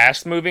were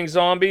fast-moving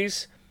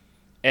zombies,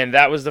 and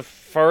that was the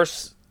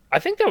first. I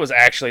think that was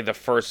actually the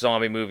first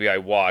zombie movie I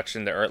watched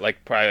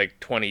probably like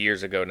 20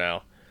 years ago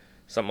now,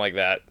 something like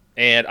that.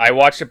 And I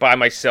watched it by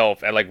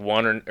myself at like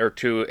 1 or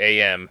 2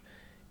 a.m.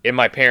 in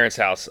my parents'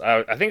 house.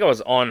 I think I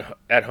was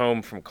at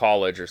home from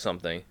college or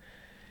something,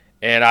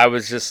 and I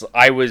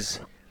was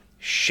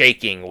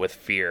shaking with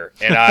fear,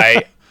 and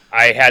I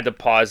had to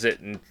pause it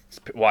and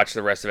watch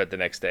the rest of it the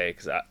next day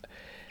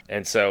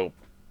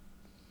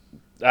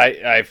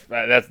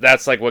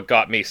that's like what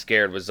got me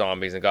scared with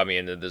zombies and got me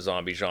into the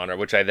zombie genre,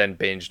 which I then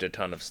binged a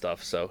ton of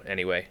stuff. So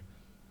anyway.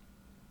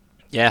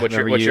 Yeah, what's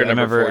your I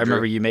number 4, remember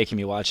Drew? you making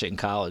me watch it in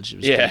college. It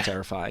was pretty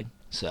terrifying.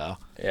 So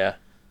yeah,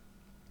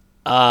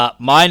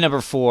 my number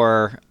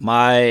 4,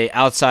 my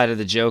outside of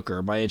the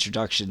Joker, my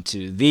introduction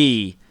to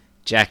the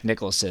Jack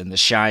Nicholson, The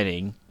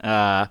Shining,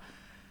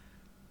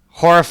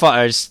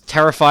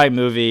 terrifying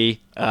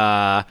movie.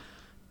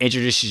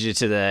 Introduces you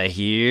to the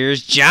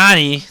 "Here's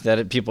Johnny"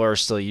 that people are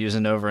still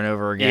using over and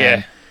over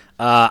again.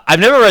 I've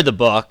never read the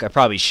book. I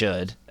probably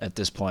should at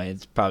this point.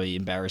 It's probably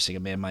embarrassing. A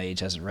man my age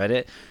hasn't read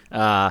it.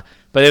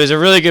 But it was a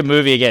really good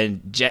movie.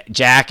 Again,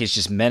 Jack is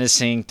just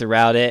menacing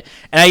throughout it.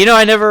 And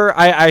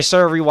I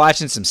started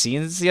rewatching some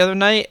scenes the other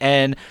night,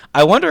 and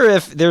I wonder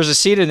if there's a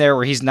scene in there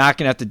where he's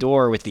knocking at the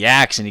door with the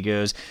axe, and he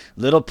goes,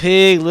 little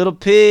pig,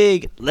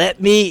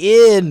 let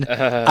me in."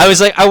 I was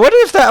like, I wonder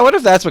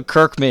if that's what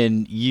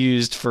Kirkman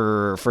used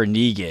for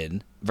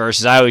Negan.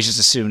 Versus, I always just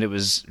assumed it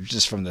was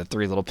just from the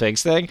Three Little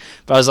Pigs thing.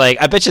 But I was like,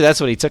 I bet you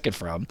that's what he took it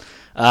from.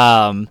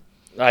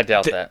 I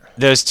doubt that.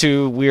 Those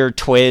two weird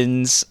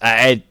twins.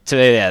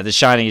 The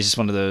Shining is just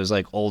one of those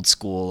like old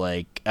school,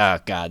 like, oh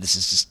god, this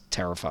is just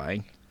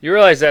terrifying. You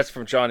realize that's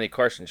from Johnny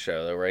Carson's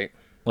show, though, right?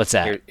 What's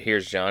that?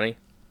 Here's Johnny.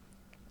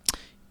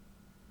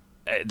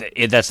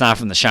 That's not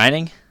from The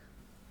Shining.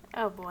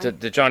 Oh boy.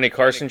 The Johnny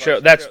Carson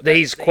show.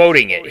 He's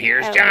quoting it.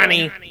 Here's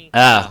Johnny.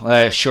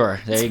 Sure.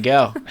 There you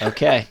go.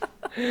 Okay.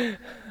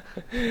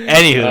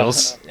 Any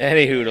hoodles.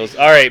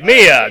 All right,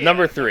 Mia,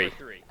 number 3.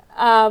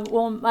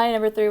 Well, my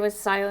number 3 was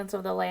Silence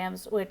of the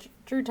Lambs, which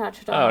Drew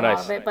touched on a lot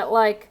of it. But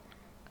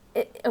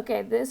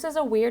okay, this is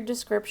a weird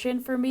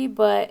description for me,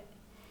 but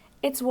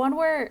it's one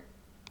where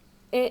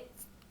it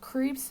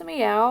creeps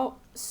me out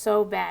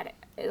so bad,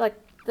 like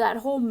that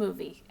whole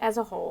movie as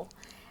a whole.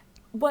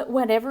 But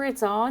whenever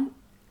it's on,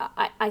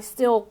 I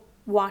still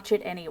watch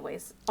it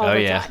anyways. All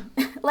the time.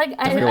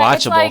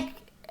 Rewatchable.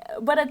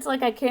 But it's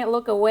like I can't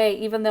look away,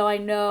 even though I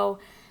know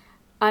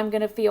I'm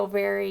gonna feel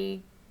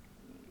very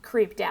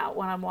creeped out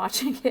when I'm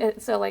watching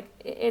it. So like,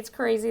 it's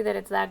crazy that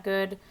it's that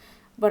good,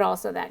 but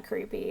also that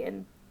creepy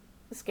and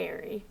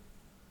scary.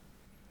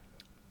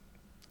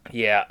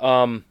 Yeah,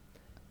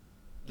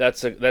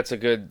 that's a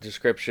good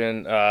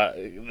description,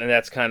 and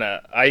that's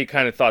I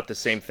kind of thought the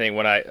same thing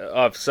when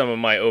of some of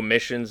my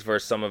omissions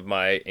versus some of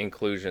my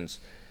inclusions,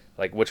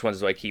 like which ones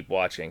do I keep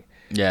watching?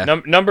 Yeah.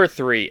 Number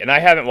 3, and I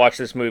haven't watched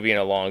this movie in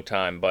a long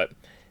time, but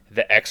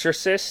The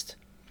Exorcist.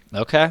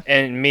 Okay.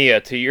 And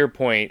Mia, to your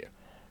point,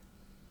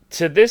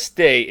 to this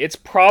day, it's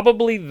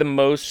probably the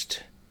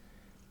most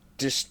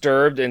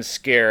disturbed and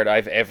scared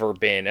I've ever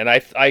been. And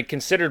I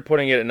considered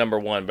putting it at number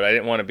 1, but I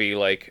didn't want to be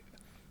like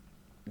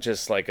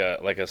just like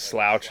a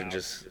slouch and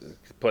just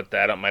put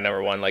that on my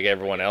number 1 like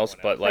everyone else.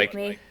 But like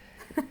me.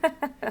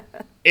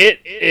 It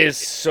is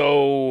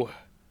so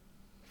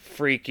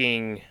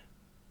freaking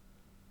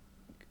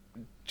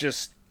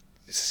just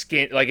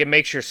skin, like it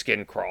makes your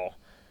skin crawl,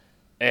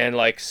 and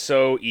like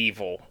so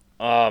evil.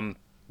 The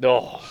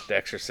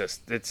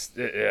Exorcist. It's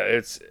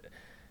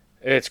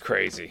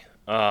crazy.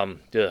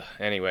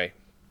 Anyway,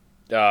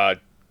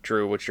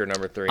 Drew, what's your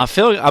number 3?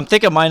 I'm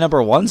thinking my number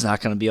 1's not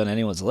going to be on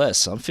anyone's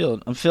list. So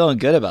I'm feeling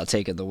good about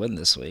taking the win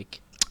this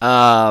week.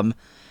 My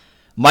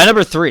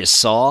number 3 is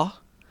Saw.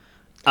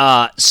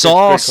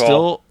 Saw Good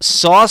call.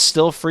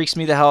 still freaks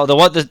me the hell.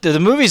 The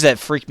movies that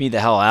freak me the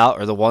hell out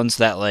are the ones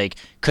that like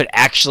could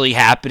actually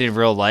happen in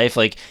real life.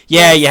 Like,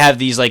 yeah, you have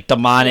these like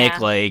demonic, Yeah.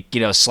 like,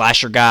 you know,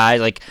 slasher guys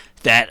like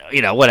that,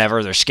 you know,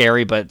 whatever, they're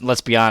scary, but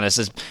let's be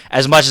honest,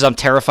 as much as I'm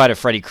terrified of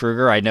Freddy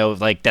Krueger, I know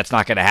like that's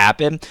not gonna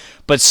happen.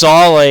 But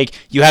Saw, like,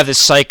 you have this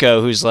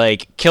psycho who's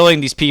like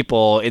killing these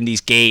people in these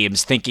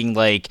games, thinking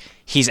like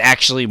he's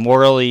actually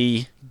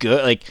morally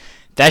good. Like,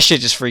 that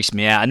shit just freaks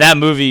me out. And that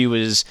movie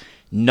was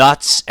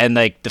nuts, and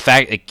like the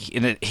fact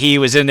that he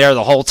was in there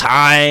the whole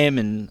time,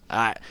 and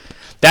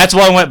that's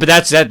why I went. But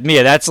that's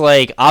me. That's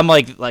like I'm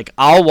like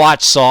I'll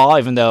watch Saw,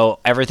 even though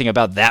everything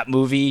about that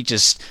movie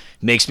just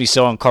makes me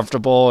so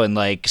uncomfortable and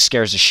like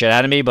scares the shit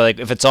out of me. But like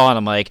if it's on,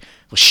 I'm like,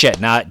 well, shit.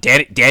 Now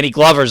Danny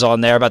Glover's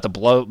on there about to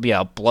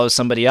blow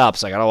somebody up,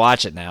 so I gotta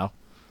watch it now.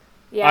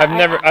 Yeah,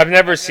 I've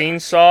never seen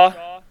Saw.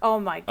 Oh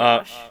my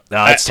gosh.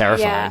 No, it's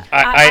terrifying. Yeah.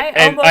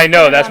 I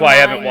know almost that's put why I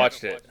it on haven't mine.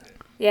 watched it.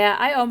 Yeah,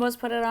 I almost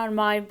put it on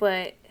mine,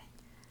 but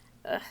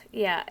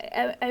yeah,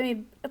 I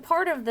mean, a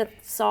part of the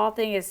Saw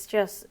thing is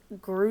just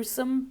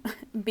gruesome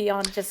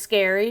beyond just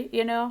scary,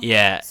 you know?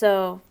 Yeah.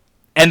 So,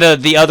 And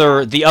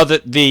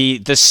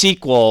the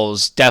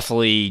sequels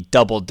definitely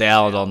doubled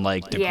down on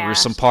like the Yeah,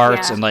 gruesome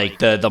parts, yeah. and like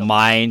the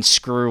mind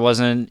screw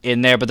wasn't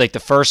in there, but like the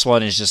first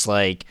one is just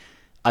like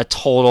a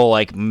total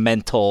like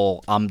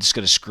mental I'm just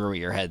gonna screw with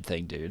your head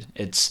thing, dude.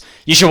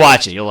 You should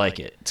watch it, you'll like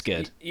it. It's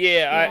good.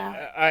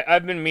 Yeah,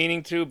 I've been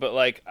meaning to, but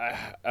like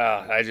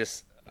I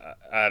just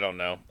I don't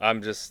know.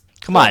 I'm just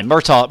Come on,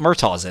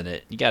 Murtaugh's in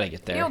it. You gotta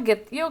get there.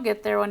 you'll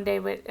get there one day,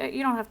 but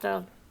you don't have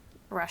to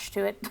rush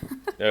to it.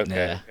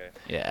 okay.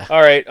 Yeah.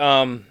 All right.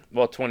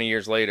 Well, 20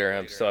 years later,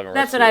 I still haven't.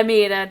 That's watched what I it.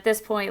 mean. At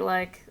this point,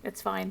 like,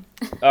 it's fine.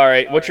 All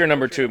right. What's your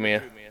number two,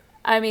 Mia?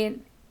 I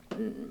mean,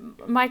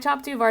 my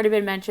top two have already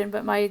been mentioned,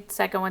 but my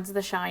second one's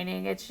The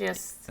Shining. It's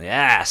just,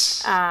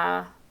 Yes.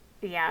 yeah,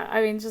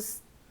 I mean,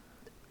 just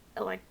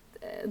like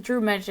Drew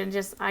mentioned,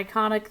 just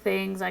iconic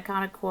things,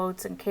 iconic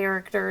quotes and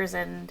characters,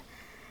 and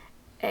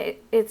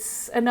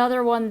it's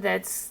another one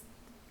that's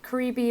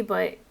creepy,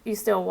 but you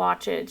still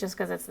watch it just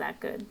because it's that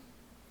good.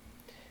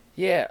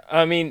 Yeah,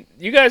 I mean,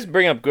 you guys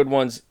bring up good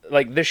ones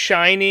like The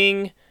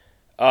Shining,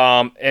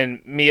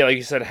 and Mia, like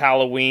you said,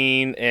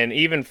 Halloween, and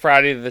even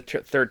Friday the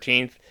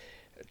 13th,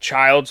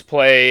 Child's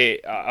Play.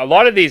 A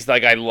lot of these,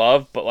 like, I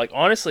love, but like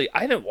honestly,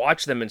 I haven't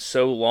watched them in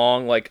so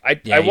long. Like, I you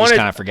just wanted.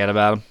 kind of forget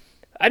about him.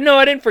 I know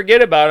I didn't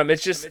forget about them.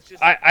 It's just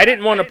I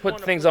didn't want to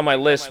put things on my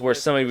list where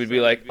somebody would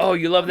be like, "Oh,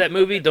 you love that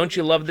movie? Don't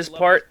you love this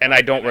part?" And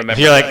I don't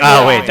remember. You're like,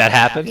 that. oh wait, that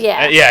happened?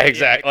 Yeah. Yeah,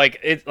 exactly. Like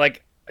it's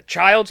like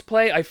Child's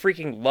Play. I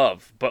freaking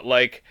love, but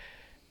like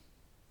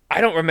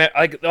I don't remember.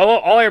 Like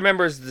all I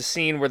remember is the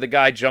scene where the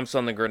guy jumps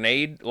on the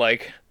grenade,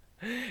 like,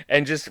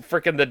 and just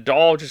freaking the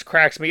doll just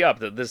cracks me up.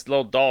 That this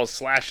little doll is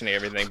slashing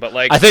everything, but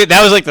like I think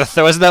that was like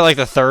wasn't that like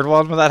the third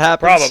one when that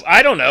happened? probably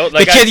I don't know.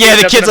 Like The kid,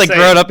 that's the what kid's I'm like saying.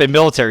 grown up in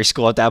military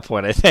school at that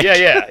point, I think.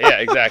 Yeah,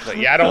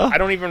 exactly. Yeah, I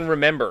don't even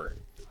remember.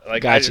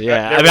 Like, Gotcha.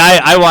 Yeah, there I mean,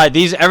 was- I watch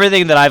these.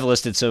 Everything that I've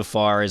listed so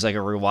far is like a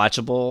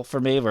rewatchable for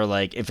me. Where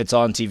like if it's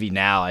on TV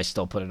now, I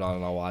still put it on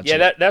and I'll watch it.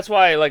 Yeah, that's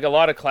why like a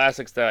lot of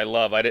classics that I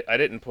love, I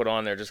didn't put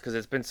on there just because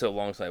it's been so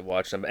long since I've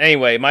watched them.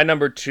 Anyway, my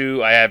number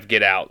two, I have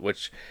Get Out,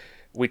 which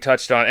we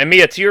touched on. And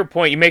Mia, to your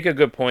point, you make a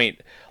good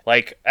point.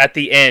 Like at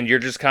the end, you're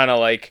just kind of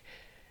like,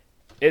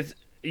 it's.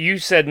 You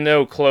said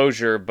no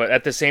closure, but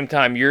at the same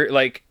time, you're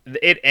like,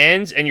 it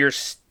ends and you're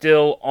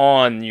still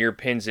on your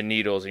pins and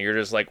needles, and you're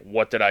just like,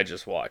 what did I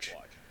just watch?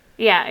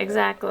 Yeah,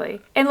 exactly.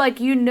 And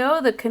like you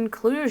know the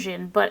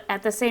conclusion, but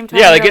at the same time,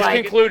 Yeah, like you're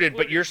it's concluded,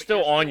 but you're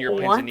still on your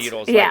pins What? and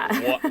needles. Yeah.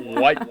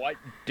 Like,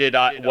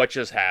 what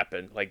just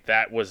happened? Like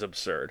that was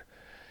absurd.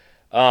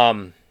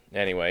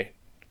 Anyway,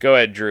 go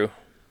ahead, Drew.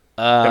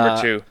 Number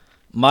two.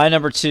 My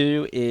number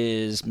two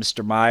is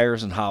Mr.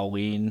 Myers and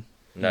Halloween.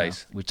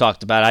 Nice. We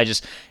talked about it. I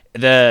just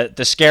the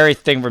scary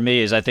thing for me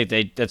is I think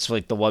that's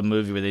like the one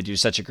movie where they do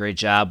such a great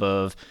job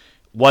of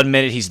 1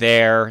 minute he's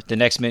there, the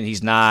next minute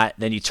he's not,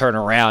 then you turn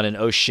around and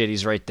oh shit,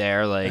 he's right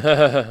there. Like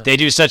they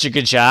do such a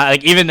good job.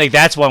 Like even like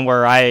that's one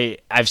where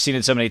I've seen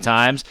it so many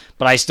times,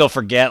 but I still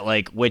forget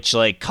like which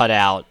like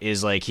cutout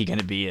is like he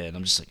gonna be in.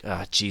 I'm just like,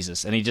 oh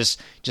Jesus. And he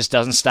just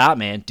doesn't stop,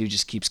 man. Dude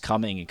just keeps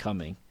coming and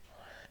coming.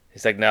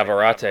 He's like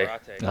Navarrete.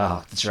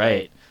 Oh, that's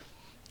right.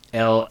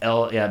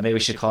 Yeah, maybe we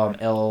should call him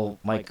L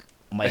Mike.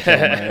 oh my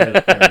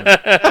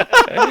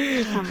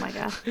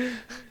god.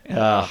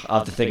 I'll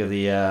have to think of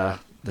the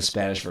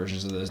Spanish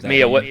versions of those.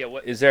 Mia, what's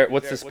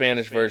the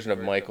Spanish version of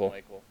Michael?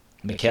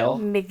 Miguel?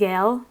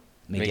 Miguel.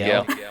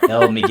 Miguel.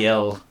 El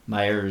Miguel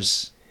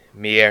Myers.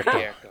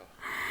 Mierda.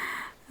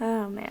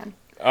 Oh man.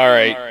 All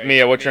right,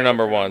 Mia, what's your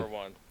number one?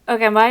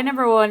 Okay, my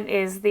number one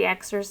is The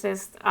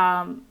Exorcist.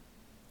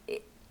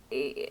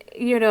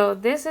 You know,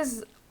 this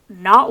is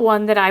not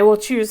one that I will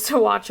choose to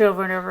watch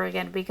over and over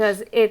again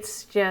because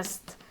it's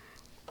just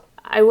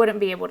I wouldn't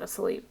be able to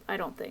sleep. I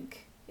don't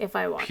think if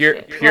I watched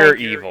it. Pure Like,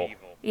 evil.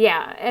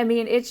 Yeah, I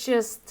mean, it's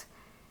just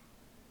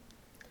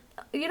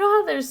you know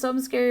how there's some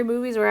scary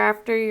movies where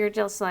after you're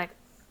just like,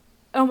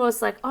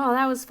 almost like, oh,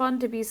 that was fun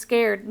to be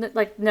scared.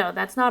 Like, no,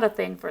 that's not a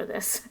thing for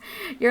this.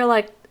 You're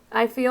like,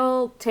 I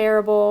feel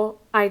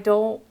terrible. I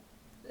don't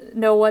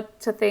know what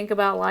to think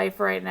about life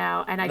right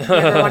now, and I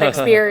never want to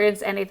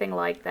experience anything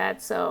like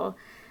that. So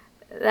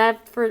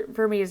that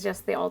for me is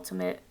just the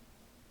ultimate.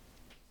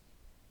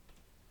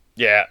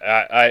 Yeah,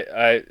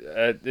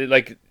 I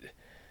like,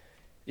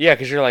 yeah,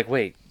 because you're like,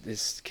 wait,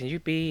 can you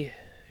be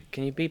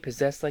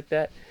possessed like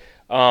that?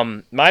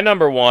 My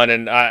number one,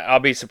 and I'll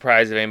be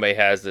surprised if anybody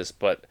has this,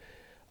 but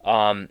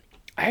I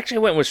actually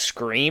went with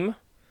Scream,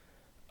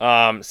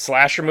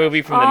 slasher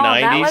movie from the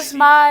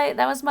 90s.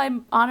 That was my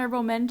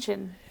honorable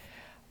mention.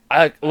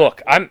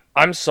 Look,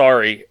 I'm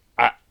sorry.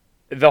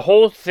 The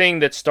whole thing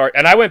that started,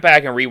 and I went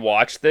back and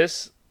rewatched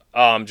this,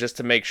 just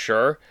to make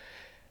sure.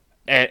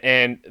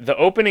 And the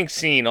opening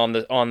scene on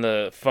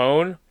the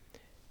phone,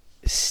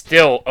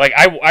 still, like,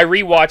 I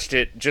rewatched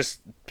it just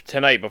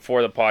tonight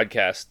before the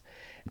podcast.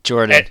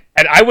 Jordan,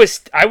 And I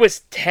was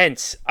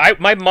tense.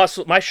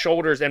 My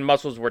shoulders and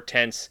muscles were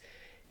tense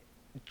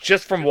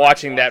just from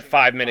watching that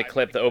 5-minute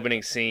clip, the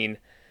opening scene.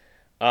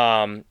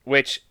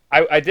 Which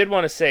I did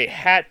want to say,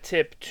 hat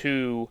tip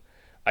to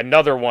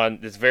another one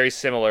that's very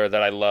similar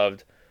that I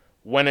loved,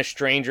 When a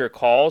Stranger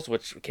Calls,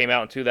 which came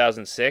out in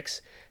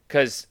 2006.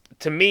 Because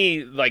to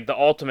me, like, the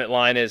ultimate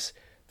line is,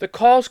 the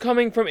call's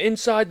coming from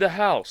inside the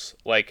house.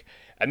 Like,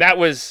 and that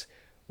was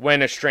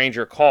When a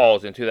Stranger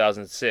Calls in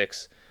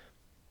 2006.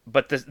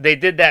 But they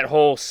did that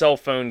whole cell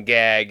phone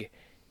gag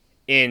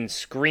in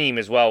Scream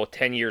as well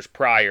 10 years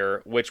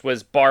prior, which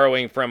was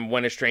borrowing from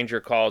When a Stranger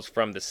Calls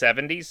from the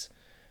 70s.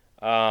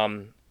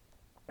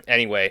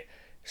 Anyway,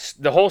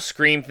 the whole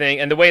Scream thing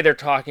and the way they're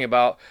talking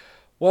about,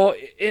 well,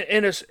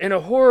 in a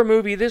horror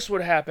movie, this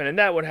would happen and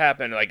that would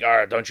happen. Like,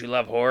 don't you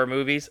love horror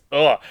movies?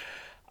 Ugh.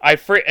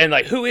 And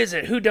like, who is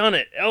it? Who done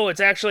it? Oh,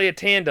 it's actually a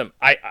tandem.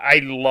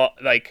 I love,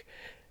 like,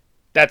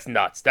 that's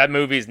nuts. That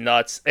movie's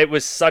nuts. It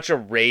was such a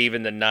rave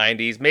in the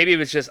 90s. Maybe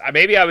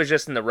I was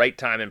just in the right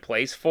time and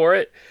place for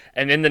it.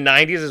 And in the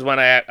 90s is when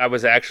I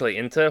was actually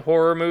into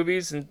horror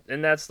movies and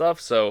that stuff.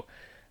 So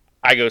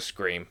I go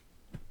Scream.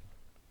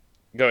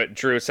 Go ahead,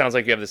 Drew. It sounds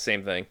like you have the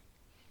same thing.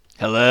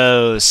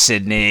 hello,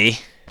 Sydney.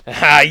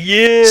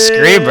 Yeah.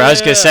 Scream, bro. I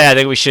was gonna say, I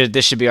think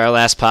this should be our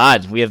last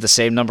pod. We have the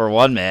same number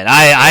one, man.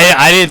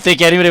 I didn't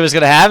think anybody was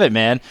gonna have it,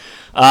 man.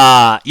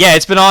 Yeah,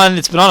 it's been on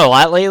a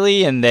lot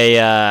lately, and they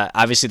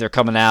obviously they're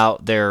coming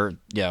out. They're,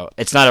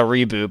 it's not a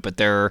reboot, but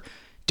they're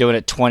doing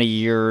it 20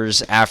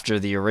 years after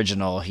the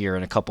original here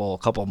in a couple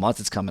of months.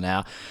 It's coming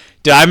out.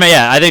 Dude,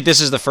 I think this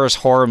is the first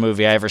horror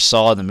movie I ever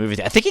saw in the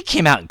movie. I think it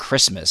came out in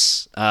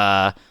Christmas.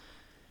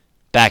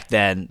 Back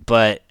then,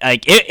 but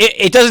like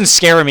it doesn't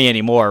scare me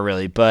anymore,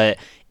 really. But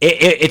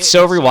it's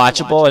so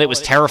rewatchable, and it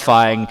was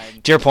terrifying.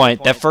 To your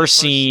point, that first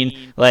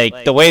scene,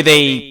 like the way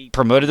they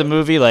promoted the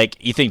movie, like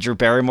you think Drew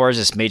Barrymore is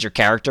this major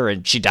character,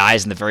 and she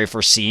dies in the very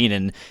first scene,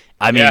 and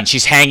I mean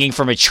she's hanging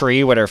from a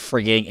tree with her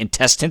frigging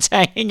intestines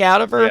hanging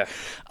out of her.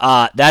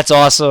 Yeah. That's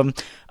awesome.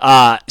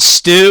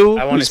 Stu,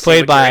 who's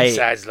played by. Your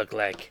insides look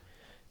like.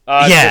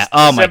 Yeah.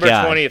 Oh my god.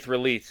 December 20th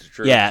release.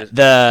 Drew. Yeah.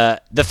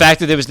 The fact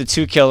that there was the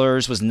two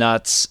killers was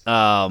nuts.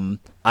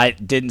 I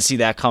didn't see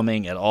that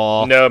coming at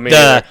all. No, me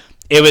neither.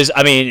 It was.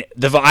 I mean,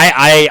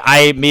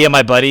 me and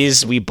my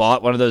buddies, we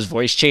bought one of those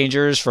voice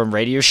changers from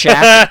Radio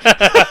Shack,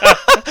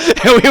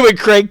 and we would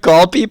crank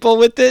call people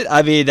with it.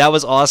 I mean, that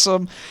was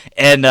awesome.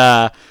 And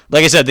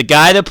like I said, the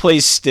guy that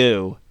plays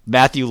Stu,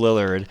 Matthew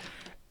Lillard,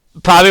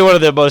 probably one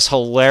of the most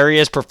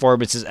hilarious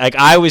performances. Like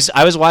I was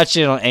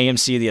watching it on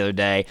AMC the other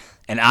day,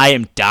 and I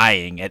am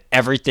dying at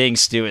everything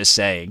Stu is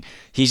saying.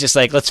 He's just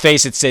like, let's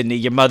face it, Sydney,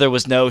 your mother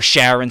was no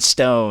Sharon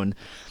Stone.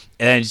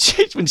 And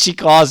when she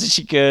calls and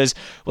she goes,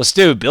 well,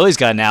 Stu, Billy's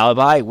got an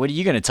alibi. What are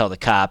you going to tell the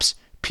cops?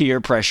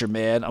 Peer pressure,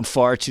 man. I'm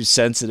far too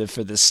sensitive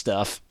for this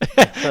stuff.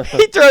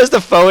 He throws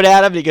the phone at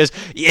him and he goes,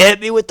 you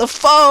hit me with the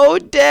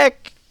phone,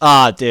 dick.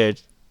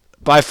 Dude,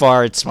 by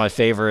far it's my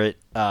favorite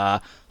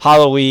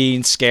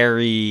Halloween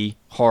scary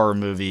horror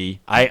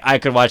movie. I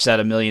could watch that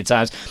a million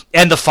times.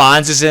 And the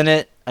Fonz is in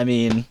it. I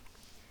mean,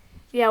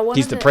 yeah,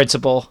 he's the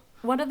principal.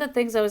 One of the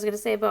things I was going to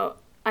say about,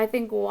 I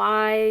think,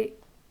 why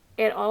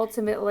it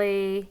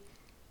ultimately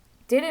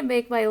didn't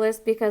make my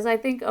list, because I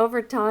think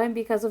over time,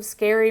 because of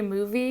Scary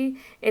Movie,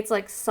 it's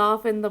like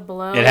softened the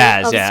blow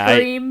of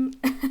Scream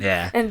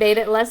and made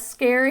it less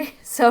scary.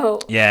 So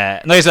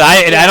yeah, like I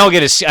said, I don't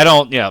get I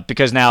don't,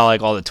 because now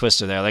like all the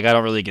twists are there. Like I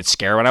don't really get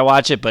scared when I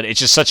watch it, but it's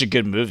just such a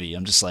good movie.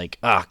 I'm just like,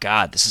 oh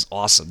god, this is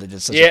awesome. They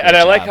did such a great and I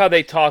job. like how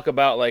they talk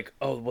about like,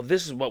 oh well,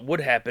 this is what would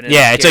happen. In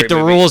it's like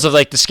the rules of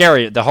like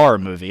the horror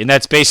movie, and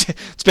that's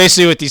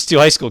basically what these two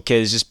high school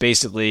kids just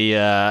basically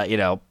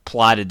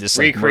plotted this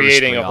like,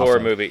 recreating a horror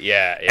movie.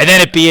 Yeah. And then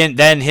it being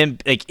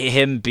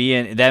him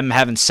being them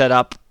having set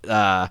up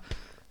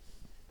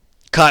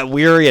Cut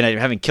Weary and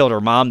having killed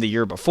her mom the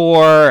year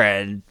before,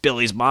 and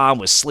Billy's dad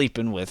was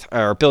sleeping with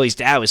her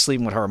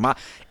mom.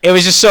 It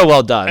was just so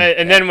well done.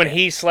 And then when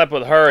he slept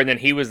with her and then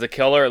he was the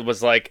killer, it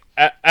was like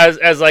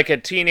as like a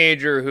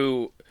teenager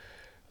who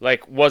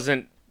like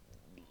wasn't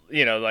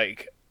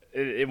like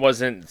it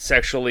wasn't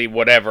sexually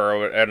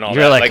whatever and all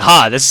You're that.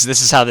 like, this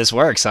is how this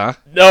works, huh?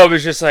 No, it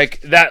was just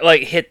like that.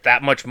 Like hit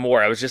that much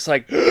more. I was just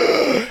like,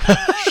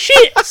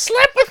 shit,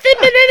 slept with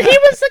him and then he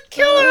was the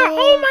killer.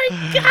 Oh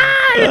my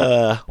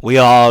god. We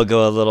all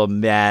go a little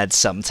mad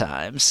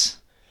sometimes.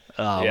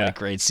 Oh, what Yeah. a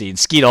great scene.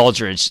 Skeet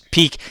Ulrich,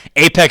 peak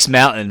Apex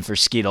Mountain for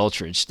Skeet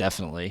Ulrich,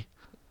 definitely.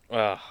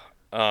 Yeah,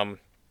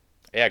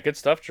 good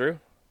stuff, Drew.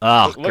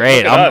 Oh, Look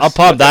great! at I'm us.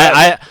 pumped. Look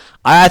at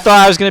I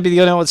thought I was gonna be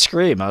the only one with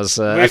Scream. I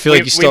feel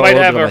like you stole we a might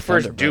little have bit of our my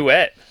first thunder, but-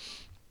 duet.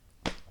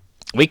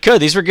 We could.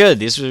 These were good.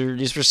 These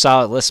were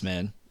solid lists,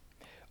 man.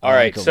 All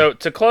right, cool. so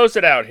to close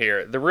it out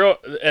here,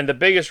 the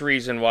biggest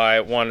reason why I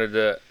wanted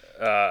to,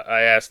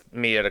 I asked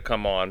Mia to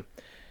come on.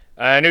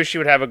 I knew she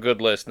would have a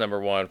good list, number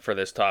one, for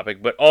this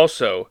topic, but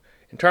also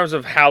in terms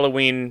of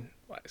Halloween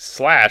 /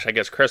 I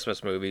guess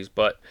Christmas movies,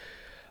 but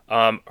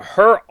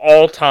her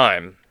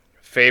all-time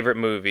favorite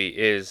movie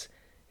is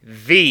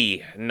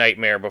The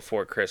Nightmare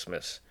Before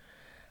Christmas.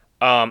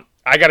 I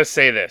gotta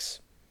say this.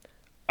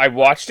 I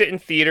watched it in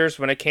theaters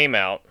when it came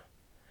out.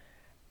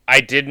 I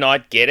did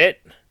not get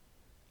it.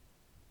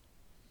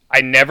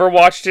 I never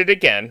watched it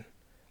again.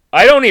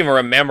 I don't even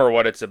remember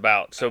what it's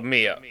about. So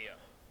Mia,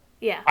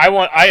 Yeah.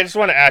 I just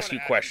want to ask you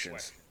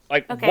questions.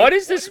 Like, Okay. what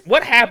is this?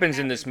 What happens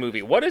in this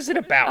movie? What is it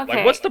about? Okay.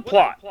 Like, what's the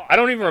plot? I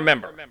don't even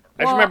remember. I just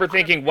Well, remember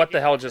thinking, what the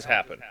hell just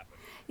happened?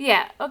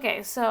 Yeah.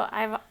 Okay. So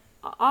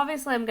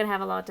obviously I'm gonna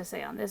have a lot to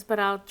say on this, but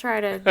I'll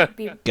try to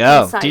be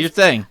Go. concise. Do your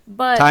thing.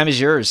 But Time is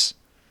yours.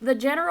 the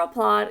general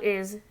plot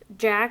is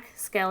Jack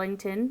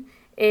Skellington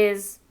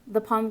is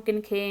the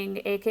Pumpkin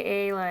King,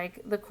 aka like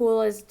the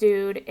coolest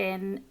dude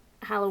in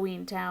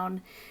Halloween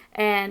Town,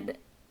 and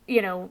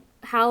you know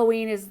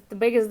Halloween is the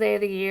biggest day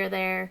of the year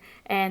there,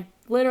 and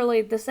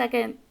literally the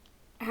second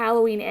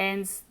Halloween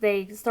ends,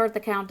 they start the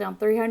countdown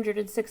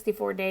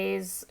 364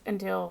 days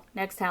until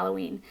next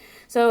Halloween.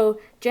 So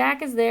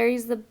Jack is there,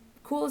 he's the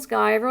coolest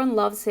guy, everyone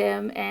loves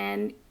him,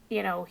 and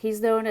you know,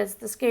 he's known as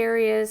the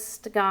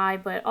scariest guy,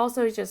 but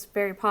also he's just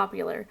very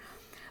popular.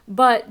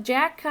 But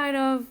Jack kind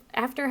of,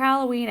 after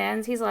Halloween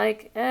ends, he's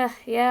like,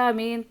 yeah, I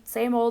mean,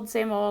 same old,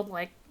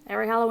 like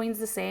every Halloween's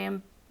the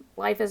same,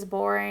 life is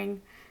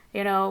boring,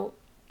 you know,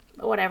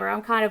 whatever.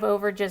 I'm kind of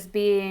over just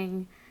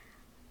being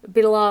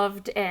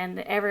beloved and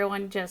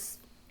everyone just,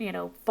 you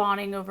know,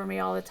 fawning over me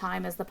all the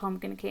time as the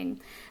Pumpkin King.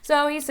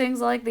 So he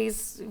sings like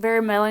these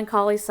very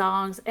melancholy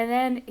songs, and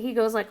then he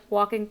goes like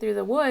walking through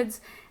the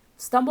woods,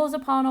 stumbles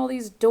upon all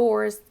these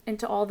doors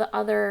into all the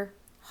other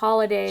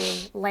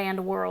holiday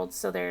land worlds.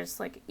 So there's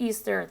like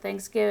Easter,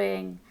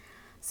 Thanksgiving,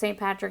 St.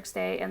 Patrick's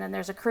Day, and then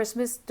there's a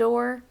Christmas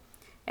door,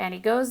 and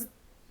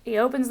he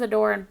opens the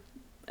door and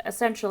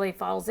essentially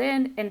falls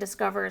in and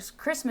discovers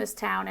Christmas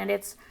Town. And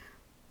it's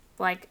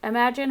like,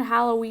 imagine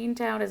Halloween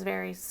Town is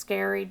very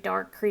scary,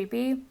 dark,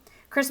 creepy.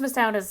 Christmas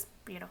Town is,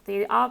 you know,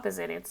 the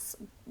opposite. It's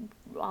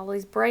all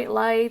these bright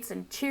lights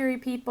and cheery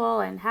people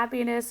and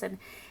happiness, and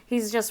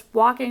he's just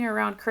walking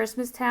around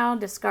Christmas Town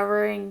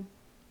discovering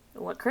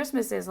what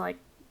Christmas is like.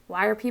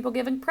 Why are people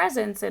giving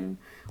presents, and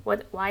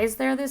why is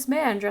there this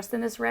man dressed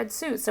in this red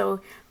suit? So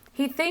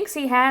he thinks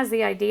he has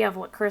the idea of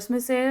what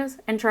Christmas is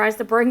and tries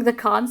to bring the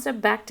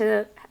concept back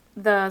to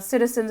the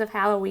citizens of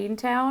Halloween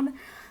Town.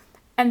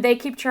 And they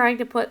keep trying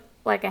to put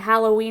like a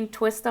Halloween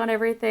twist on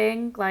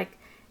everything. Like,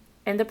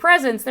 in the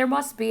presents, there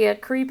must be a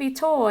creepy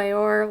toy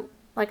or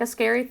like a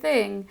scary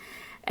thing.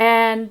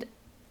 And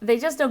they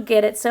just don't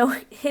get it. So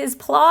his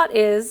plot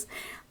is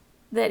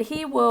that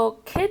he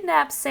will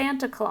kidnap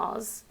Santa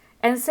Claus,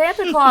 and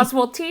Santa Claus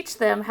will teach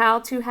them how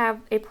to have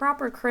a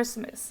proper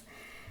Christmas.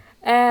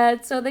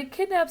 And so they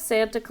kidnap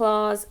Santa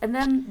Claus, and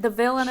then the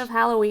villain of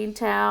Halloween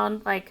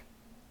Town, like,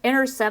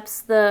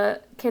 intercepts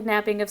the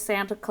kidnapping of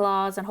Santa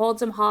Claus and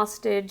holds him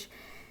hostage.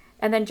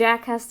 And then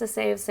Jack has to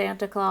save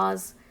Santa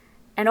Claus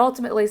and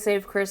ultimately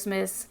save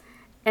Christmas.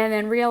 And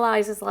then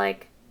realizes,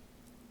 like,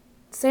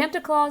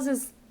 Santa Claus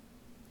is,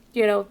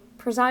 you know,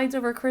 presides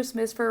over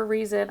Christmas for a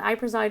reason. I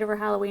preside over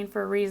Halloween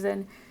for a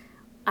reason.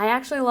 I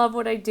actually love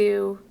what I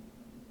do.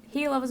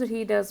 He loves what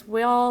he does.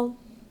 We all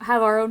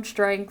have our own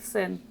strengths,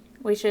 and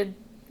we should,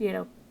 you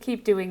know,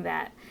 keep doing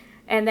that.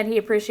 And then he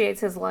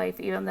appreciates his life,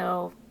 even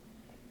though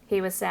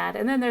he was sad.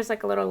 And then there's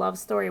like a little love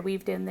story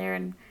weaved in there,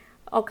 and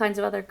all kinds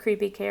of other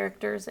creepy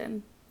characters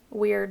and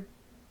weird,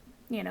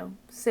 you know,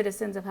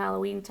 citizens of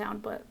Halloween Town.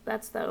 But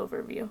that's the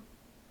overview.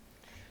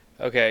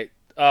 Okay.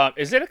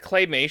 Is it a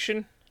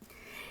claymation?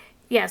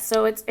 Yeah,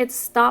 so it's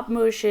stop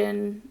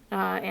motion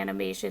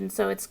animation.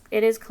 So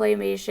it is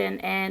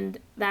claymation, and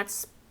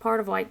that's part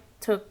of why it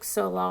took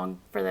so long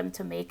for them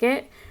to make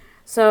it.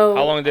 So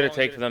How long did it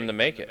take for them to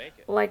make it?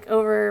 like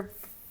over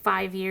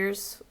 5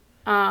 years.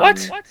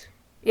 What?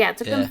 Yeah, it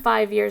took Yeah. them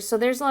 5 years. So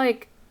there's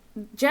like,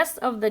 just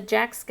of the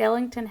Jack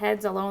Skellington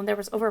heads alone, there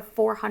was over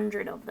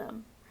 400 of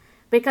them.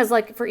 Because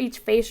like for each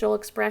facial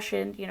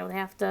expression, you know, they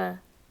have to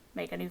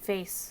make a new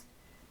face.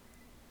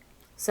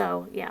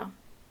 So, yeah.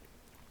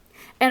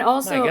 And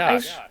also, My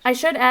gosh. I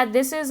should add,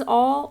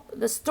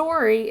 the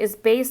story is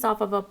based off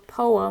of a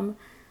poem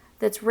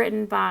that's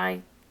written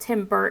by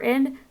Tim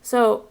Burton.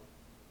 So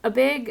a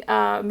big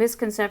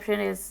misconception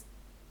is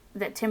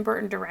that Tim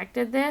Burton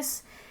directed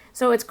this.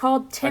 So it's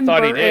called Tim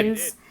thought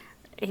Burton's.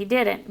 He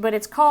didn't, but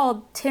it's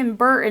called Tim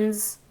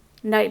Burton's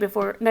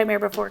Nightmare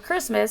Before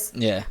Christmas.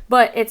 Yeah.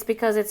 But it's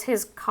because it's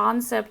his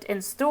concept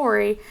and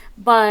story,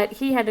 but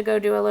he had to go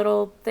do a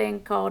little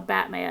thing called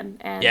Batman.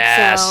 And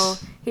Yes.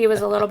 so he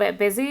was a little bit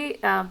busy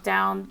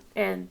down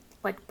in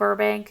like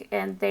Burbank,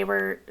 and they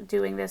were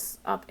doing this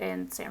up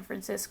in San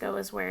Francisco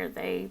is where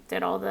they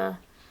did all the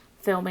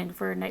filming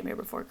for Nightmare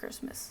Before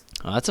Christmas.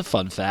 Oh, that's a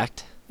fun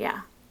fact.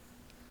 Yeah.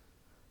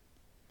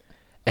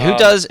 Who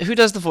does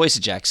the voice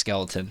of Jack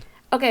Skellington?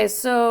 Okay,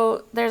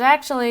 so there's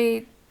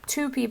actually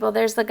two people.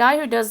 There's the guy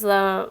who does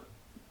the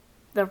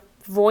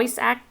voice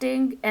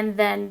acting, and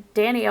then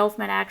Danny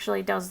Elfman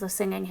actually does the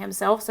singing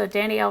himself. So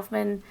Danny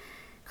Elfman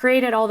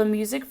created all the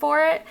music for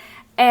it.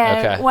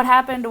 And Okay. what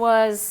happened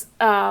was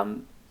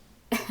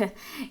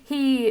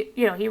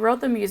he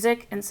wrote the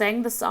music and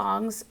sang the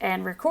songs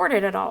and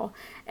recorded it all.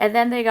 And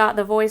then they got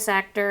the voice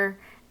actor,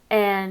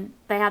 and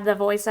they had the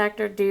voice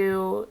actor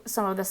do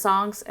some of the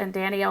songs, and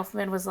Danny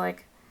Elfman was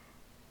like,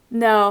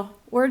 no,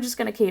 we're just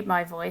going to keep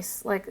my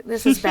voice. Like,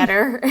 this is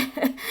better.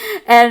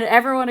 And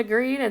everyone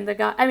agreed. And the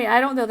guy, I mean, I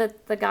don't know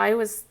that the guy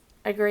was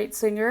a great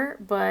singer,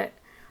 but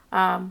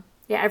yeah,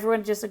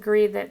 everyone just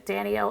agreed that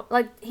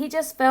he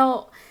just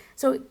felt,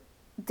 so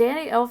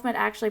Danny Elfman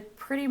actually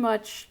pretty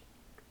much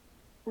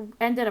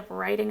ended up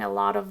writing a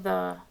lot of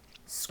the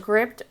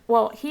script.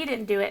 Well, he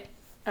didn't do it.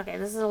 Okay,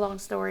 this is a long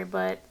story,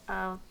 but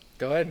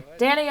Go ahead.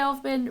 Danny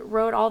Elfman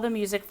wrote all the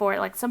music for it.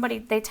 Like,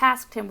 they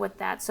tasked him with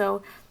that.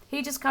 So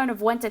he just kind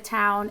of went to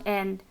town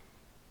and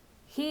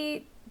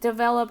he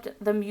developed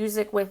the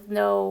music with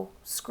no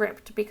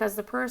script because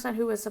the person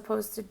who was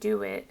supposed to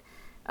do it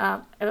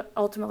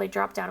ultimately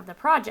dropped out of the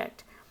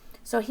project.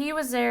 So he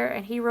was there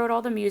and he wrote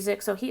all the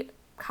music. So he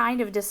kind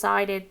of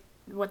decided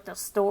what the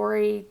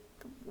story,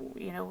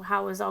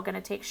 how it was all going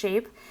to take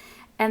shape.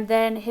 And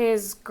then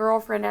his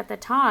girlfriend at the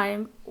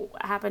time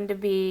happened to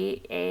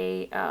be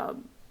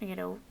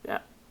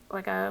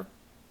like a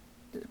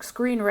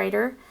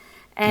screenwriter.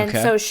 And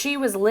Okay. so she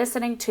was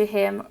listening to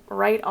him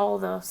write all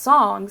the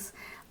songs.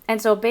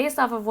 And so based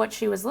off of what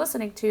she was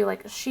listening to,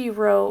 like, she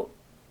wrote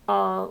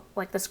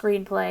like the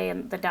screenplay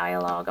and the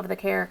dialogue of the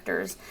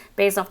characters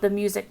based off the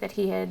music that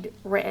he had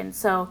written.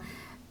 So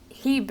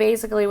he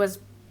basically was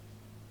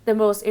the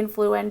most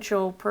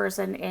influential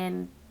person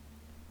in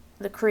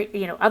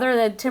other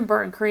than Tim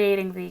Burton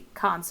creating the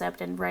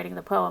concept and writing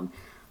the poem.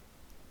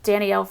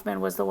 Danny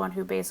Elfman was the one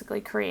who basically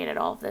created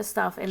all of this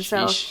stuff. And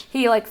so Sheesh.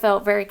 he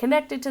felt very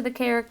connected to the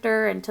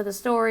character and to the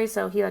story.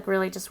 So he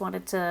really just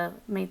wanted to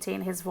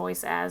maintain his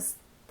voice as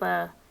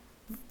the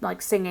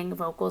singing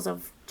vocals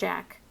of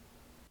Jack.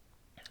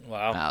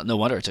 Wow. No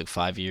wonder it took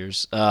 5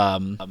 years. I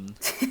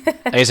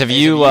guess have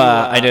you?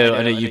 I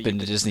know you've been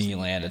to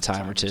Disneyland a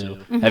time or two.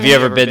 Mm-hmm. Have you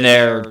ever been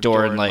there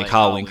during like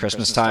Halloween,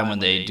 Christmas time when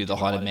they do the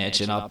Haunted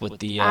Mansion up with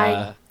the?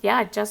 I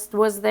just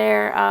was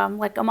there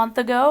like a month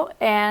ago,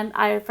 and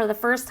I for the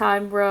first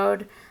time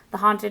rode the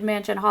Haunted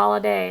Mansion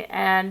Holiday,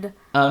 and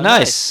Oh,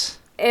 nice.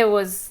 it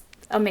was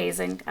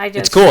amazing.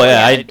 It's cool.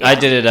 Yeah, I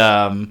did it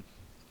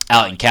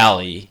out in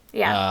Cali.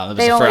 Yeah, it was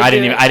they the only first,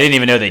 do it- I didn't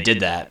even know they did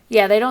that.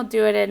 Yeah, they don't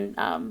do it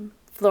in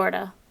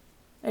Florida.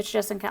 It's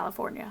just in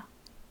California.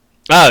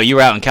 Oh, you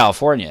were out in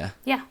California.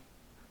 Yeah.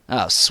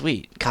 Oh,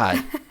 sweet.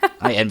 God,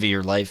 I envy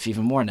your life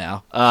even more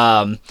now.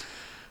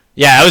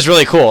 Yeah, it was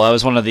really cool. That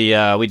was one of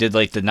the, we did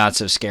like the not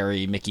so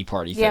scary Mickey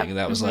party thing, Yep. and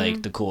that was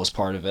like the coolest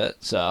part of it.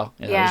 So,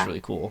 yeah, that Yeah. was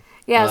really cool.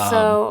 Yeah,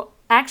 so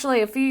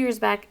actually a few years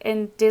back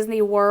in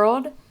Disney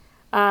World,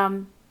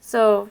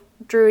 so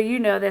Drew, you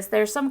know this,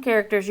 there's some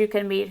characters you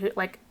can meet, who,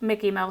 like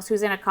Mickey Mouse,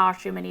 who's in a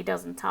costume and he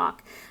doesn't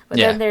talk. But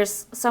Yeah. then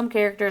there's some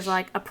characters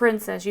like a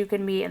princess you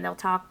can meet and they'll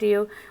talk to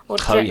you. Well,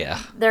 Oh, yeah.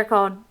 They're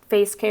called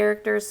face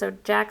characters, so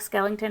Jack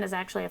Skellington is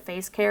actually a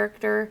face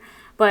character.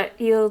 But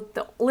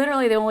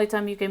literally the only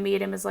time you can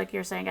meet him is like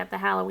you're saying at the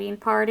Halloween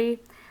party.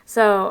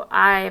 So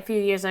I, a few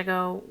years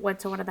ago, went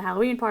to one of the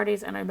Halloween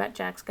parties and I met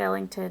Jack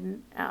Skellington.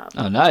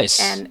 Oh, nice.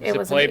 And Is it it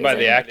was played by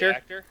the amazing.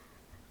 actor?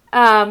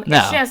 No.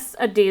 It's just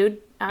a dude.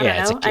 I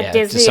Yeah, don't know, it's a just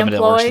Disney somebody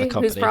that works for the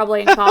employee who's company.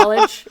 probably in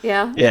college.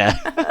 Yeah.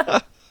 Yeah.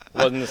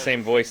 Wasn't the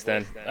same voice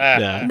then.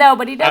 Yeah. No,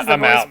 but he does the I'm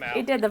voice. out.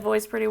 He did the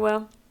voice pretty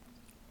well.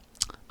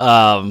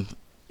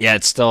 Yeah,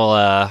 it's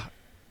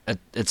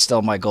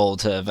still my goal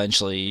to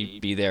eventually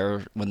be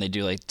there when they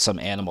do like some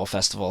animal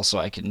festival, so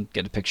I can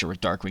get a picture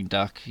with Darkwing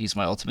Duck. He's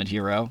my ultimate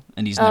hero,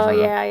 and he's never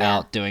yeah.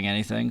 out doing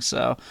anything.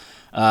 So,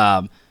 yeah,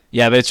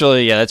 but that's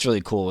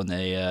really cool when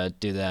they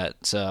do that.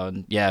 So,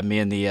 and, yeah, me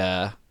and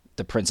the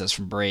princess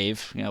from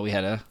Brave, we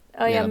had a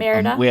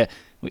Merida? Merida,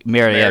 yeah, me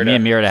Merida.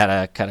 and Merida had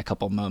a kind of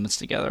couple moments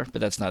together,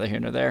 but that's neither here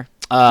nor there.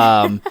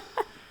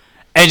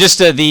 And just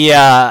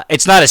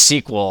it's not a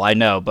sequel, I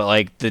know, but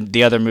like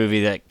the other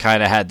movie that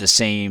kind of had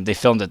they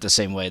filmed it the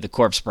same way, The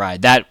Corpse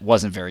Bride, that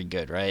wasn't very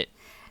good, right?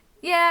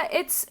 Yeah,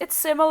 it's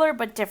similar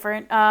but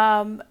different.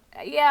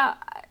 Yeah,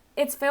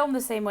 it's filmed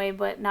the same way,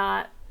 but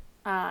not.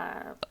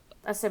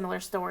 a similar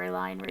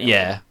storyline. Really.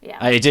 Yeah.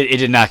 Yeah. It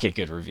did not get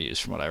good reviews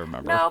from what I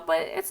remember. No,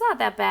 but it's not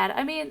that bad.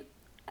 I mean,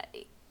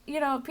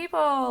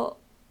 people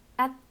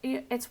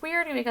it's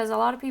weird because a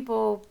lot of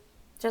people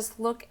just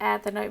look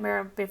at The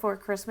Nightmare Before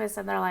Christmas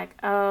and they're like,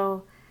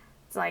 oh,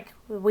 it's like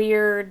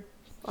weird,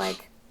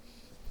 like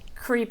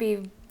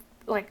creepy,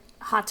 like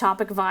Hot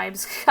Topic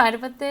vibes kind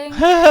of a thing.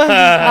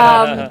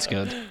 That's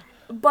good.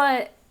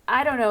 But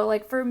I don't know,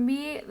 like for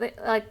me,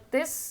 like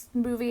this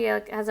movie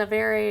has a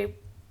very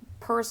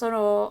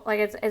personal, like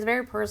it's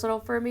very personal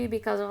for me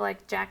because of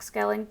like Jack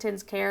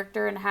Skellington's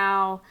character and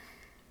how,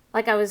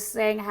 like I was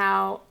saying,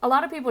 how a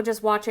lot of people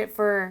just watch it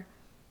for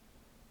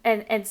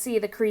and see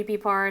the creepy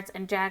parts,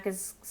 and Jack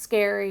is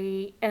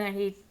scary, and then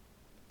he,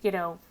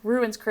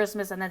 ruins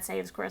Christmas and then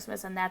saves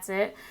Christmas, and that's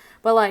it.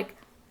 But like,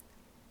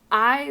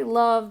 I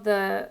love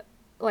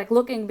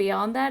looking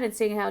beyond that and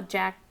seeing how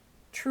Jack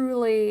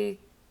truly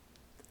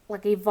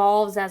like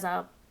evolves as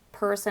a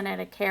person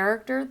and a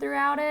character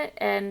throughout it,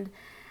 and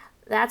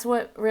that's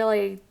what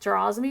really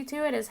draws me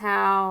to it, is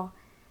how,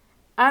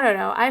 I don't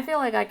know, I feel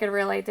like I can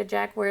relate to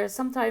Jack, where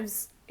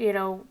sometimes,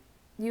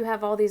 you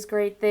have all these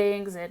great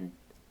things and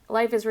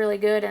life is really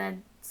good,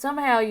 and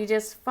somehow you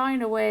just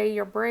find a way,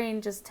 your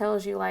brain just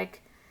tells you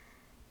like,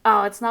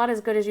 oh, it's not as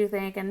good as you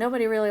think, and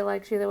nobody really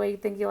likes you the way you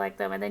think you like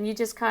them, and then you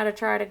just kind of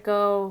try to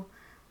go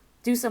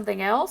do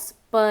something else,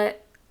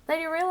 but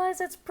then you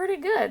realize it's pretty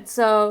good.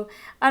 So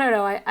I don't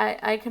know,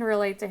 I can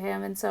relate to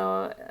him, and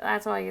so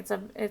that's why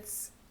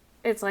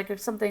it's like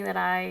something that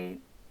I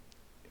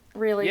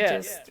really it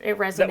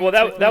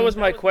resonates. That was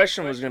my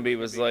question, was going to be,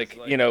 was like,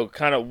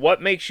 kind of what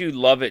makes you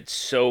love it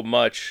so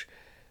much,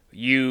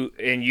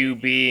 you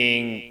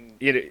being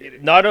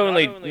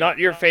not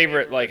your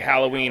favorite like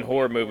Halloween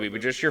horror movie,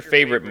 but just your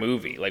favorite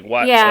movie, like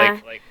what,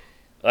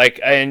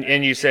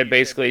 and you said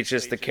basically it's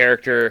just the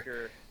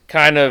character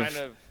kind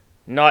of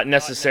not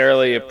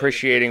necessarily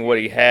appreciating what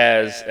he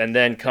has and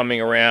then coming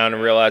around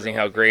and realizing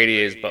how great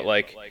he is, but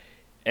like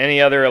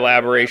any other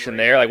elaboration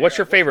there, like what's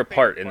your favorite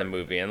part in the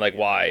movie and like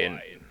why?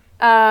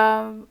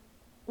 And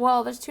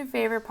well, there's two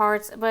favorite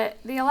parts, but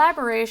the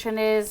elaboration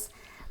is,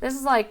 this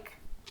is like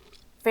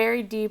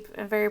very deep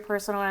and very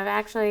personal, and I've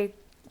actually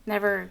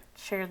never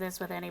shared this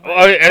with anybody.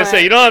 Well, I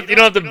say you don't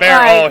have to bear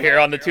all here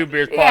on the Two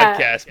Beers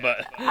podcast,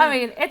 but I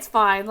mean, it's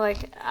fine.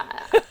 Like,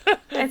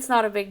 it's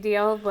not a big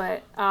deal.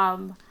 But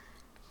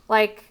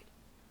like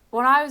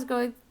when I was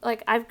going,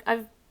 like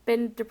I've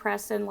been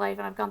depressed in life,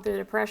 and I've gone through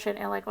depression,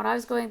 and like when I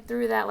was going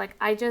through that, like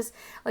I just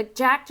like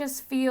Jack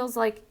just feels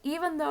like,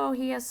 even though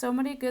he has so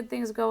many good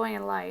things going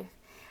in life,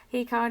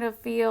 he kind of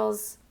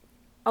feels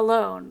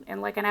alone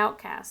and like an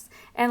outcast,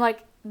 and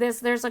like.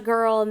 There's a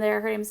girl in there,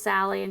 her name's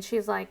Sally, and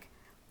she's like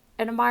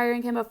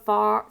admiring him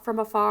from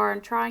afar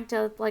and trying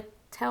to like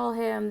tell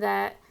him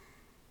that,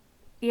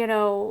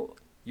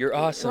 you're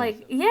awesome.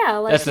 Like, yeah,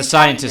 like that's the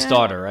scientist's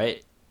daughter,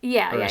 right?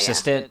 Yeah, or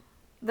assistant.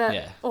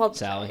 Well,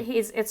 Sally.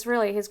 It's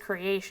really his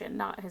creation,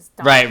 not his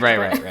daughter.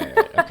 Right.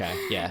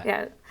 Okay, yeah.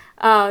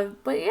 Yeah.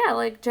 But yeah,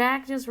 like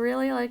Jack just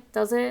really like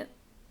doesn't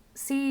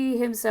see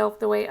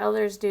himself the way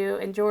others do,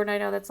 and Jordan, I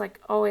know that's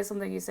like always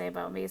something you say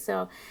about me,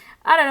 so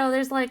I don't know,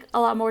 there's like a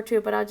lot more to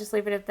it, but I'll just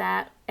leave it at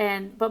that.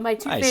 But my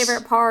two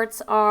favorite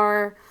parts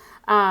are,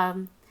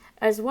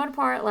 as one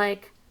part,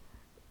 like,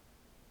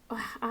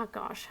 oh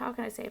gosh, how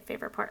can I say a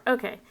favorite part?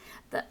 Okay,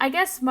 I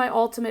guess my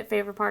ultimate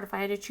favorite part, if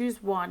I had to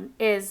choose one,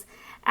 is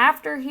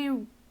after he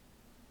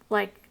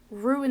like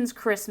ruins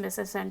Christmas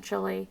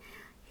essentially.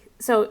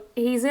 So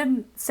he's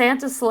in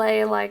Santa's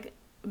sleigh, and like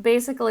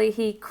basically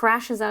he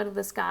crashes out of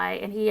the sky,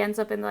 and he ends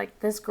up in like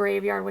this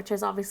graveyard, which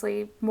is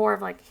obviously more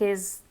of like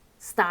his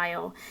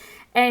style,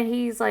 and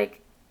he's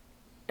like,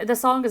 the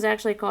song is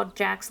actually called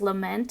Jack's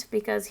Lament,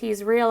 because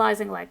he's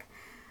realizing like,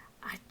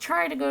 I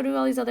tried to go do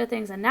all these other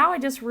things and now I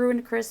just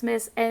ruined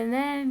Christmas, and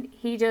then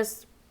he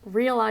just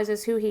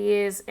realizes who he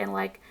is, and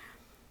like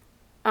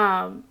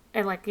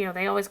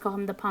they always call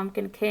him the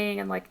Pumpkin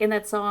King, and like in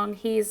that song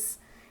he's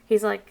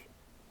like,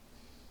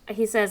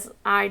 he says,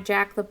 I,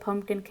 Jack the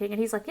Pumpkin King, and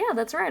he's like, yeah,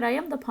 that's right, I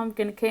am the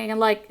Pumpkin King, and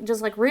like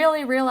just like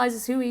really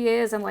realizes who he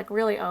is and like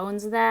really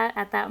owns that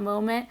at that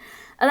moment.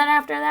 And then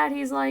after that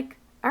he's like,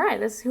 all right,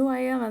 this is who I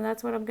am, and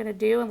that's what I'm gonna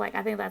do. And like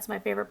I think that's my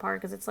favorite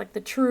part, because it's like the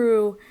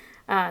true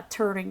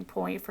turning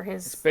point for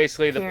his. It's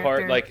basically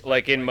character. The part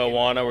like in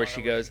Moana where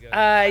she goes,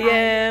 I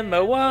am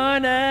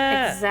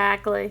Moana.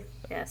 Exactly.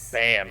 Yes.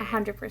 Bam.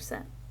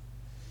 100%.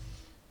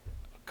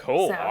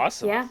 Cool. So,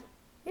 awesome.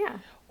 Yeah.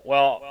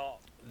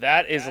 Well,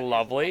 that is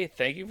lovely.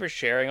 Thank you for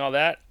sharing all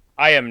that.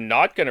 I am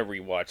not going to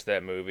rewatch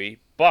that movie,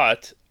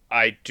 but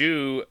I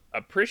do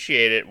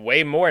appreciate it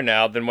way more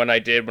now than when I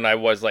did when I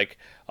was like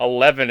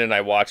 11 and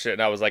I watched it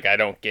and I was like, I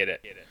don't get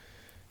it.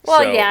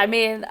 Well, yeah, I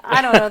mean,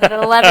 I don't know that an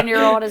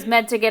 11-year-old is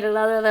meant to get it,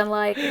 other than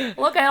like,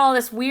 look at all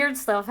this weird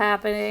stuff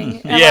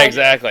happening. And, yeah, like,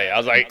 exactly. I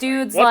was like,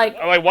 dudes what? like,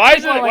 I'm like, why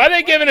are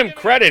they giving him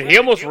credit? He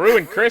almost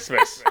ruined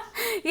Christmas.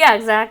 Yeah,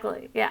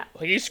 exactly. Yeah.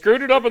 Like, he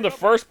screwed it up in the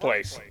first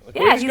place. Like,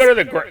 can we go to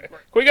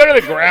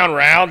the ground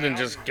round and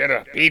just get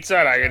a pizza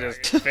and I can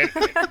just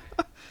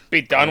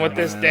be done with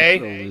this day?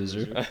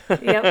 Loser.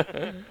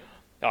 Yep.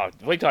 Oh,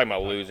 what are you talking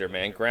about, loser,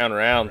 man? Ground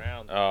round.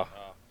 Oh.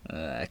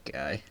 That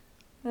guy.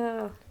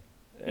 Oh.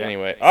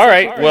 Anyway, all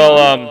right.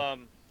 Well,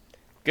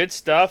 good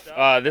stuff.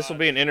 This will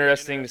be an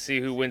interesting to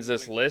see who wins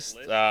this list.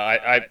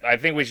 I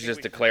think we should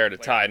just declare it a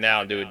tie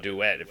now and do a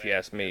duet, if you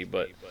ask me.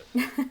 But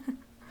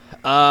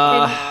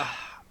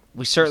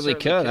we certainly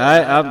could.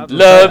 I'm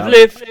love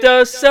lift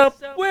us up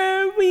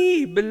where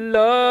we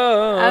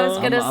belong. I was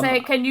gonna say,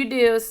 can you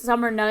do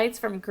Summer Nights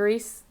from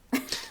Grease?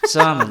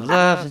 Summer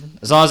loving.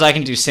 As long as I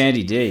can do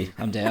Sandy D,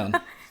 I'm down.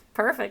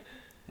 Perfect.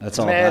 That's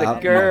all. Met a I'm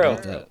girl.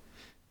 about that.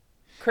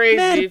 Crazy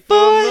Met a for boy.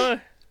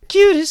 my...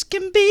 Cute as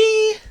can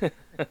be.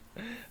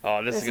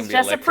 Oh, this is This gonna is be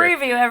just electric.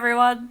 a preview,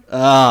 everyone.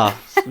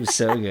 It was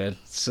so good.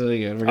 So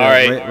good. We're gonna, All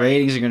right.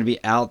 ratings are going to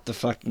be out the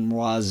fucking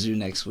wazoo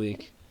next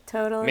week.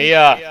 Totally.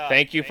 Mia,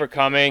 thank you for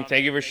coming.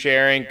 Thank you for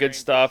sharing. Good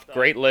stuff.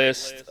 Great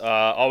list.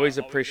 Always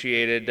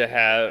appreciated to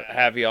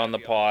have you on the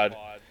pod.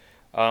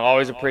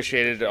 Always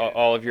appreciated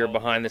all of your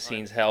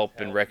behind-the-scenes help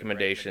and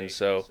recommendations.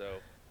 So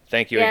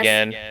thank you Yes.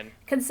 again.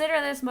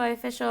 Consider this my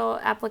official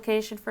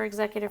application for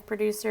executive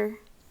producer.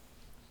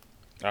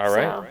 All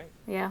right. So,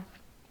 yeah.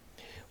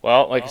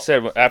 Well, like I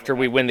said, after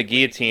we win the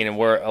guillotine and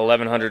we're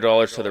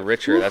 $1,100 to the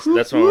richer, that's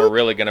when we're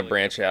really going to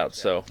branch out.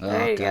 So,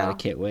 There Oh, you God, go. I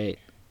can't wait.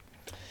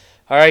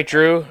 all right,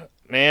 Drew,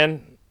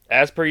 man,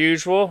 as per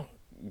usual,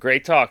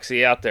 great talk.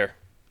 See you out there.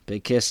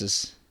 Big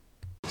kisses.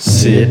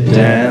 Sit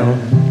down,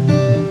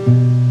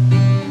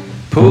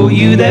 pull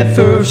you that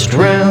first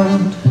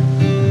round.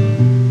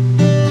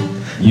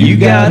 You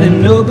got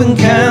an open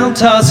count,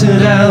 toss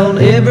it out.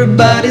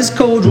 Everybody's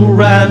cordial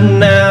right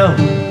now.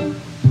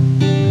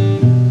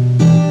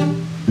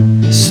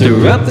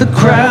 Stir up the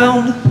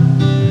crowd,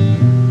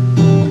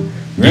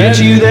 get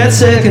you that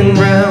second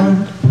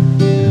round.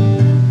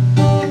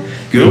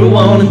 Go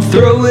on and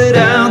throw it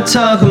out,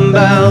 talking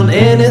about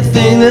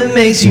anything that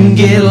makes you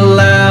get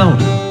loud.